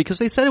into this, because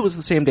they said it was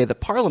the same day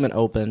that Parliament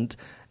opened,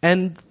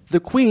 and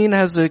the Queen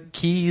has a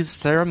key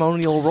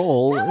ceremonial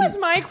role. That was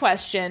my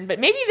question, but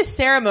maybe the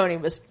ceremony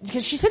was,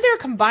 because she said they were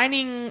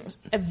combining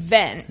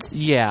events.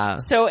 Yeah.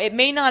 So it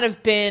may not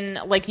have been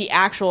like the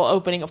actual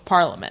opening of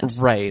Parliament.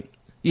 Right.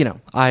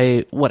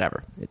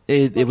 Whatever.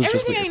 It was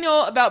just everything weird. I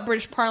know about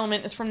British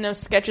Parliament is from those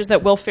sketches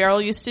that Will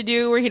Ferrell used to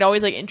do, where he'd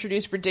always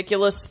introduce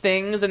ridiculous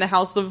things in the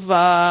House of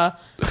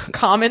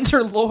Commons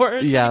or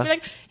Lords. Yeah. And he'd be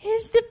like,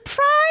 "Is the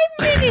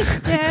Prime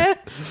Minister?"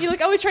 He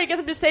always try to get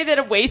them to say that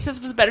Oasis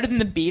was better than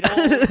the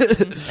Beatles.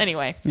 And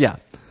anyway, yeah.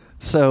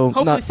 So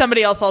hopefully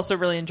somebody else also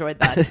really enjoyed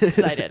that,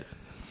 because I did.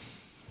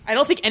 I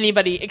don't think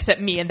anybody except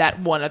me and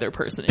that one other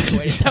person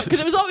enjoyed it, because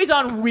it was always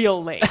on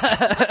real late.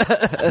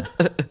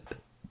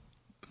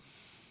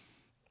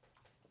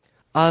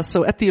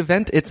 So at the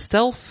event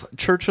itself,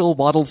 Churchill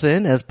waddles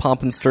in as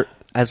Pomp and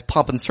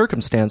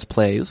Circumstance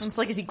plays. It's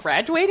like, is he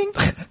graduating?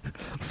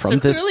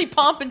 Clearly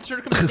Pomp and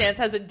Circumstance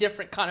has a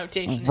different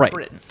connotation in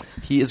Britain.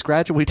 He is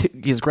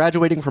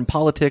graduating from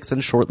politics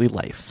and shortly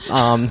life.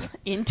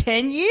 In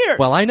 10 years.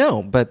 Well, I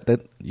know, but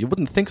you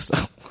wouldn't think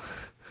so.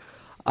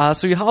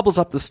 So he hobbles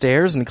up the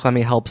stairs and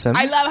Clemmy helps him.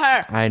 I love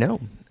her. I know.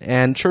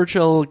 And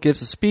Churchill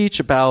gives a speech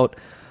about...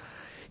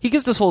 He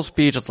gives this whole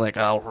speech. It's like,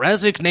 oh,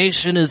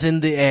 resignation is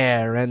in the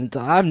air, and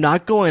I'm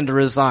not going to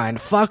resign.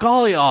 Fuck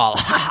all y'all.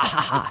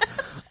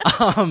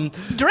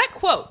 Direct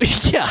quote.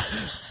 Yeah.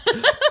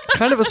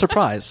 Kind of a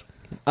surprise.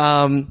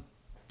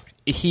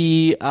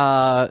 A&E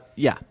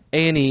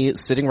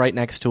sitting right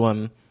next to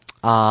him.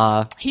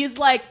 He's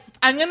like,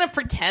 I'm going to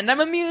pretend I'm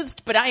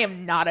amused, but I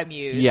am not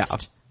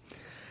amused.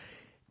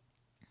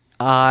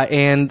 Yeah.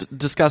 And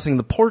discussing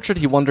the portrait,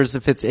 he wonders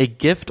if it's a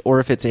gift or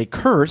if it's a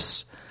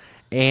curse.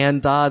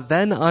 And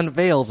then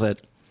unveils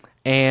it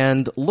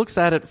and looks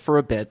at it for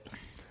a bit,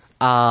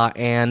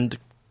 and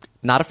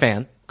not a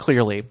fan,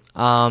 clearly.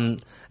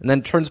 And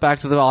then turns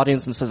back to the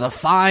audience and says, "A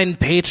fine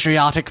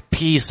patriotic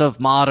piece of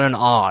modern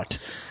art."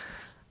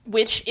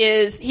 Which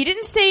is, he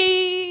didn't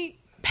say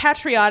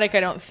patriotic, I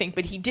don't think,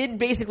 but he did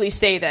basically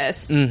say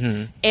this.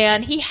 Mm-hmm.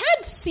 And he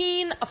had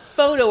seen a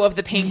photo of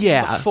the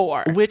painting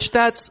before. Which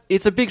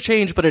it's a big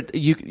change, but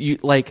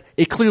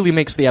it clearly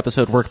makes the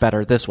episode work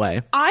better this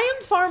way. I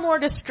am far more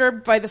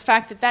disturbed by the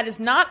fact that that is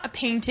not a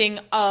painting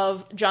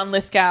of John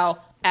Lithgow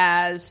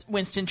as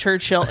Winston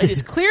Churchill. It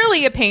is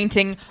clearly a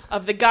painting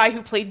of the guy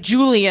who played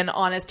Julian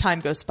on As Time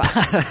Goes By.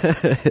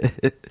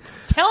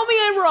 Tell me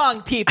I'm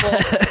wrong, people.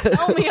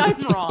 Tell me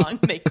I'm wrong.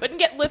 They couldn't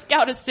get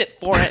Lithgow to sit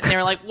for it, and they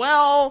were like,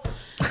 well,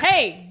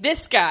 hey,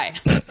 this guy.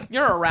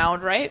 You're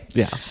around, right?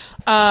 Yeah.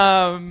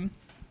 And,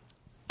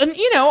 I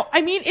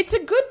mean, it's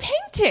a good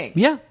painting.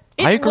 Yeah,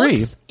 I agree.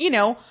 Looks,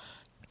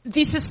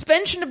 the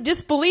suspension of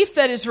disbelief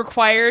that is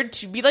required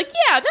to be like,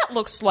 yeah, that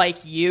looks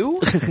like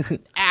you,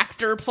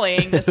 actor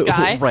playing this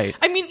guy. Right.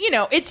 I mean,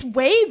 it's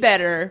way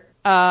better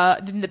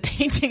than the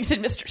paintings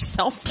in Mr.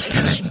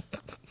 Selfish.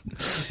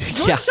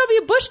 George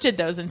W. Bush did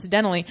those,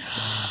 incidentally.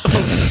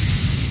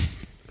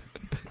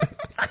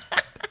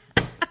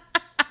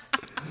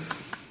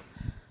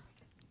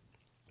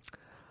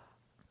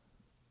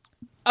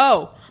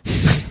 Oh.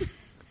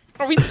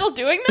 Are we still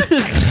doing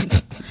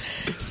this?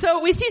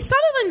 So we see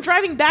Sutherland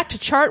driving back to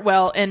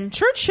Chartwell, and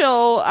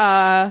Churchill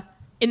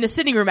in the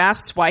sitting room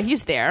asks why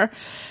he's there.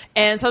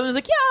 And Sutherland's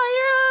like, yeah,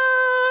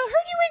 I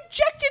heard you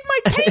rejected my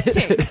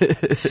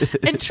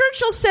painting. And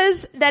Churchill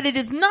says that it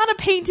is not a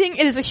painting,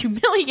 it is a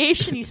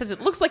humiliation. He says it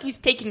looks like he's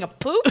taking a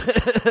poop.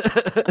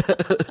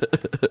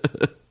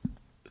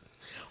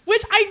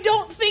 Which I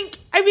don't think,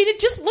 it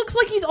just looks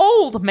like he's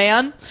old,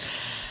 man.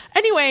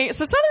 Anyway,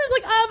 so Sutherland's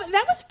like,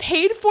 that was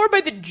paid for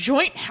by the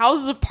joint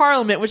Houses of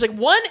Parliament, which, do you know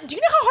how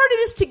hard it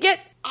is to get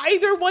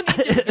either one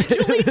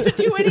individually to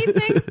do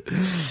anything?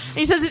 And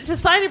he says it's a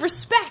sign of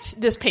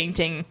respect, this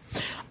painting.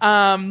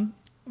 But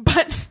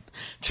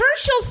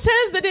Churchill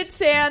says that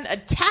it's an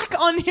attack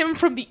on him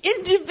from the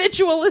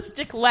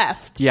individualistic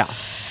left. Yeah.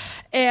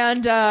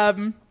 And,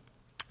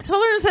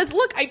 Sutherland says,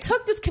 look, I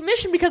took this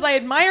commission because I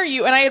admire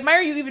you, and I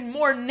admire you even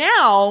more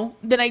now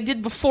than I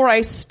did before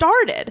I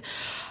started.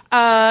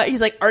 He's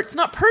like, art's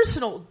not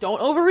personal. Don't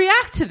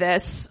overreact to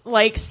this.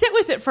 Sit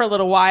with it for a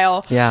little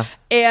while. Yeah.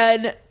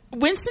 And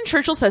Winston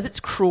Churchill says it's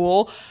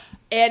cruel.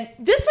 And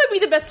this might be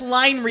the best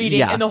line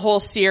reading in the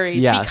whole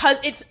series. Yeah. Because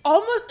it's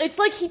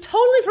like he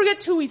totally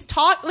forgets who he's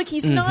talking.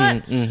 He's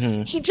not,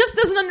 he just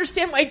doesn't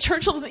understand why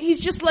Churchill doesn't, he's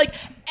just like,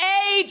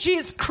 age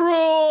is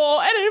cruel.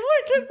 And I'm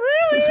like, it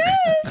really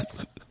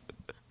is.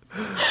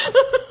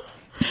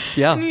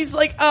 Yeah. And he's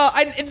like,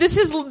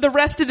 the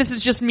rest of this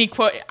is just me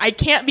quote, I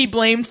can't be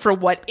blamed for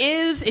what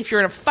is. If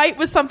you're in a fight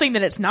with something,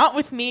 then it's not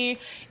with me.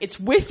 It's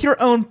with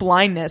your own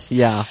blindness.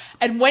 Yeah.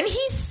 And when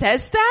he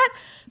says that,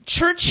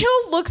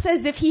 Churchill looks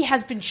as if he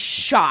has been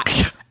shot.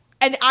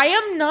 And I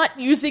am not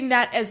using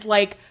that as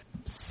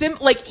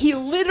he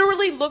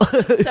literally looks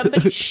like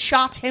somebody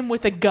shot him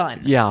with a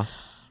gun. Yeah.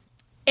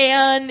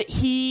 And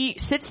he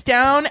sits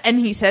down and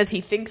he says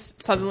he thinks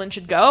Sutherland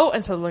should go,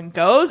 and Sutherland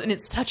goes, and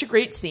it's such a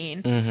great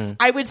scene. Mm-hmm.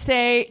 I would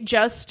say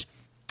just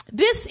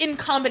this in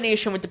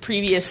combination with the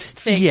previous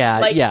thing.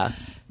 Yeah,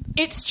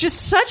 It's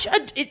just such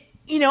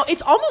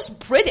it's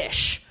almost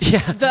British.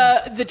 Yeah.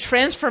 The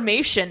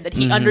transformation that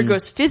he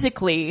undergoes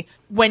physically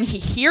when he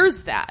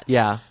hears that.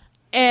 Yeah.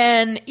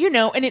 And,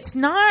 and it's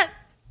not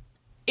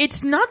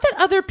that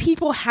other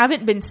people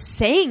haven't been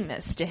saying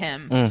this to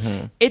him.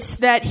 Mm-hmm. It's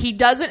that he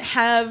doesn't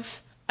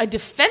have a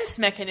defense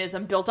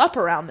mechanism built up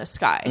around this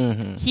guy.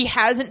 Mm-hmm. He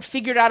hasn't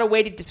figured out a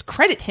way to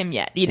discredit him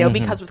yet,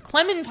 because with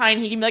Clementine,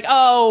 he can be like,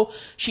 oh,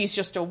 she's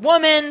just a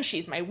woman.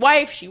 She's my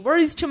wife. She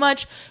worries too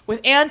much.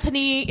 With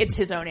Antony, it's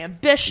his own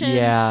ambition.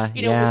 Yeah.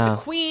 With the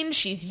Queen,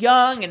 she's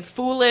young and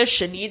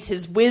foolish and needs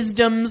his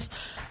wisdoms.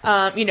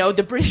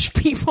 The British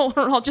people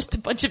are all just a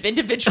bunch of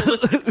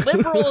individualistic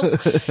liberals.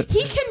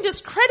 He can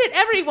discredit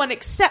everyone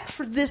except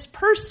for this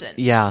person.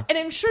 Yeah. And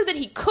I'm sure that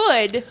he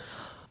could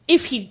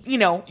if he,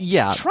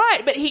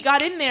 tried. But he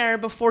got in there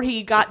before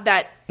he got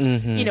that,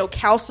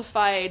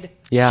 calcified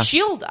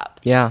shield up.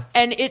 Yeah.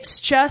 And it's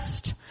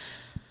just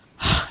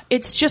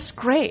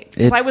great.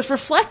 As I was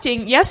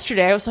reflecting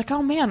yesterday, I was like,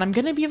 oh man, I'm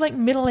going to be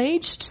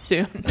middle-aged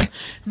soon.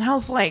 And I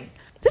was like,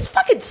 this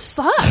fucking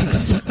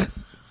sucks. And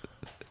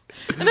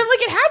then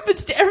it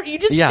happens to every, you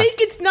just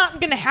think it's not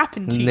going to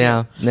happen to you.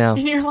 No.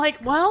 And you're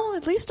like, well,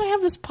 at least I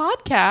have this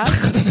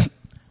podcast.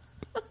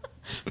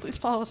 Please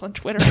follow us on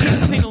Twitter. We have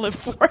something to live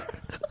for.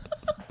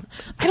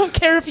 I don't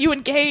care if you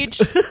engage.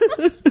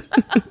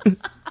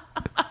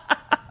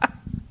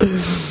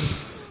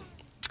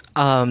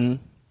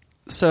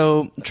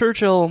 So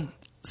Churchill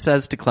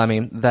says to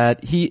Clemmy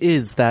that he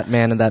is that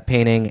man in that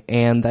painting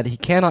and that he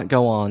cannot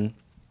go on.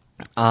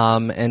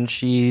 And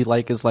she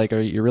is like,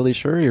 are you really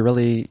sure? You're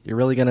really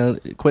gonna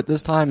quit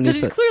this time? And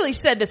because he's clearly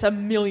said this a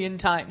million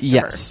times to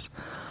her.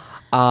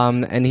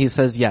 And he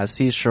says, yes,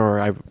 he's sure.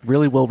 I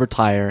really will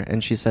retire.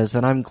 And she says,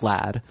 then I'm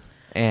glad.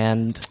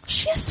 And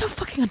she is so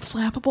fucking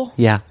unflappable.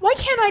 Yeah. Why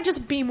can't I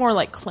just be more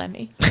like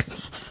Clemmy?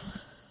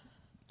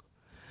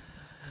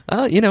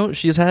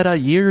 She's had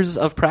years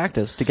of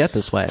practice to get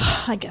this way.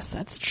 I guess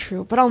that's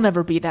true, but I'll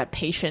never be that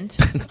patient.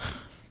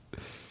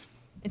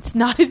 It's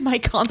not in my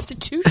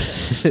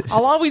constitution.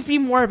 I'll always be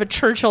more of a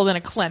Churchill than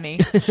a Clemmy.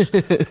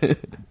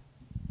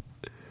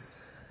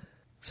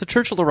 So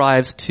Churchill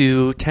arrives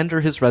to tender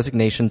his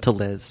resignation to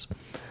Liz.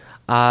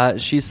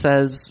 She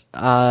says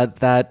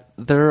that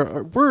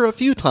there were a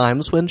few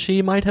times when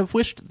she might have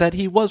wished that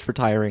he was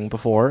retiring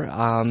before,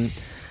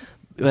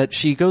 but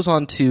she goes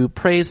on to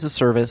praise his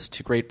service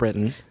to Great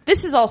Britain.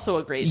 This is also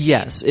a great scene.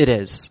 Yes, it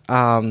is.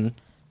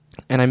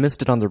 And I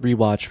missed it on the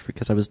rewatch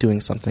because I was doing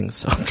something,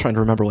 so I'm trying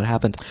to remember what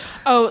happened.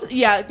 Oh,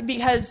 yeah,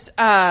 because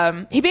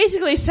he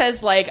basically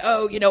says, like,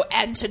 oh, you know,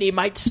 Anthony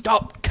might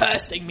stop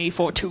cursing me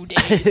for 2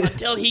 days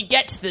until he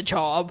gets the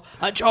job,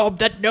 a job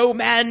that no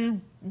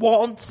man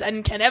wants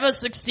and can ever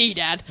succeed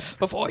at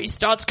before he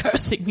starts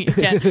cursing me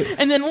again.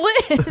 And then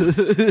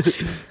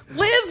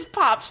Liz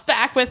pops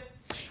back with,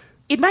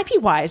 it might be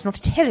wise not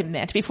to tell him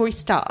that before he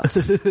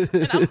starts.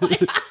 And I'm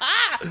like,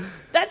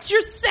 that's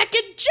your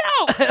second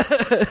joke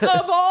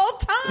of all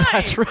time.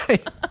 That's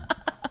right.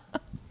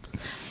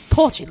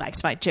 Porgy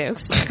likes my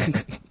jokes.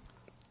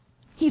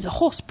 He's a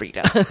horse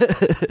breeder.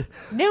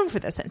 Known for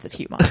their sense of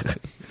humor.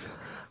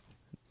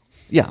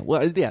 Yeah,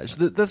 well, yeah,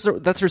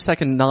 that's her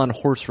second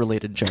non-horse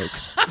related joke.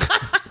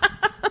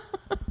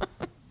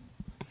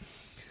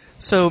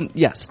 So,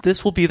 yes,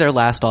 this will be their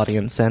last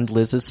audience, and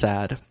Liz is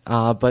sad.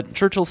 But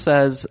Churchill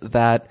says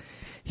that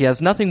he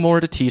has nothing more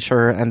to teach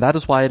her, and that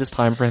is why it is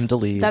time for him to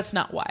leave. That's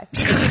not why.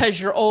 It's because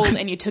you're old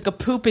and you took a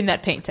poop in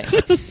that painting.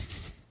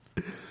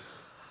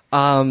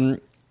 And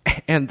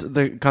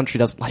the country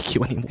doesn't like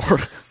you anymore.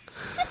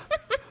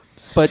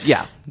 But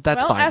yeah,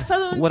 that's fine. Well, as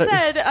Sutherland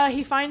said,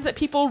 he finds that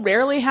people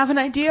rarely have an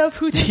idea of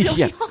who they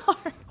really are.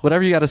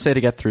 Whatever you got to say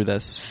to get through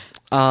this.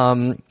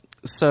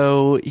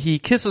 So he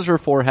kisses her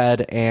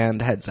forehead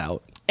and heads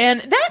out.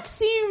 And that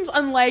seems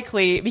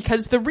unlikely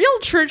because the real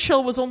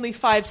Churchill was only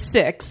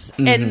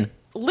 5'6", and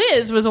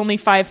Liz was only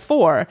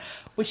 5'4",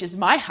 which is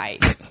my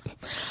height.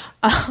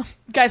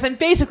 Guys, I'm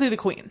basically the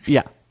queen.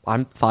 Yeah,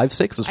 I'm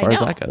 5'6" as far as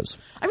that goes.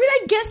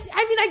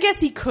 I guess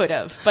he could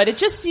have, but it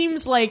just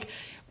seems like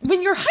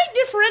when your height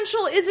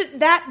differential isn't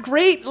that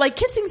great, like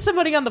kissing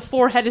somebody on the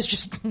forehead is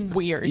just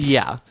weird.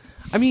 Yeah.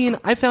 I mean,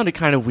 I found it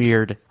kind of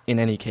weird in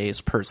any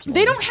case, personally.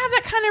 They don't have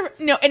that kind of,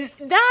 no,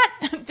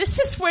 and this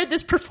is where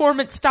this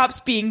performance stops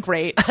being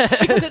great.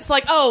 Because it's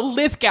like, oh,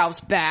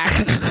 Lithgow's back.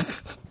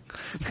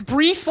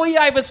 Briefly,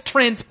 I was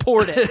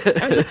transported.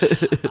 I was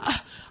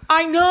like,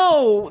 I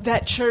know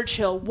that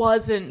Churchill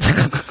wasn't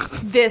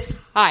this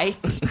height.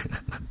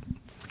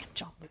 Fucking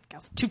John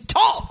Lithgow's too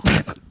tall.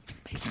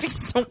 Makes me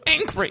so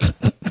angry.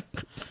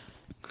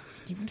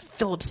 Even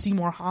Philip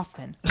Seymour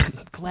Hoffman.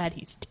 I'm glad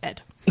he's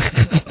dead.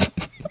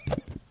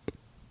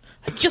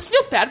 I just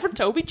feel bad for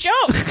Toby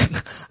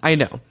Jones. I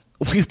know.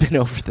 We've been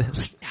over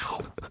this.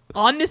 No.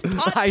 On this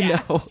podcast. I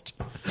know.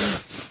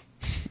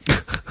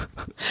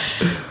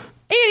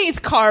 Annie's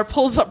car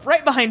pulls up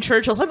right behind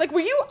Churchill's. I'm like, were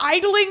you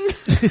idling?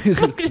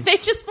 Did they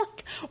just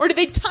or did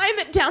they time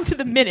it down to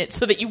the minute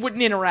so that you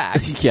wouldn't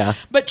interact? Yeah.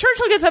 But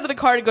Churchill gets out of the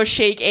car to go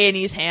shake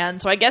Annie's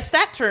hand, so I guess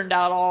that turned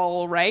out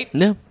all right.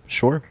 No,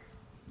 sure.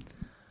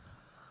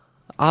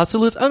 So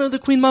Liz, oh no, the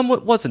Queen Mom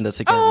wasn't this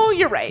again. Oh,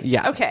 you're right.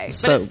 Yeah. Okay.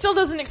 So, but it still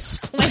doesn't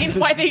explain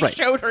why they right.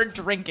 showed her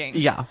drinking.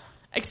 Yeah.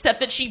 Except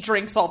that she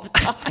drinks all the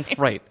time.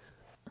 Right.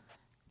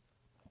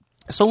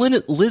 So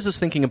Liz is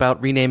thinking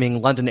about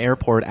renaming London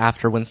Airport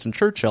after Winston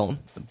Churchill,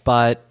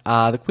 but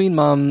the Queen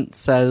Mom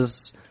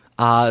says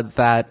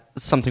that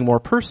something more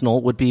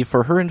personal would be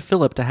for her and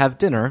Philip to have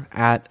dinner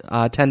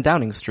at 10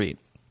 Downing Street.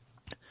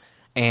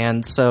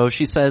 And so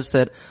she says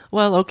that,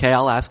 well, okay,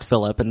 I'll ask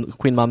Philip, and the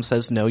Queen Mom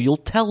says, no, you'll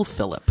tell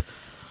Philip.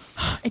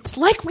 It's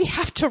like we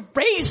have to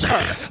raise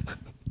her.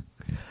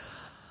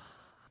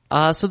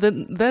 So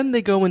then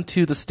they go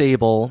into the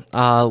stable,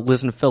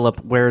 Liz and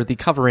Philip, where the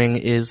covering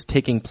is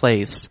taking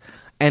place,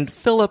 and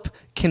Philip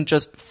can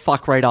just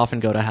fuck right off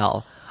and go to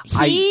hell.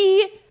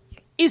 He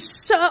is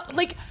so,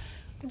 like,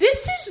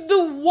 this is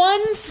the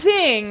one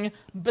thing,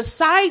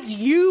 besides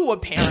you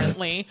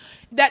apparently,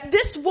 that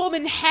this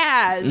woman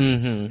has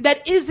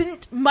that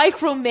isn't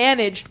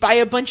micromanaged by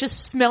a bunch of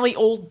smelly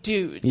old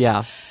dudes.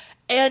 Yeah.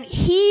 And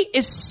he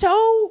is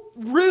so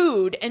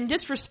rude and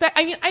disrespect.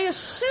 I mean, I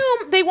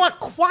assume they want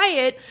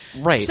quiet,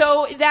 right?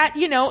 So that,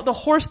 you know, the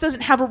horse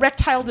doesn't have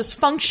erectile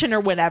dysfunction or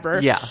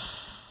whatever. Yeah.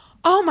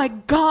 Oh my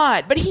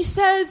God. But he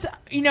says,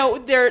 you know,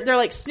 they're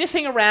like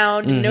sniffing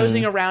around and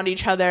nosing around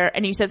each other.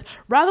 And he says,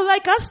 rather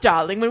like us,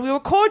 darling, when we were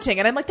courting.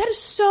 And I'm like, that is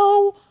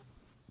so.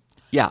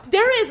 Yeah.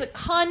 There is a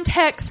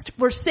context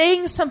where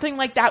saying something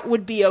like that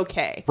would be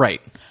okay.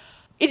 Right.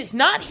 It is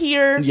not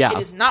here. Yeah. It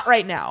is not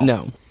right now.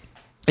 No.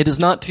 It is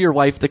not to your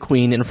wife, the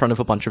Queen, in front of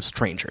a bunch of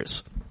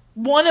strangers.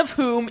 One of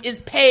whom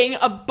is paying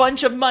a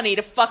bunch of money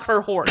to fuck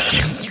her horse.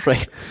 That's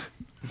right.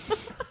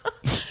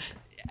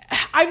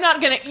 I'm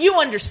not gonna. You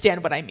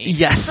understand what I mean.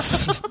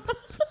 Yes.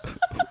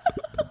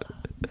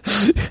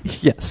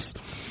 Yes.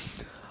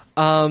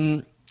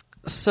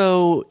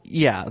 So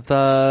yeah,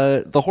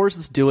 the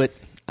horses do it.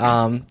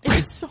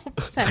 It's so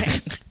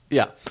upsetting.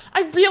 Yeah.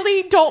 I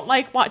really don't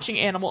like watching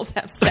animals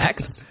have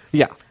sex.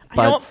 Yeah.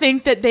 But, I don't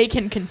think that they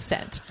can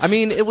consent. I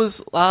mean, it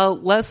was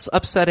less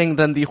upsetting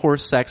than the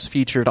horse sex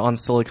featured on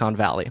Silicon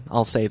Valley.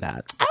 I'll say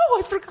that. Oh,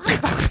 I forgot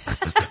about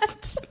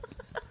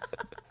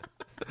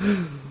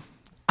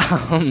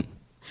that.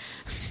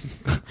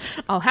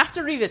 I'll have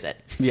to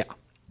revisit. Yeah.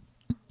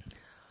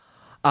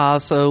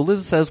 So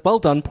Liz says, well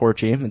done,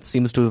 Porgy. It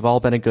seems to have all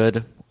been a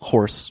good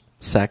horse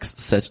sex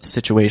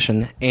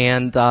situation.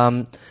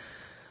 And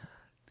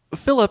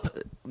Philip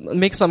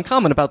makes some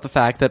comment about the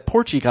fact that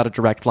Porgy got a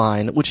direct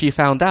line, which he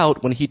found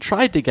out when he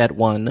tried to get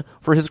one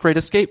for his Great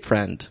Escape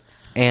friend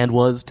and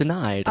was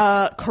denied.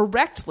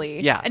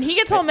 Correctly. Yeah. And he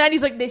gets all mad.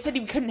 He's like, they said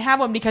he couldn't have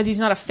one because he's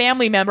not a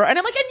family member. And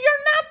I'm like, and you're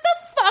not the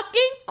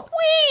fucking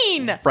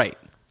queen. Right.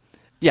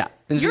 Yeah.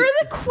 And You're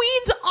the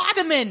queen's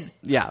ottoman.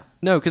 Yeah.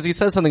 No, because he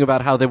says something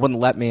about how they wouldn't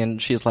let me,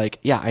 and she's like,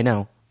 yeah, I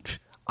know.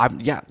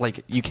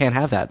 Like, you can't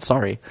have that.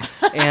 Sorry.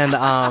 And,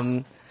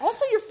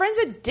 Also, your friend's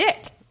a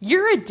dick.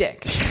 You're a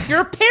dick.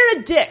 You're a pair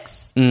of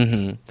dicks.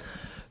 Mm-hmm.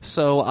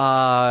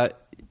 So,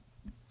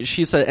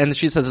 she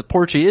says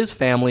Porgy is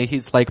family.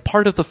 He's like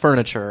part of the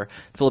furniture.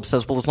 Philip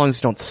says, well, as long as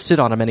you don't sit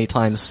on him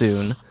anytime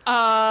soon.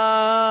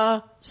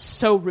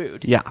 So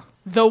rude. Yeah.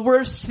 The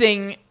worst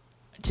thing.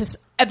 Just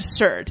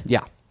absurd.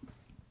 Yeah.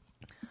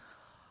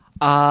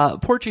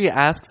 Porgy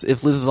asks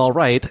if Liz is all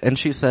right, and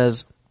she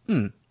says,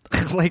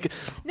 like,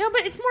 no,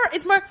 but it's more,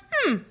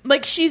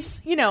 like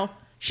she's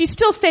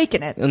still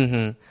faking it.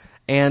 Mm-hmm.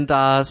 And,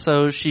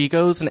 so she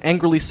goes and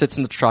angrily sits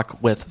in the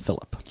truck with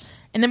Philip.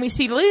 And then we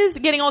see Liz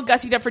getting all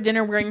gussied up for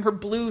dinner, wearing her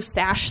blue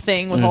sash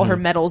thing with all her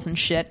medals and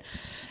shit.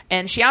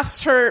 And she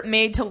asks her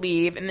maid to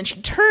leave, and then she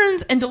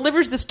turns and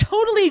delivers this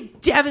totally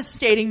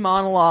devastating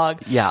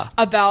monologue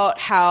about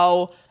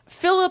how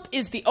Philip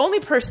is the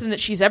only person that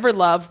she's ever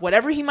loved,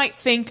 whatever he might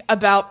think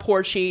about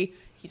Porgy.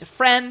 He's a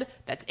friend.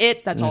 That's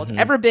it. That's all it's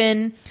ever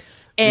been.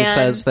 And she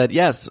says that,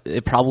 yes,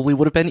 it probably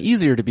would have been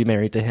easier to be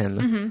married to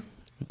him.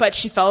 But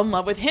she fell in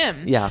love with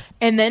him. Yeah.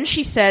 And then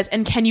she says,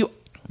 and can you...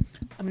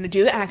 I'm going to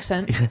do the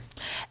accent.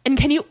 And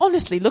can you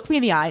honestly look me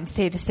in the eye and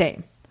say the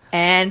same?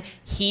 And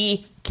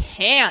he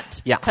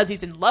can't. Yeah. Because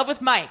he's in love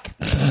with Mike.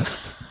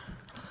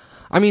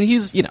 I mean,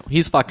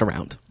 he's fucked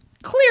around.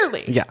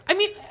 Clearly. Yeah. I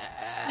mean,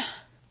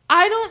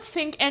 I don't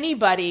think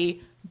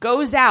anybody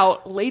goes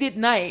out late at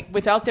night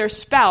without their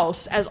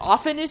spouse as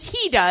often as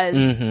he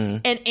does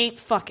and ain't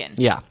fucking.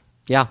 Yeah.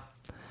 Yeah.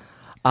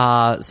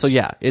 So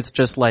yeah, it's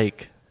just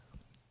like...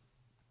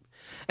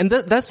 And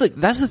that's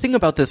the thing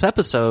about this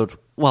episode,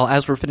 well,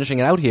 as we're finishing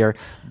it out here,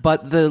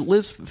 but the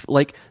Liz,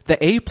 like,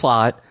 the A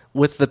plot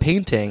with the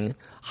painting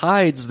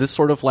hides this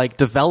sort of, like,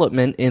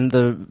 development in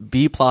the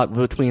B plot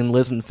between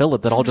Liz and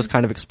Philip that all just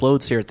kind of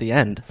explodes here at the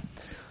end.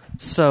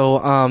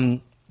 So,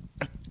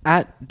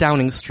 at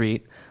Downing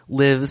Street,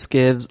 Liz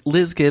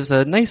gives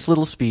a nice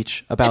little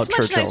speech about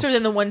Churchill. It's much nicer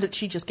than the one that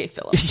she just gave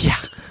Philip. Yeah.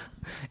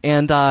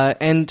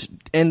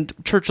 And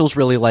Churchill's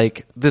really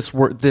like, this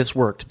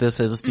worked. This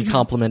is the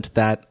compliment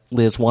that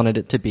Liz wanted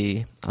it to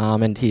be.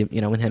 And he,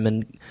 and him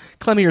and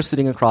Clemmy are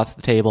sitting across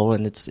the table,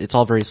 and it's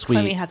all very sweet.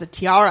 Clemmy has a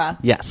tiara.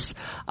 Yes.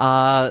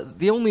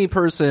 The only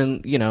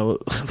person,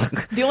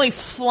 the only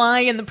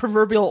fly in the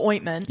proverbial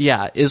ointment.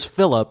 Yeah, is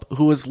Philip,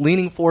 who is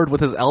leaning forward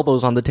with his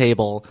elbows on the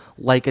table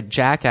like a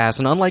jackass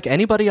and unlike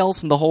anybody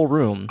else in the whole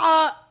room.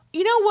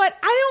 You know what?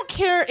 I don't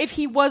care if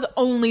he was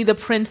only the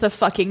Prince of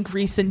fucking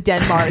Greece and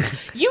Denmark.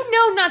 You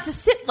know not to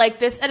sit like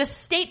this at a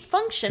state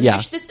function,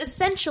 which this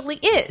essentially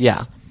is.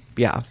 Yeah.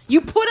 Yeah. You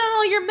put on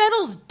all your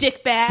medals,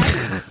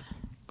 dickbag.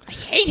 I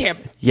hate him.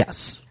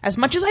 Yes. As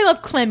much as I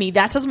love Clemmy,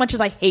 that's as much as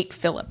I hate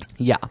Philip.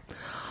 Yeah.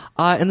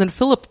 And then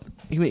Philip,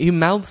 he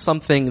mouths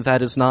something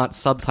that is not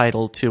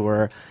subtitled to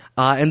her.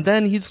 And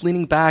then he's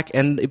leaning back,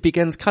 and it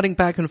begins cutting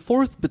back and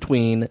forth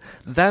between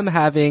them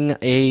having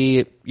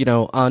a,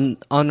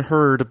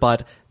 unheard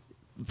but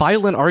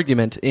violent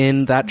argument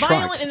in that truck.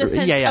 Violent in the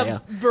sense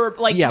of verb,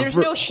 like there's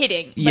no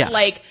hitting, but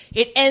like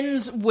it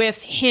ends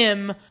with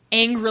him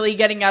angrily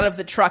getting out of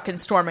the truck and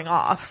storming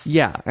off.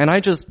 Yeah, and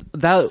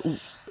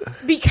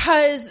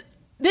because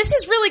this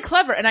is really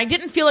clever, and I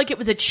didn't feel like it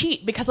was a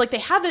cheat because like they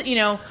had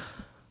the,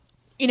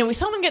 we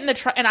saw them get in the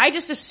truck, and I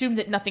just assumed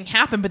that nothing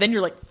happened, but then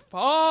you're like,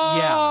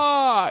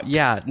 fuck.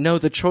 Yeah. No,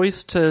 the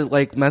choice to,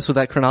 like, mess with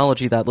that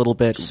chronology that little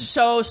bit.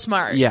 So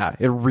smart. Yeah,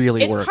 it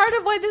really worked. It's part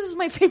of why this is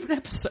my favorite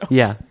episode.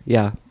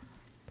 Yeah.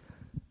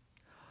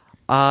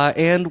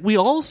 And we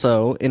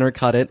also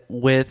intercut it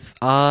with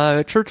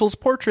Churchill's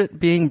portrait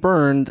being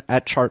burned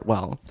at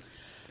Chartwell.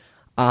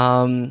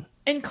 And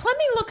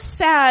Clemmy looks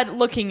sad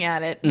looking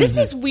at it. This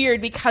is weird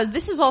because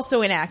this is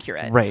also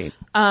inaccurate. Right.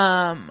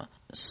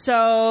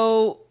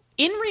 So...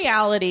 in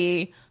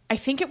reality, I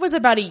think it was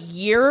about a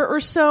year or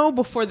so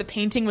before the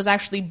painting was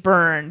actually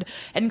burned,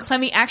 and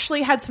Clemmy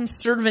actually had some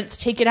servants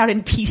take it out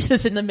in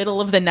pieces in the middle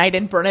of the night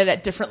and burn it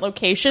at different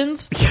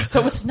locations,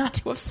 so as not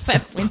to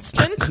upset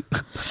Winston.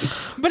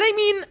 But I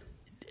mean,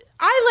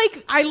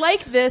 I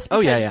like this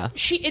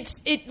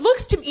because it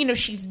looks to me,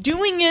 she's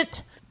doing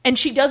it, and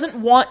she doesn't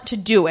want to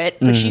do it,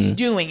 but she's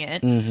doing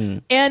it,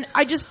 and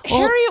I just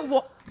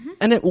Harriet.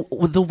 And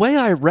the way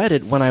I read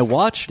it when I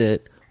watched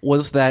it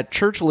was that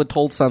Churchill had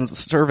told some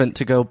servant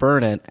to go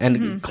burn it,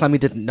 and Clemmy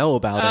didn't know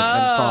about it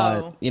and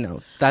saw it. You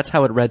know, that's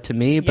how it read to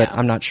me, but Yeah.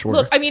 I'm not sure.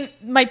 Look, I mean,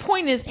 my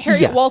point is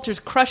Harriet Yeah. Walters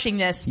crushing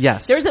this.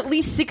 Yes. There's at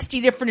least 60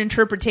 different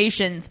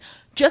interpretations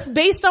just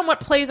based on what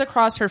plays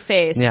across her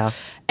face. Yeah.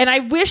 And I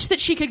wish that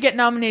she could get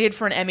nominated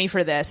for an Emmy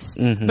for this,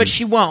 but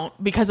she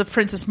won't because of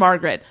Princess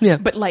Margaret. Yeah.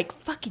 But like,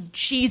 fucking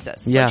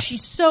Jesus. Yeah. Like,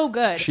 she's so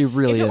good. She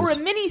really If it is. were a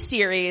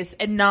mini-series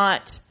and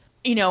not,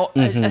 you know,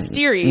 a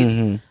series,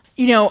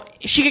 you know,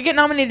 she could get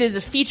nominated as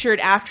a featured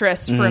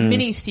actress for a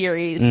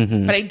mini-series,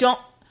 but I don't...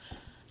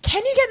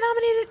 Can you get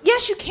nominated?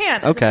 Yes, you can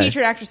as a Okay.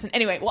 featured actress.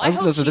 Anyway, well, I was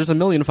gonna say, there's a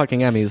million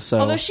fucking Emmys, so.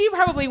 although she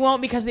probably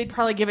won't because they'd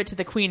probably give it to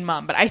the Queen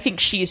Mum. But I think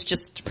she's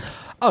just,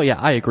 Oh yeah,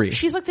 I agree.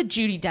 she's like the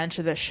Judi Dench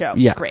of this show.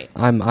 yeah, It's great.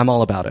 I'm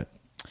all about it.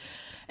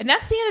 And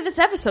that's the end of this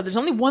episode. There's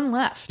only one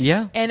left.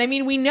 Yeah. And I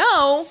mean, we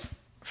know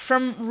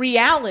from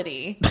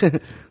reality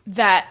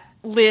that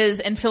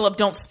Liz and Philip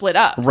don't split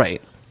up.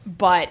 Right.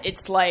 But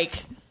it's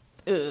like,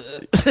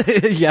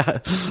 yeah.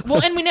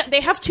 well, and we know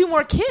they have 2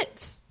 more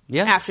kids.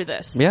 Yeah. After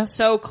this. Yeah.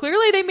 So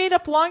clearly they made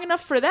up long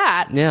enough for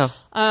that. Yeah.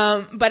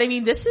 But I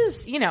mean, this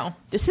is, you know,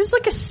 this is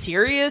like a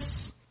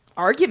serious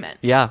argument.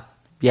 Yeah.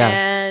 Yeah.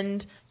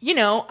 And, you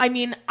know, I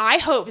mean, I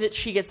hope that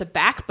she gets a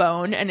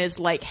backbone and is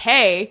like,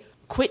 hey,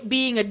 quit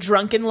being a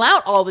drunken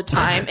lout all the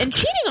time and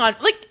cheating on,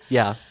 like,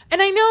 Yeah.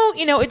 And I know,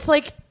 you know, it's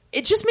like,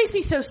 it just makes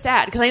me so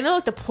sad because I know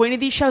like the point of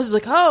these shows is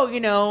like, oh, you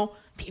know,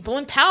 people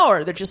in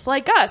power, they're just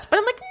like us. But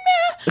I'm like,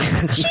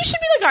 nah, she should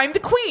be like, I'm the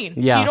queen.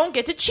 Yeah. You don't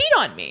get to cheat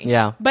on me.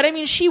 Yeah. But I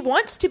mean, she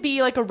wants to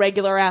be like a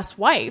regular ass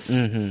wife.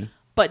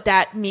 But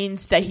that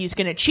means that he's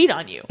going to cheat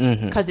on you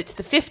because it's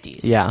the 50s.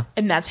 Yeah.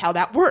 And that's how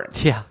that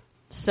works. Yeah.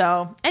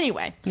 So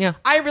anyway, Yeah.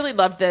 I really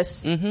loved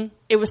this.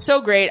 It was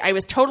so great. I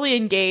was totally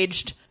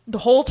engaged the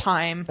whole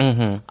time.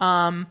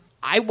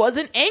 I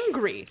wasn't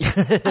angry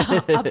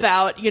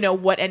about, you know,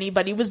 what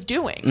anybody was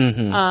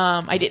doing.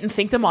 I didn't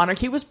think the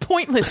monarchy was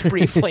pointless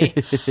briefly.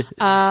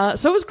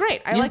 So it was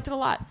great. I liked it a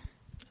lot.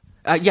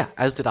 Yeah,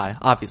 as did I.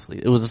 Obviously,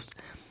 it was.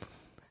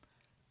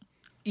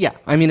 Yeah,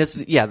 I mean, it's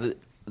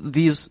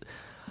these.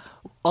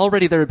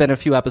 Already there have been a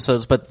few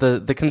episodes, but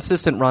the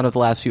consistent run of the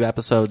last few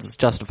episodes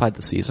justified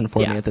the season for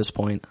me at this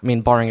point. I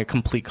mean, barring a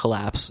complete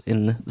collapse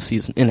in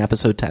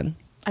episode 10.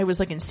 I was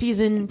like in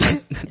season 2.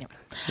 Anyway.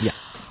 Yeah.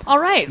 All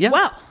right. Yeah.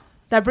 Well,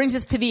 that brings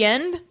us to the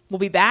end. We'll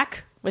be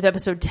back with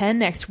episode 10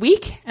 next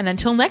week. And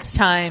until next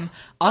time,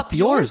 Up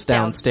yours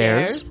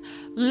downstairs.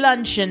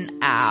 Luncheon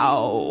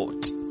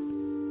out.